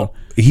you know?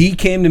 He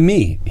came to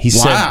me. He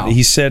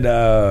said,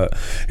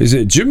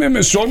 Jimmy,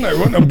 my son, I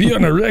want to be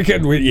on a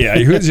record with you.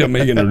 I heard you're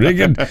making a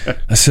record.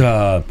 I said,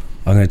 I'm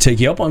going to take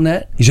you up on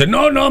that. He said,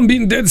 no, I'm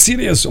being dead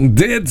serious. I'm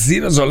dead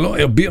serious.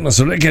 I'll be on this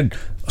record.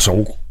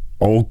 So,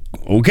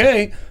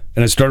 okay.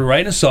 And I started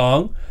writing a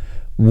song.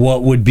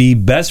 What would be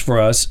best for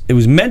us? It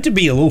was meant to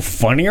be a little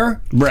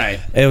funnier. Right.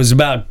 It was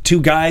about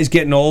 2 guys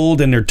getting old,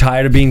 and they're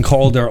tired of being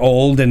called they're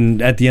old,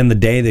 and at the end of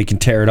the day, they can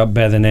tear it up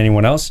better than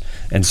anyone else.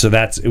 And so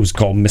it was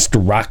called Mr.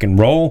 Rock and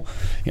Roll.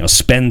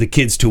 Spend the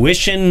kids'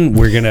 tuition.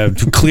 We're gonna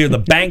clear the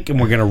bank,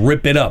 and we're gonna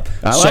rip it up.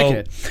 I like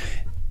it.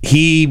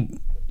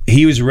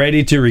 He was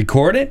ready to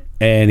record it,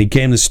 and he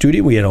came to the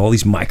studio. We had all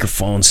these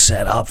microphones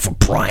set up for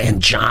Brian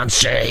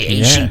Johnson.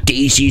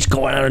 AC/DC's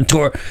going on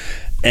tour.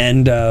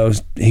 And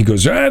he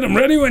goes, all right, I'm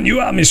ready when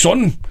you are, my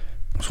son.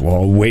 So,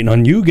 well, waiting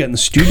on you, get in the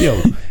studio.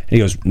 And he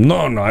goes,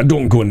 no, I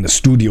don't go in the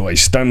studio. I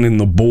stand in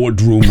the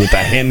boardroom with a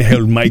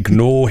handheld mic,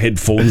 no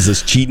headphones,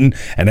 that's cheating.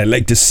 And I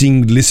like to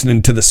sing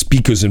listening to the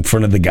speakers in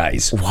front of the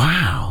guys.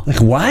 Wow.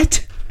 Like,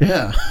 what?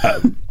 Yeah.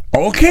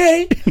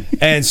 Okay.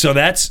 And so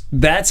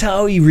that's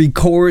how he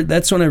record.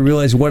 That's when I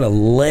realized what a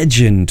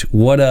legend,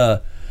 one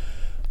of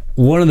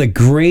the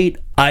great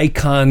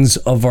icons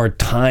of our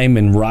time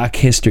in rock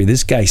history.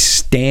 This guy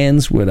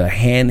stands with a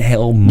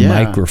handheld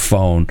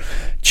microphone,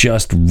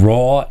 just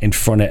raw in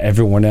front of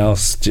everyone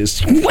else.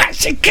 Just,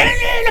 what's it going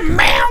in the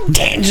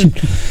mountains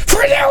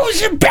for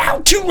those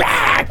about to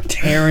rock?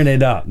 Tearing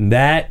it up. And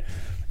that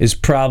is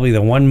probably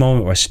the one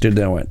moment where I stood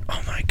there and went,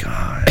 oh my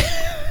God,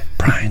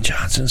 Brian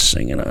Johnson's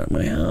singing on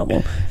my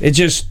album. It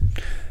just,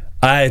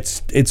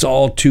 it's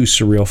all too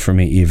surreal for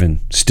me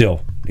even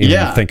still.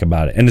 To think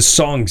about it. And the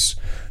song's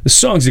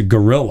a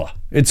gorilla.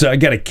 I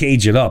gotta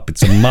cage it up.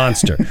 It's a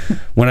monster.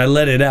 When I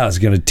let it out, it's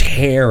gonna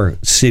tear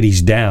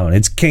cities down.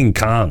 It's King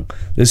Kong.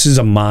 This is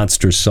a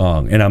monster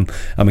song, and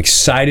I'm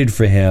excited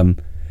for him,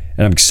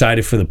 and I'm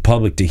excited for the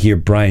public to hear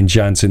Brian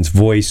Johnson's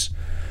voice.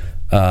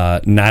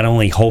 Not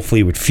only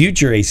hopefully with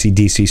future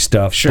AC/DC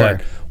stuff,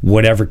 but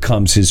whatever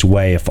comes his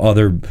way. If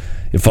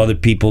other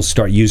people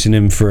start using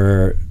him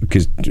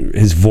because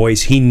his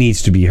voice, he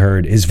needs to be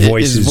heard. His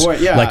voice is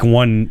like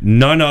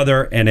none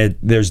other, and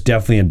there's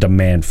definitely a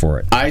demand for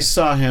it. I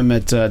saw him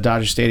at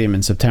Dodger Stadium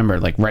in September,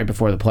 like right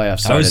before the playoffs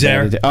started. I was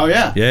there. Oh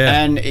yeah,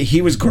 and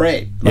he was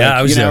great. Like,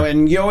 I was there.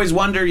 And you always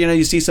wonder,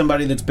 you see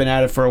somebody that's been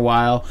at it for a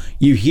while,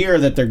 you hear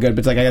that they're good, but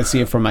it's like I got to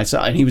see it for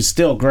myself, and he was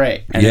still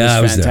great, and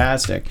it was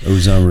fantastic. It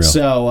was unreal.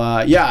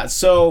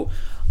 So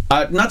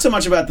not so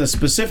much about the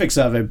specifics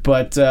of it,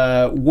 but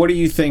what do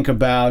you think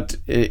about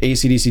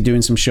AC/DC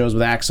doing some shows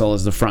with Axl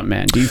as the front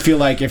man? Do you feel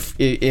like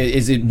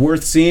is it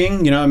worth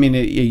seeing?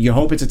 You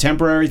hope it's a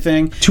temporary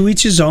thing? To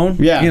each his own.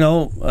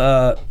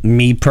 Yeah.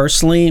 Me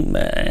personally,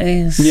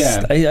 I've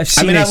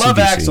seen I love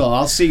Axl.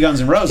 I'll see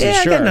Guns N' Roses,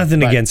 sure. I got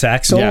nothing against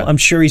Axl. Yeah. I'm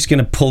sure he's going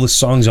to pull the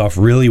songs off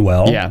really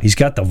well. Yeah. He's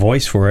got the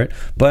voice for it.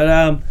 But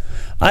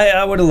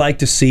I would have liked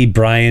to see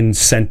Brian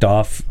sent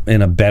off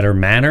in a better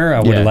manner. I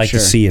would have liked to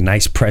see a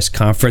nice press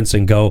conference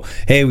and go,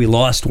 hey, we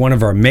lost one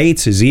of our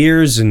mates, his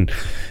ears, and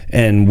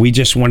we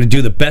just want to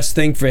do the best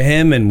thing for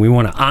him, and we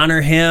want to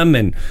honor him.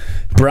 And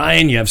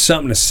Brian, you have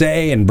something to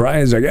say? And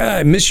Brian's like,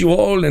 I miss you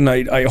all, and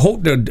I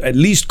hope to at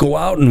least go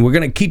out, and we're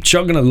going to keep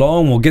chugging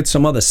along. We'll get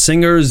some other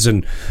singers,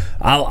 and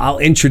I'll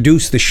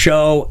introduce the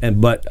show.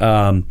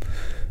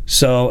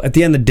 So at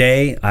the end of the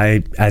day,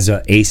 as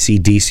a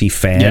AC/DC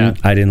fan,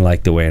 I didn't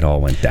like the way it all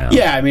went down.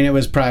 Yeah, I mean, it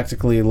was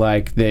practically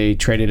like they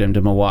traded him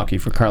to Milwaukee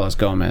for Carlos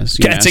Gomez.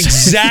 That's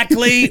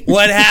exactly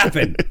what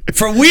happened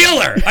for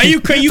Wheeler. Are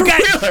you crazy? You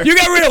got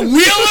rid of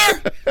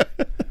Wheeler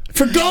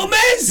for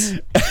Gomez?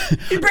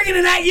 You're bringing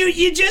it out.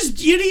 You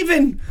didn't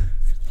even.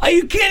 Are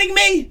you kidding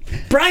me?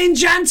 Brian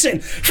Johnson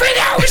for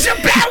those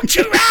about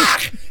to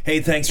rock.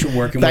 Hey, thanks for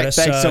working with us.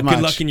 Thanks so much.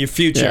 Good luck in your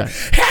future.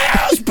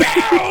 Hells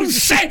bells,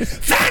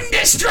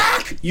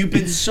 thunderstruck. You've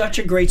been such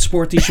a great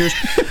sport these years.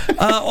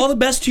 All the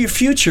best to your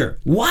future.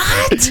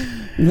 What?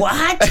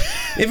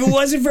 If it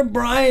wasn't for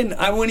Brian,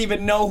 I wouldn't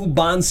even know who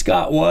Bon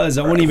Scott was.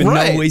 I wouldn't even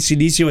know who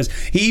AC/DC was.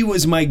 He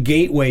was my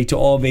gateway to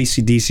all of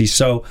AC/DC.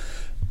 So.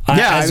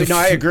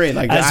 I agree.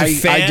 Like I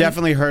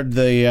definitely heard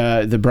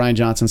the Brian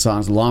Johnson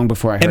songs long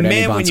before I heard any Bon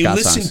Scott songs. And man, when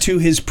you listen to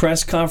his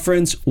press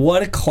conference,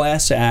 what a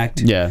class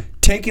act. Yeah.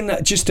 taking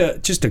just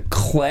a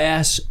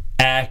class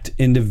act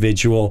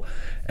individual,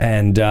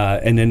 and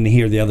then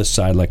hear the other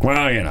side like,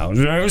 well,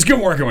 it was good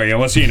working with you.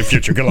 We'll see you in the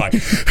future. Good luck.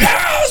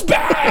 House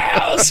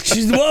bells.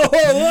 She's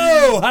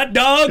whoa, hot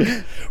dog.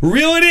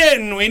 Reel it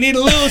in. We need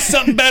a little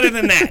something better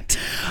than that.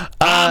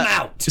 I'm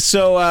out.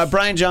 So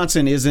Brian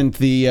Johnson isn't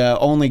the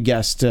only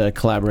guest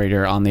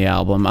collaborator on the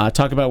album.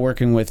 Talk about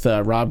working with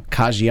Rob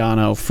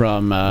Caggiano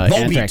from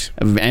Anthrax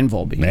and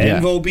Volbeat.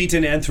 And Volbeat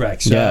and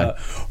Anthrax. Yeah.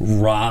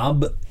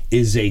 Rob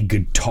is a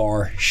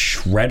guitar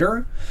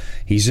shredder.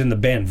 He's in the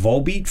band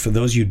Volbeat. For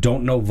those of you who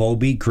don't know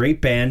Volbeat, great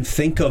band.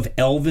 Think of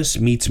Elvis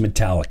meets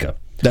Metallica.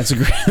 That's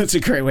a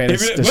great way to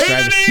describe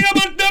it.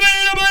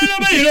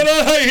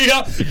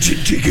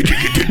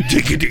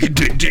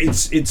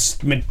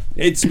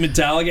 It's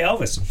Metallica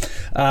Elvis.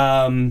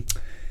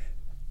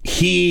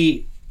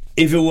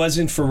 If it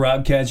wasn't for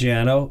Rob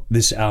Caggiano,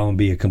 this album would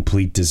be a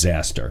complete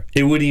disaster.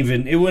 It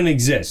wouldn't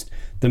exist.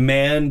 The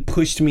man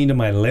pushed me to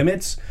my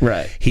limits.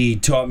 Right. He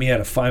taught me how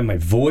to find my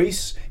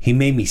voice. He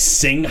made me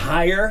sing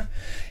higher.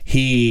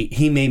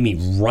 He made me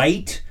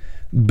write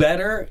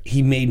better.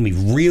 He made me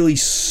really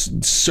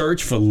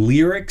search for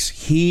lyrics.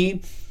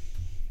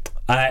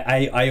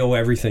 I owe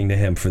everything to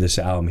him for this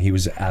album. He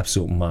was an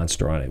absolute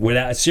monster on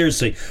it.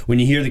 Seriously, when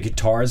you hear the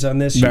guitars on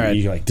this,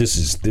 you're like, this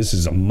is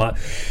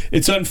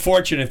it's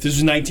unfortunate. If this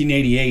was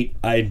 1988,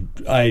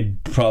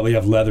 I'd probably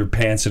have leather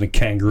pants and a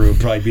kangaroo.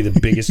 It'd probably be the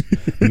biggest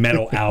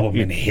metal album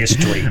in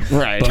history.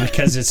 Right. But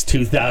because it's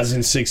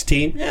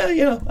 2016,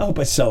 I hope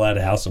I sell out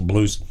of House of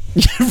Blues.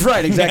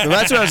 Right, exactly.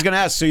 That's what I was going to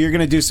ask. So you're going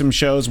to do some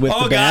shows with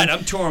the band? God,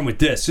 I'm touring with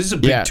this. This is a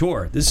big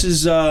tour. This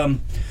is, you got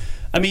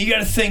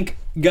to think,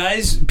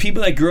 guys,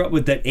 people that grew up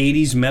with that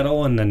 80s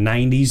metal and the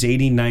 90s,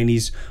 80s,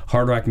 90s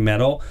hard rock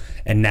metal,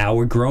 and now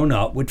we're grown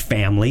up with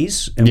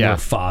families and we're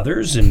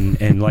fathers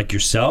and like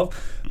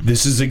yourself,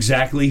 this is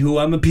exactly who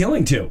I'm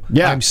appealing to.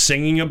 Yeah. I'm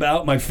singing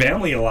about my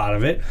family, a lot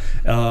of it,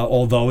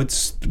 although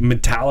it's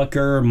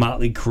Metallica,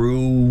 Motley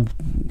Crue,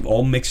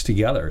 all mixed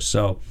together.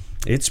 So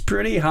it's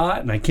pretty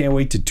hot, and I can't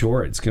wait to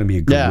tour it. It's going to be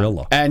a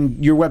gorilla. Yeah.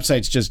 And your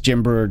website's just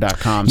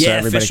JimBreuer.com.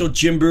 Yeah, official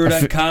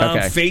JimBreuer.com.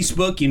 Okay.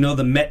 Facebook,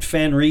 the Met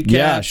Fan Recaps.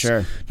 Yeah,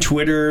 sure.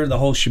 Twitter, the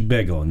whole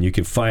shebiggle, and you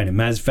can find it.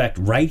 Matter of fact,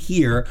 right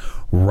here,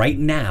 right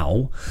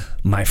now,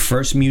 my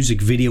first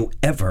music video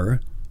ever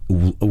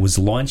was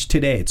launched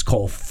today. It's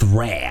called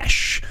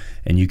Thrash.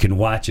 And you can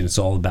watch it. It's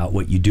all about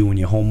what you do when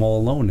you're home all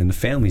alone and the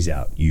family's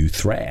out. You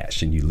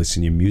thrash and you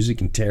listen to your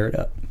music and tear it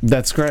up.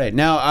 That's great.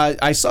 Now,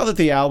 I saw that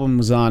the album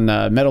was on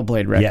Metal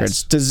Blade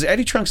Records. Yes. Does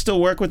Eddie Trunk still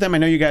work with them? I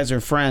know you guys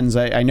are friends.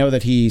 I know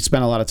that he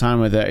spent a lot of time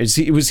with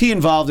it. Was he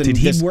involved in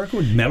this? Did he work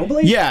with Metal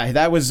Blade? Yeah,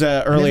 that was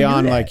early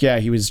on.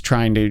 He was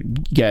trying to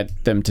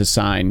get them to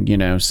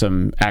sign,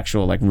 some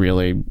actual,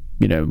 really...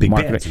 big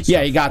marketing.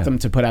 Yeah, he got them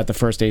to put out the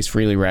first Ace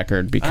Frehley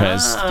record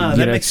because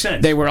that makes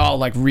sense. They were all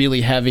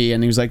really heavy,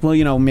 and he was like,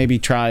 well, maybe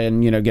try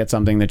and get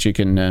something that you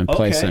can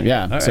place in.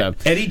 Yeah. Right. So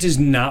Eddie does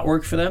not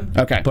work for them.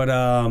 Okay, but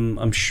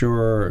I'm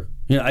sure.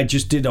 I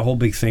just did a whole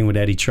big thing with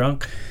Eddie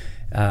Trunk.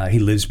 He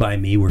lives by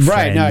me. We're friends.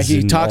 Right. No,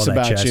 he talks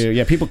about you.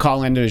 Yeah, people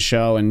call into his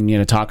show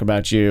and talk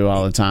about you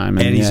all the time.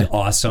 And Eddie's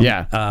awesome.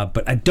 Yeah.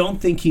 But I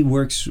don't think he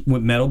works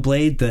with Metal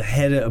Blade. The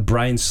head of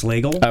Brian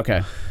Slagle.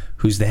 Okay.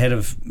 Who's the head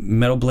of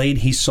Metal Blade.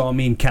 He saw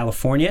me in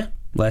California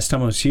last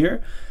time I was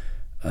here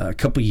a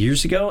couple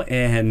years ago,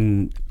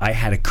 and I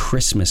had a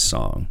Christmas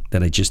song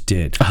that I just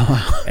did.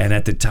 Oh. And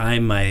at the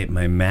time, my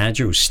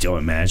manager, was still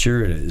a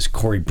manager, is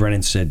Corey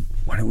Brennan, said,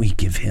 why don't we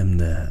give him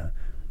the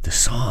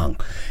song?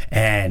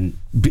 And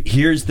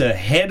here's the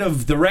head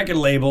of the record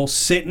label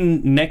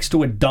sitting next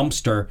to a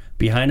dumpster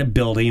behind a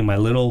building in my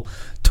little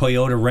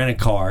Toyota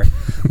rent-a-car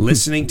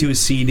listening to a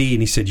CD,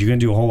 and he said, you're going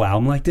to do a whole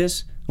album like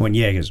this? I went,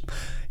 yeah. He goes...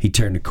 He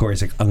turned to Corey.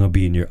 He's like, I'll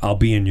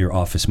be in your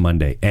office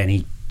Monday.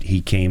 And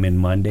he came in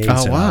Monday and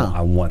said, wow.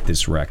 I want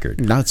this record.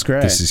 That's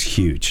great. This is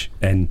huge.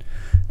 And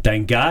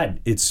thank God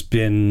it's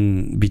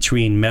been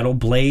between Metal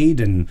Blade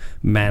and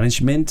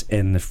management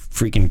and the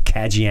freaking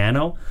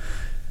Caggiano.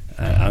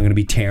 I'm going to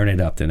be tearing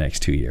it up the next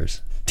 2 years.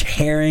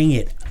 Tearing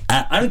it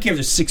up. I don't care if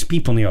there's 6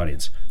 people in the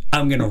audience.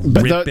 I'm going to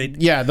rip it.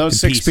 Yeah,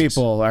 those 6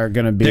 people are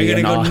going to be. They're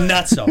going to go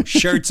nuts.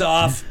 Shirts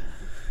off.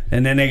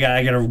 And then I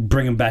got to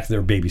bring them back to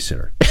their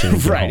babysitter.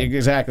 Right,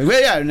 exactly.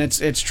 Well, yeah, and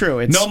it's true.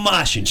 It's no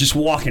moshing, just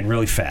walking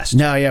really fast.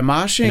 No, yeah,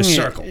 moshing. In a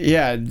circle.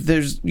 Yeah,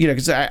 there's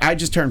because I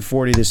just turned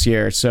 40 this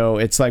year, so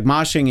it's like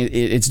moshing.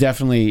 It's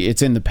definitely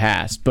in the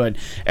past, but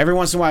every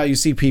once in a while you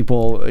see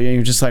people,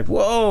 you're just like,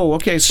 whoa,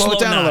 okay, slow it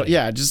down a little.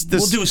 Yeah, just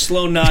this. We'll do a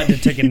slow nod to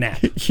take a nap.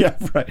 Yeah,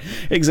 right,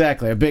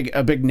 exactly. A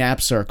big nap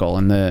circle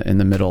in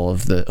the middle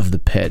of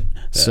the pit. Yeah.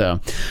 So,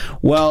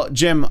 well,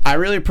 Jim, I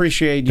really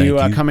appreciate you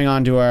coming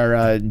on to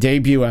our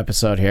debut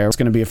episode here. It's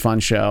going to be a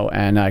fun show,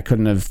 and I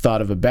couldn't have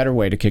thought of a better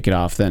way to kick it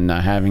off than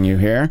having you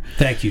here.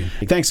 Thank you.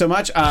 Thanks so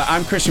much.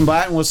 I'm Christian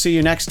Blatt, and we'll see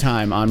you next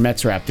time on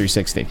Mets Rap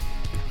 360.